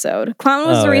this episode. Clown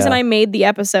was Oh, the reason yeah. I made the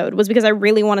episode, was because I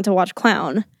really wanted to watch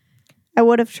Clown. I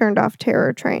would have turned off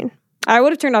Terror Train. I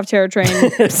would have turned off Terror Train.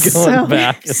 Going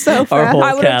back. so our fast. whole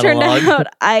I would have turned catalog. out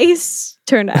Ice.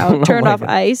 Turned Oh my off God.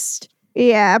 Iced.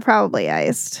 Yeah, probably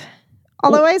Iced.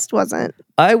 Although Iced wasn't.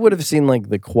 I would have seen like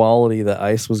the quality that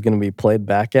Ice was going to be played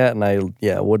back at, and I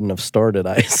wouldn't have started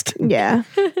Iced. Yeah.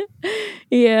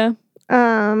 Yeah.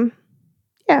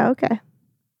 Yeah. Okay.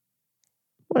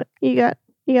 What you got?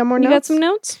 You got more You notes? got some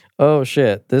notes? Oh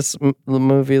shit! This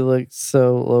movie looks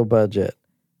so low budget.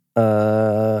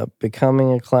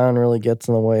 Becoming a clown really gets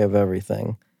in the way of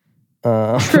everything.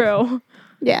 True.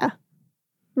 Yeah.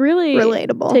 Really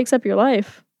Relatable. takes up your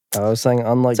life. I was saying,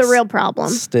 unlike It's a real problem.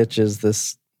 Stitches,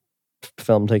 this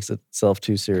film takes itself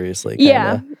too seriously. Kinda.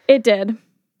 Yeah, it did.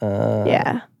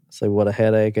 Yeah. Say what a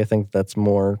headache. I think that's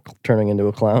more turning into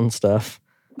a clown stuff.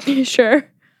 Sure.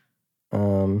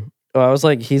 I was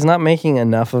like, he's not making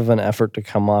enough of an effort to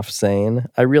come off sane.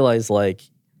 I realize like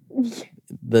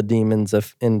the demons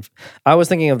I was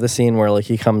thinking of the scene where like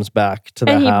he comes back to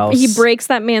the And house. he breaks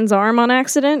that man's arm on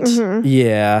accident. Mhm.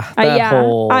 Yeah. That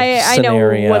whole I know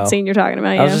scenario. what scene you're talking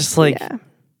about. I was Yeah. just like, Yeah.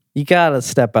 you gotta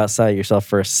step outside yourself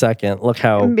for a second. Look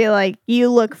how And be like, you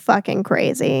look fucking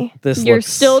crazy. this You're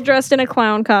looks. still dressed in a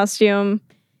clown costume.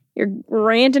 You're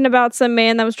ranting about some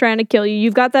man that was trying to kill you.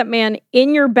 You've got that man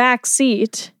in your back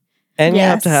seat. And you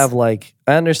have to Yes. have like,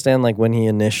 I understand like when he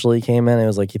initially came in, it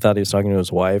was like he thought he was talking to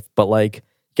his wife, but like you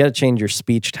got to change your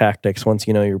speech tactics once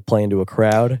you know you're playing to a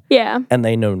crowd Yeah. and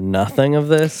they know nothing of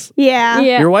this. Yeah.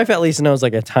 Yeah. Your wife at least knows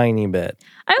like a tiny bit.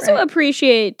 I also Right.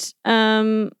 appreciate,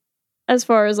 as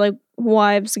far as like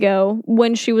wives go,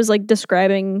 when she was like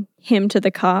describing him to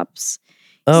the cops.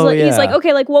 Oh, yeah. He's like,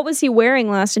 okay, like what was he wearing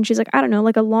last? And she's like, I don't know,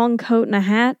 like a long coat and a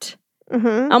hat.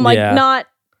 Mm-hmm. I'm like, Yeah. not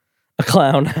A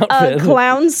clown a outfit.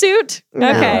 clown suit? No.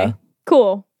 Okay, Yeah.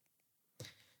 cool.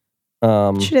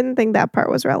 She didn't think that part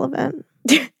was relevant.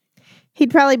 He'd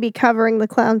probably be covering the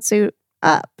clown suit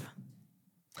up.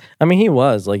 I mean, he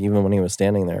was like, even when he was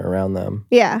standing there around them,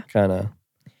 Yeah. kind of.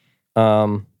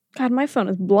 God, my phone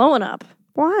is blowing up.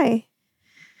 Why?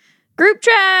 Group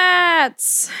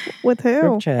chats. With who?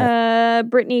 Group chat.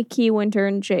 Brittany, Key, Winter,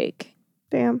 and Jake.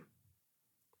 Damn.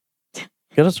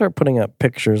 Gotta start putting up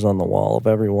pictures on the wall of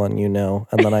everyone you know,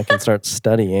 and then I can start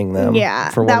studying them. Yeah.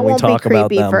 for when That we won't be talk about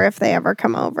creepy them. for if they ever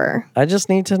come over. I just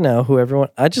need to know who everyone.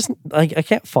 I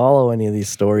can't follow any of these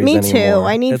stories. Me anymore. too.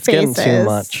 I need it's faces. getting too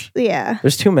much. Yeah.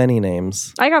 There's too many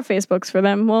names. I got Facebooks for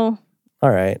them. Well, All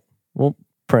right, we'll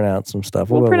print out some stuff.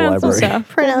 we'll We'll go print to the out some library. stuff.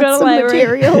 Print We'll out go to the some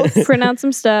library. materials. Print out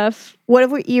some stuff. What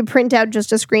if you print out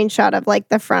just a screenshot of like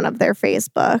the front of their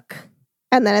Facebook?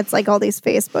 And then it's like all these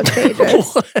Facebook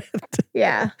pages. What?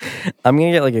 Yeah. I'm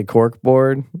gonna get like a cork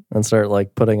board and start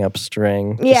like putting up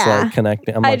string. Just, Yeah. like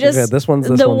connecting. I'm I like, just- okay, this one's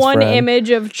The one's one friend. image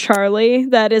of Charlie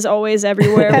that is always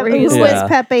everywhere. Where Who he's is like, Yeah.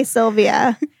 Pepe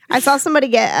Sylvia? I saw somebody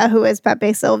get a Who is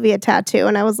Pepe Sylvia tattoo,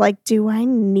 and I was like, do I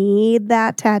need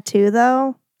that tattoo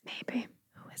though? maybe.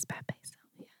 Who is Pepe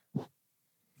Sylvia?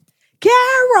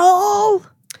 Carol!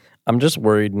 I'm just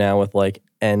worried now with like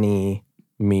any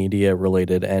media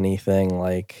related anything,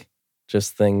 like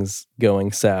just things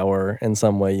going sour in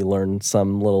some way. You learn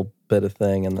some little bit of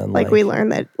thing, and then Like we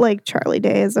learned that like Charlie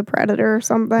Day is a predator or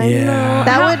something. Yeah.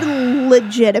 That would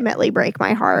legitimately break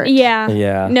my heart. Yeah.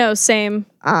 Yeah. No, same.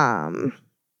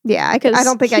 Yeah, I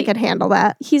don't think I could handle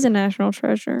that. He's a national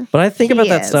treasure. But I think about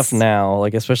that He stuff is. now,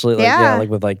 like especially like Yeah. like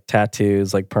with like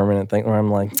tattoos, like permanent thing, where I'm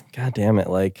like, God damn it,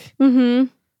 like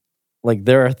Mm-hmm.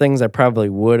 there are things I probably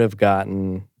would have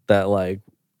gotten that like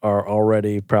are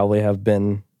already probably have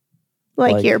been.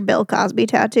 Like your Bill Cosby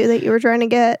tattoo that you were trying to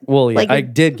get. Well, yeah, Like I your-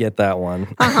 did get that one.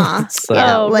 Uh-huh. So,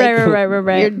 Yeah. Oh, like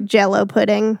right. Your Jello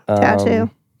pudding tattoo.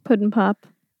 Puddin' pop.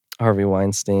 Harvey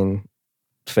Weinstein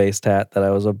face tat that I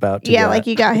was about to Yeah, get. like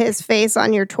you got his face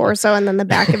on your torso and then the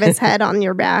back of his head on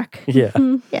your back. Yeah.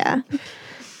 Yeah.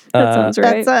 That sounds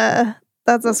right.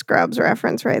 That's a Scrubs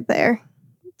reference right there.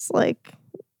 It's like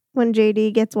when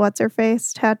JD gets what's her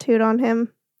face tattooed on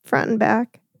him front and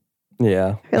back.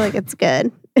 Yeah. I feel like it's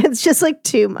good. It's just like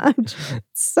too much.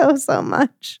 So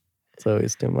much. It's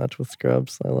always too much with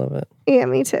Scrubs. I love it. Yeah,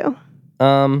 me too.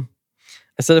 I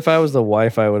said if I was the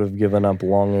wife, I would have given up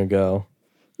long ago.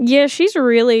 Yeah, she's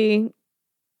really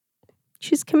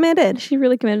committed.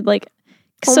 committed. Like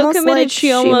so Almost committed. like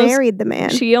she almost married the man.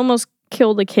 She almost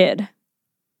killed a kid.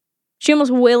 She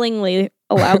almost willingly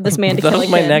allowed this man to that kill a was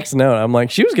kid. my next note. I'm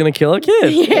like, she was gonna kill a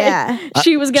kid. Yeah.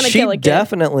 She was gonna kill a kid. She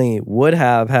definitely would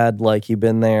have had like he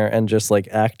been there and just like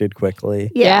acted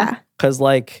quickly. Yeah. Because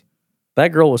like that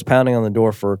girl was pounding on the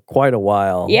door for quite a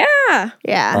while. Yeah,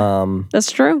 Yeah.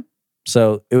 that's true.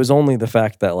 So it was only the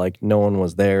fact that like no one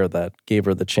was there that gave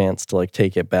her the chance to like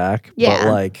take it back. Yeah.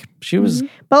 But like she was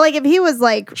But like if he was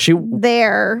like she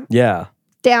there yeah.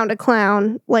 down to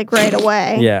clown like right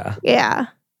away. Yeah. Yeah.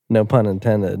 No pun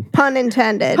intended. Pun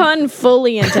intended. Pun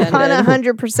fully intended. Pun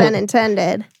 100%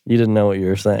 intended. You didn't know what you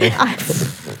were saying.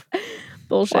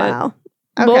 Bullshit. Wow.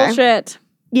 Okay. Bullshit.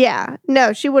 Yeah.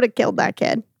 No, she would have killed that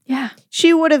kid. Yeah.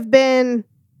 She would have been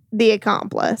the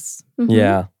accomplice. Mhm.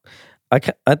 Yeah. I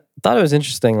thought it was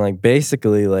interesting. Like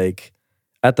basically like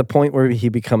at the point where he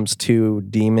becomes too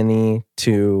demony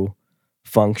to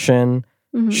function,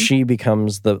 Mhm. she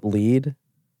becomes the lead.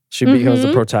 She becomes the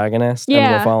Mhm. protagonist, and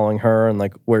Yeah. we're following her and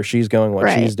like where she's going, what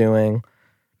Right. she's doing.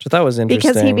 Which I thought was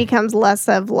interesting Because he becomes less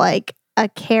of like a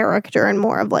character and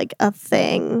more of like a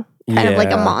thing. Kind of like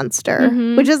a Yeah. monster.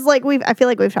 Mhm. Which is like I feel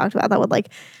like we've talked about that with like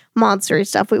monstery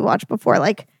stuff we watched before.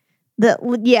 Like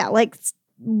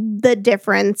the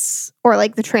difference or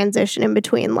like the transition in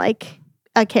between like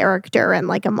a character and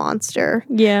like a monster.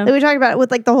 Yeah. Like we talked about it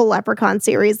with like the whole Leprechaun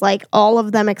series, like all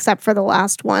of them except for the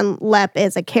last one, Lep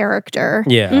is a character.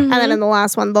 Yeah. Mhm. And then in the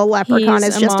last one, the Leprechaun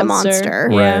He's is just a monster.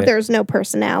 Yeah. Right. There's no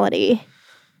personality.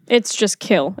 It's just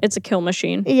kill. It's a kill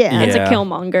machine. Yeah. It's a Yeah.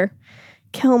 killmonger.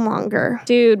 Killmonger.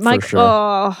 Dude,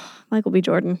 sure. Michael B.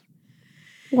 Jordan.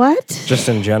 What? Just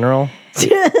in general.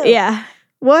 Yeah.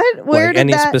 What? Where Like, did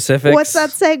any that? specifics? What's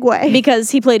that segue? Because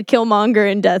he played Killmonger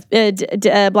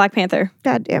in Black Panther.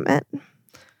 God damn it!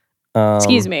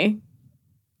 Excuse me.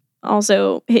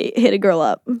 Also, he hit a girl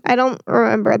up. I don't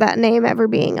remember that name ever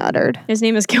being uttered. His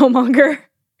name is Killmonger.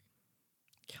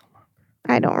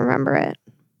 I don't remember it.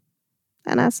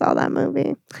 And I saw that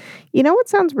movie. You know what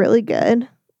sounds really good?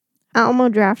 Alamo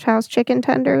Drafthouse chicken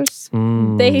tenders,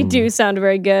 They do sound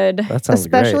very good. That sounds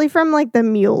especially from like the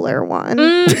Mueller one.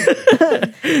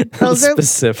 Mm. Those are-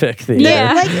 specific theater.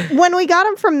 Yeah. Like when we got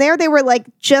them from there, they were like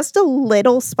just a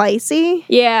little spicy.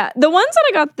 Yeah, the ones that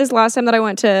I got this last time that I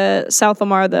went to South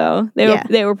Lamar, though,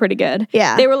 they were pretty good.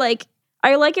 Yeah. They were like,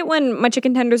 I like it when my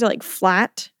chicken tenders are like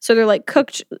flat, so they're like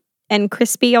cooked and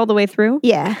crispy all the way through.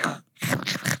 Yeah.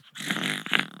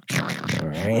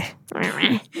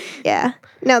 Yeah.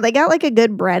 No, they got like a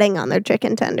good breading on their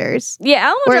chicken tenders. Yeah,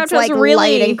 Alamo Where Draft it's House like really,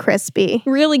 light and crispy.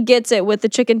 really gets it with the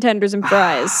chicken tenders and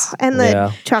fries. And the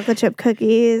Yeah. chocolate chip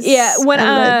cookies. Yeah, when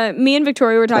and me and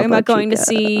Victoria were talking Topo about going to Chico.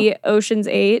 see Ocean's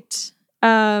 8,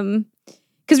 because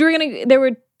there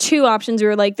were two options. We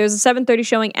were like, there's a 7:30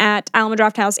 showing at Alamo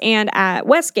Draft House and at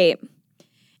Westgate,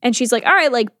 and she's like, all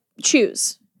right, like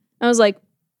choose. I was like,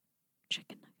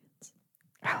 chicken nuggets.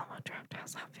 Alamo Draft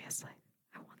House, obviously.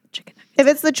 I want the chicken nuggets. If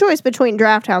it's the choice between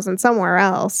Draft House and somewhere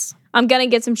else, I'm gonna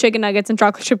get some chicken nuggets and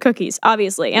chocolate chip cookies,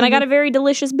 obviously, and I got a very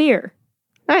delicious beer.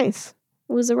 nice.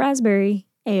 It was a raspberry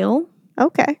ale.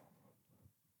 Okay.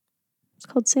 It's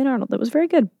called St. Arnold. It was very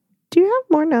good. Do you have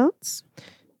more notes?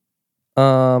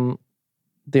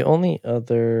 The only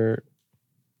other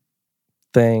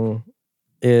thing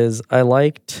is I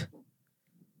liked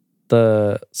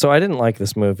so I didn't like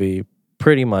this movie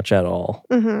pretty much at all.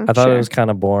 Mm-hmm. I thought it was kind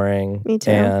of boring. Me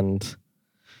too. And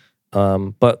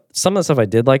but some of the stuff I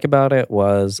did like about it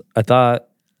was I thought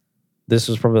this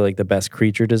was probably like the best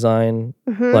creature design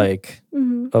Mhm. like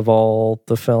Mm-hmm. of all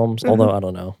the films. Mhm. Although I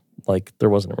don't know. like there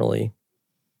wasn't really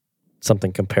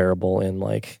something comparable in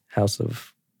like House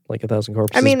of like 1,000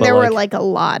 Corpses. I mean, but, there were like a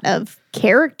lot of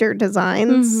character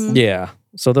designs. Mhm. yeah,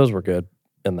 so those were good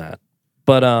in that.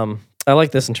 But I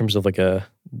like this in terms of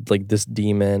like this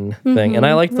demon thing, and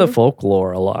I liked the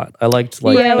folklore a lot. I liked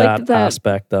like Yeah, I that, liked that.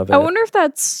 aspect of it. I wonder if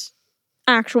that's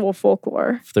actual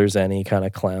folklore. if there's any kind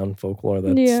of clown folklore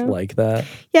that's Yeah. like that.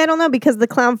 Yeah, I don't know because the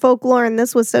clown folklore in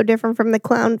this was so different from the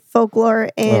clown folklore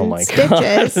in Oh my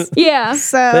Stitches. god, Yeah.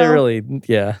 So, they really,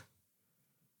 yeah.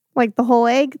 like the whole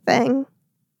egg thing,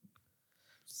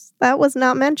 that was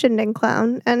not mentioned in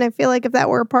Clown. And I feel like if that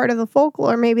were a part of the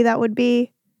folklore, maybe that would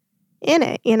be in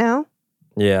it, you know?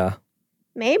 Yeah.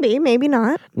 Maybe, maybe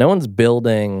not. No one's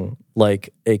building like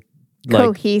a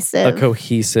Cohesive.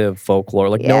 cohesive folklore.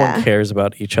 Like no Yeah. one cares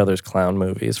about each other's clown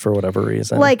movies for whatever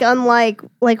reason. Like unlike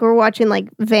we're watching like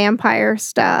vampire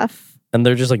stuff. and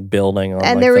they're just like building on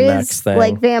And like there the is next thing.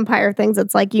 like vampire things.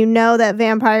 It's like you know that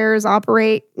vampires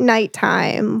operate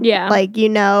nighttime. Yeah. Like you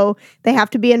know they have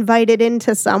to be invited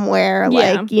into somewhere.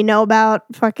 Yeah. Like you know about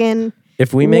fucking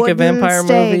if we make a wooden vampire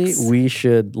stakes. movie, we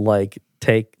should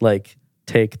take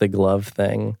the glove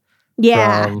thing.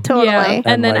 yeah, From- totally. Yeah.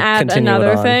 And then like, add continue it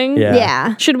another on. thing? Yeah.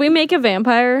 Yeah. Should we make a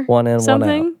vampire One in,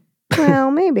 something?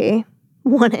 Well, maybe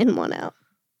one in, one out.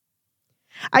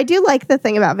 I do like the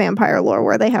thing about vampire lore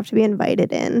where they have to be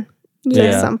invited in to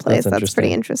Yeah, someplace. that's That's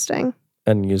pretty interesting. one out.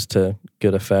 And used to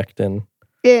good effect and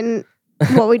In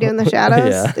What We Do in the Shadows,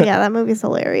 Yeah. yeah, that movie's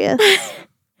hilarious.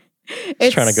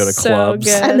 It's trying to go to so clubs.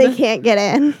 And they can't get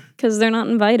in. because they're not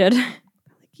invited.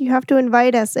 You have to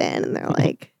invite us in, and they're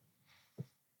like,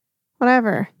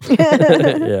 whatever.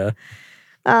 yeah.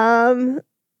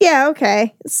 Yeah,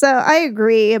 okay. So I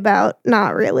agree about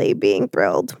not really being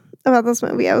thrilled about this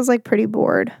movie. I was like pretty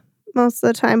bored most of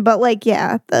the time, but like,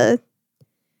 yeah, the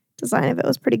design of it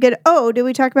was pretty good. Oh, did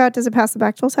we talk about does it pass the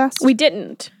Bechdel test? We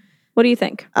didn't. What do you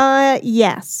think?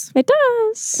 Yes, It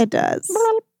does. it does.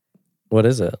 What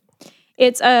is it?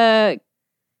 It's The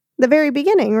very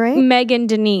beginning, right? Megan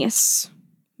Denise.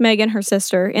 Megan, her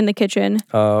sister, in the kitchen.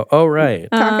 Oh right.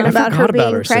 Talking I about her forgot being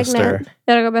about her pregnant. sister.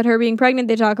 They talk about her being pregnant.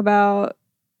 They talk about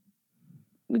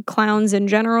clowns in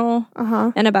general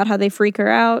Uh-huh. and about how they freak her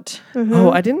out. Mhm.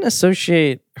 Oh, I didn't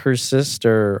associate her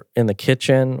sister in the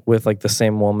kitchen with like the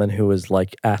same woman who was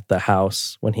like at the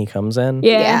house when he comes in.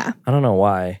 Yeah. I don't know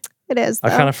why. It is. I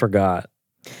though. kind of forgot.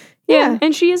 Yeah. Yeah.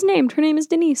 And she is named. Her name is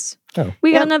Denise. Oh.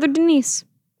 We got Yep. another Denise.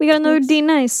 We got another Nice. D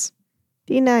Nice.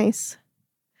 Be nice.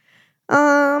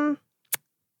 Do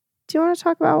you want to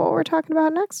talk about what we're talking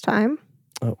about next time?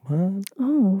 Oh, what?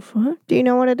 Oh, what? Do you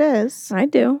know what it is? I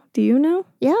do. Do you know?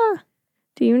 Yeah.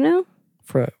 Do you know?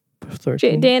 For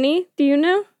 13th? Danny, do you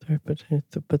know?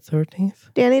 But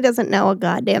 13th? Danny doesn't know a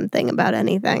goddamn thing about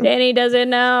anything. Danny doesn't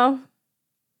know.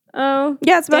 Oh.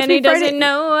 Yeah, it's about Danny to be Friday. doesn't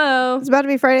know. Oh. It's about to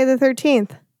be Friday the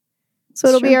 13th. So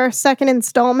it'll be true. our second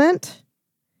installment,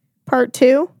 part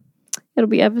 2. It'll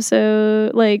be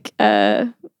episode like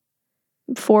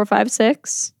 4, 5,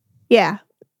 6. Yeah.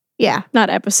 Yeah. Not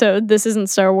episode. This isn't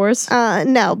Star Wars.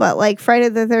 No, but like Friday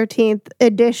the 13th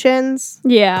editions,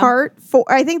 Yeah. part 4.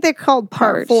 I think they're called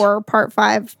part Part. 4, part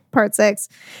 5, part 6.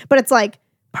 But it's like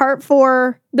part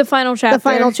 4, The final chapter. the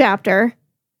final chapter,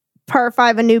 part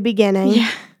 5, a new beginning.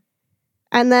 Yeah.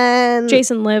 And then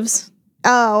Jason lives.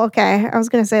 Oh, okay. I was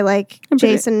gonna say like I'm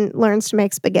pretty- Jason learns to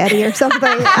make spaghetti or something.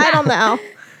 I don't know.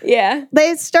 Yeah.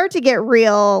 They start to get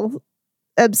real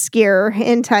obscure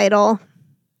in title.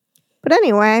 But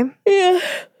anyway, Yeah.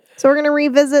 so we're gonna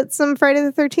revisit some Friday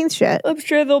the 13th shit. I'm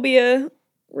sure there'll be a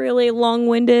really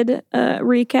long-winded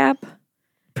recap.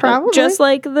 Probably. Just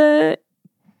like the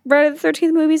Friday the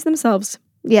 13th movies themselves.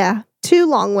 Yeah. Too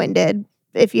long-winded,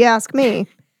 if you ask me.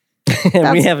 we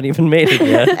That's- haven't even made it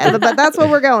yet. But that's what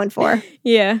we're going for.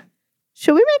 Yeah.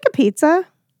 Should we make a pizza?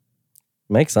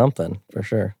 Make something for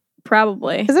sure.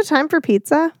 Probably. Is it time for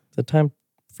pizza? Is it time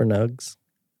for nugs?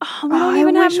 Oh, we don't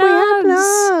even have wish we had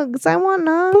nugs. nugs. I want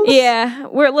nugs. Yeah.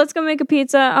 Let's go make a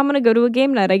pizza. I'm going to go to a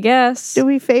game night, I guess. Do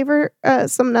we favor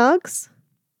some nugs?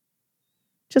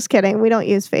 Just kidding. We don't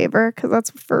use favor because that's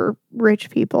for rich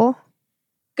people.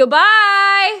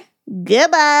 Goodbye.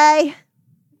 Goodbye.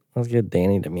 Let's get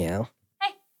Danny to meow.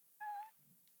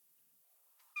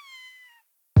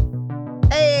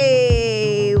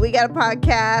 Hey, we got a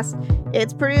podcast.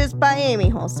 It's produced by Amy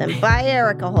Holston, by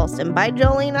Erica Holston, by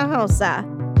Jolena Hosa.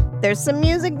 There's some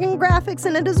music and graphics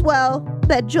in it as well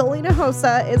that Jolena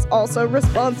Hosa is also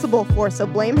responsible for, so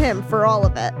blame him for all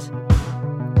of it.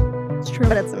 It's true.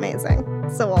 But it's amazing.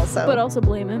 So also, But also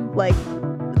blame him. like,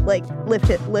 like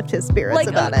lift his spirits Like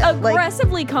about it.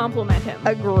 aggressively compliment him.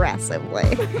 Aggressively.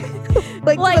 like to the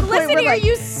Like, point listen where, here, like,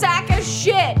 you sack of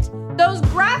shit. Those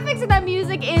graphics and that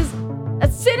music is a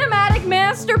cinematic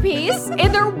masterpiece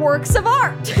and they're works of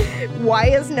art. why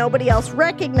is nobody else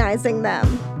recognizing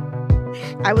them?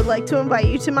 I would like to invite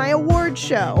you to my award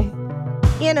show.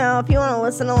 You know, if you want to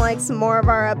listen to like some more of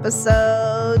our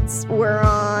episodes, we're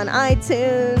on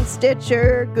iTunes,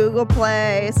 Stitcher, Google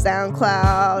Play,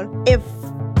 SoundCloud. If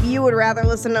you would rather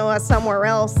listen to us somewhere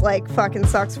else, like fucking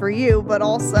sucks for you, but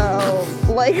also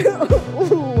like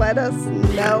let us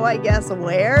know, I guess,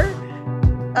 where.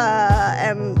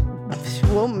 And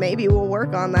maybe we'll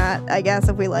work on that, I guess,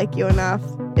 if we like you enough.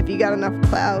 If you got enough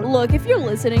clout. Look, if you're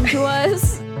listening to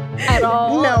us at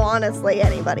all, No, honestly,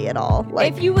 anybody at all.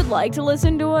 Like, if you would like to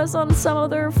listen to us on some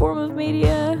other form of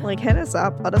media, like hit us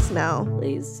up, let us know.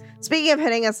 please. Speaking of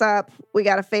hitting us up, we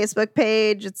got a Facebook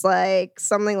page. It's like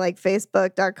something like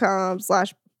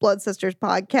facebook.com/Blood Sisters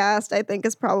Podcast, I think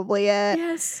is probably it.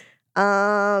 Yes.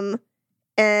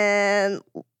 And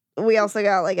we also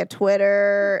got like a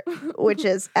Twitter, which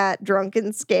is at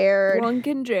Drunken Scared.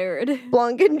 Drunken Jared.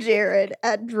 Blunken Jared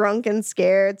at Drunken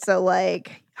Scared. So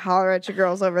like holler at your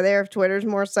girls over there if Twitter's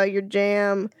more so your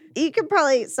jam. You could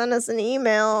probably send us an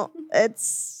email.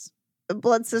 It's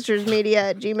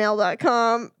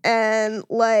bloodsistersmedia@gmail.com, and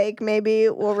like maybe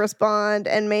we'll respond,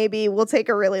 and maybe we'll take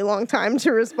a really long time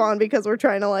to respond because we're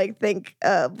trying to like think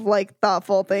of like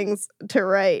thoughtful things to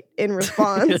write in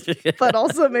response. But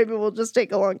also maybe we'll just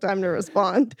take a long time to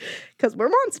respond because we're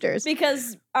monsters.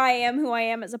 Because I am who I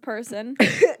am as a person.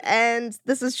 And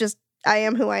this is just I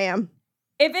am who I am.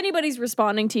 If anybody's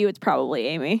responding to you, it's probably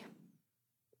Amy.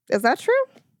 Is that true?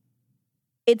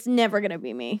 It's never going to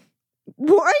be me.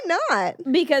 Why not?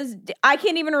 Because I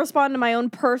can't even respond to my own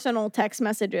personal text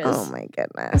messages. Oh my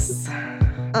goodness.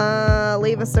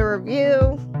 Leave us a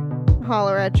review.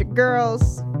 Holler at your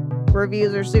girls.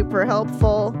 Reviews are super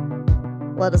helpful.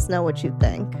 Let us know what you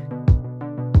think.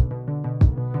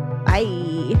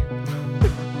 Bye.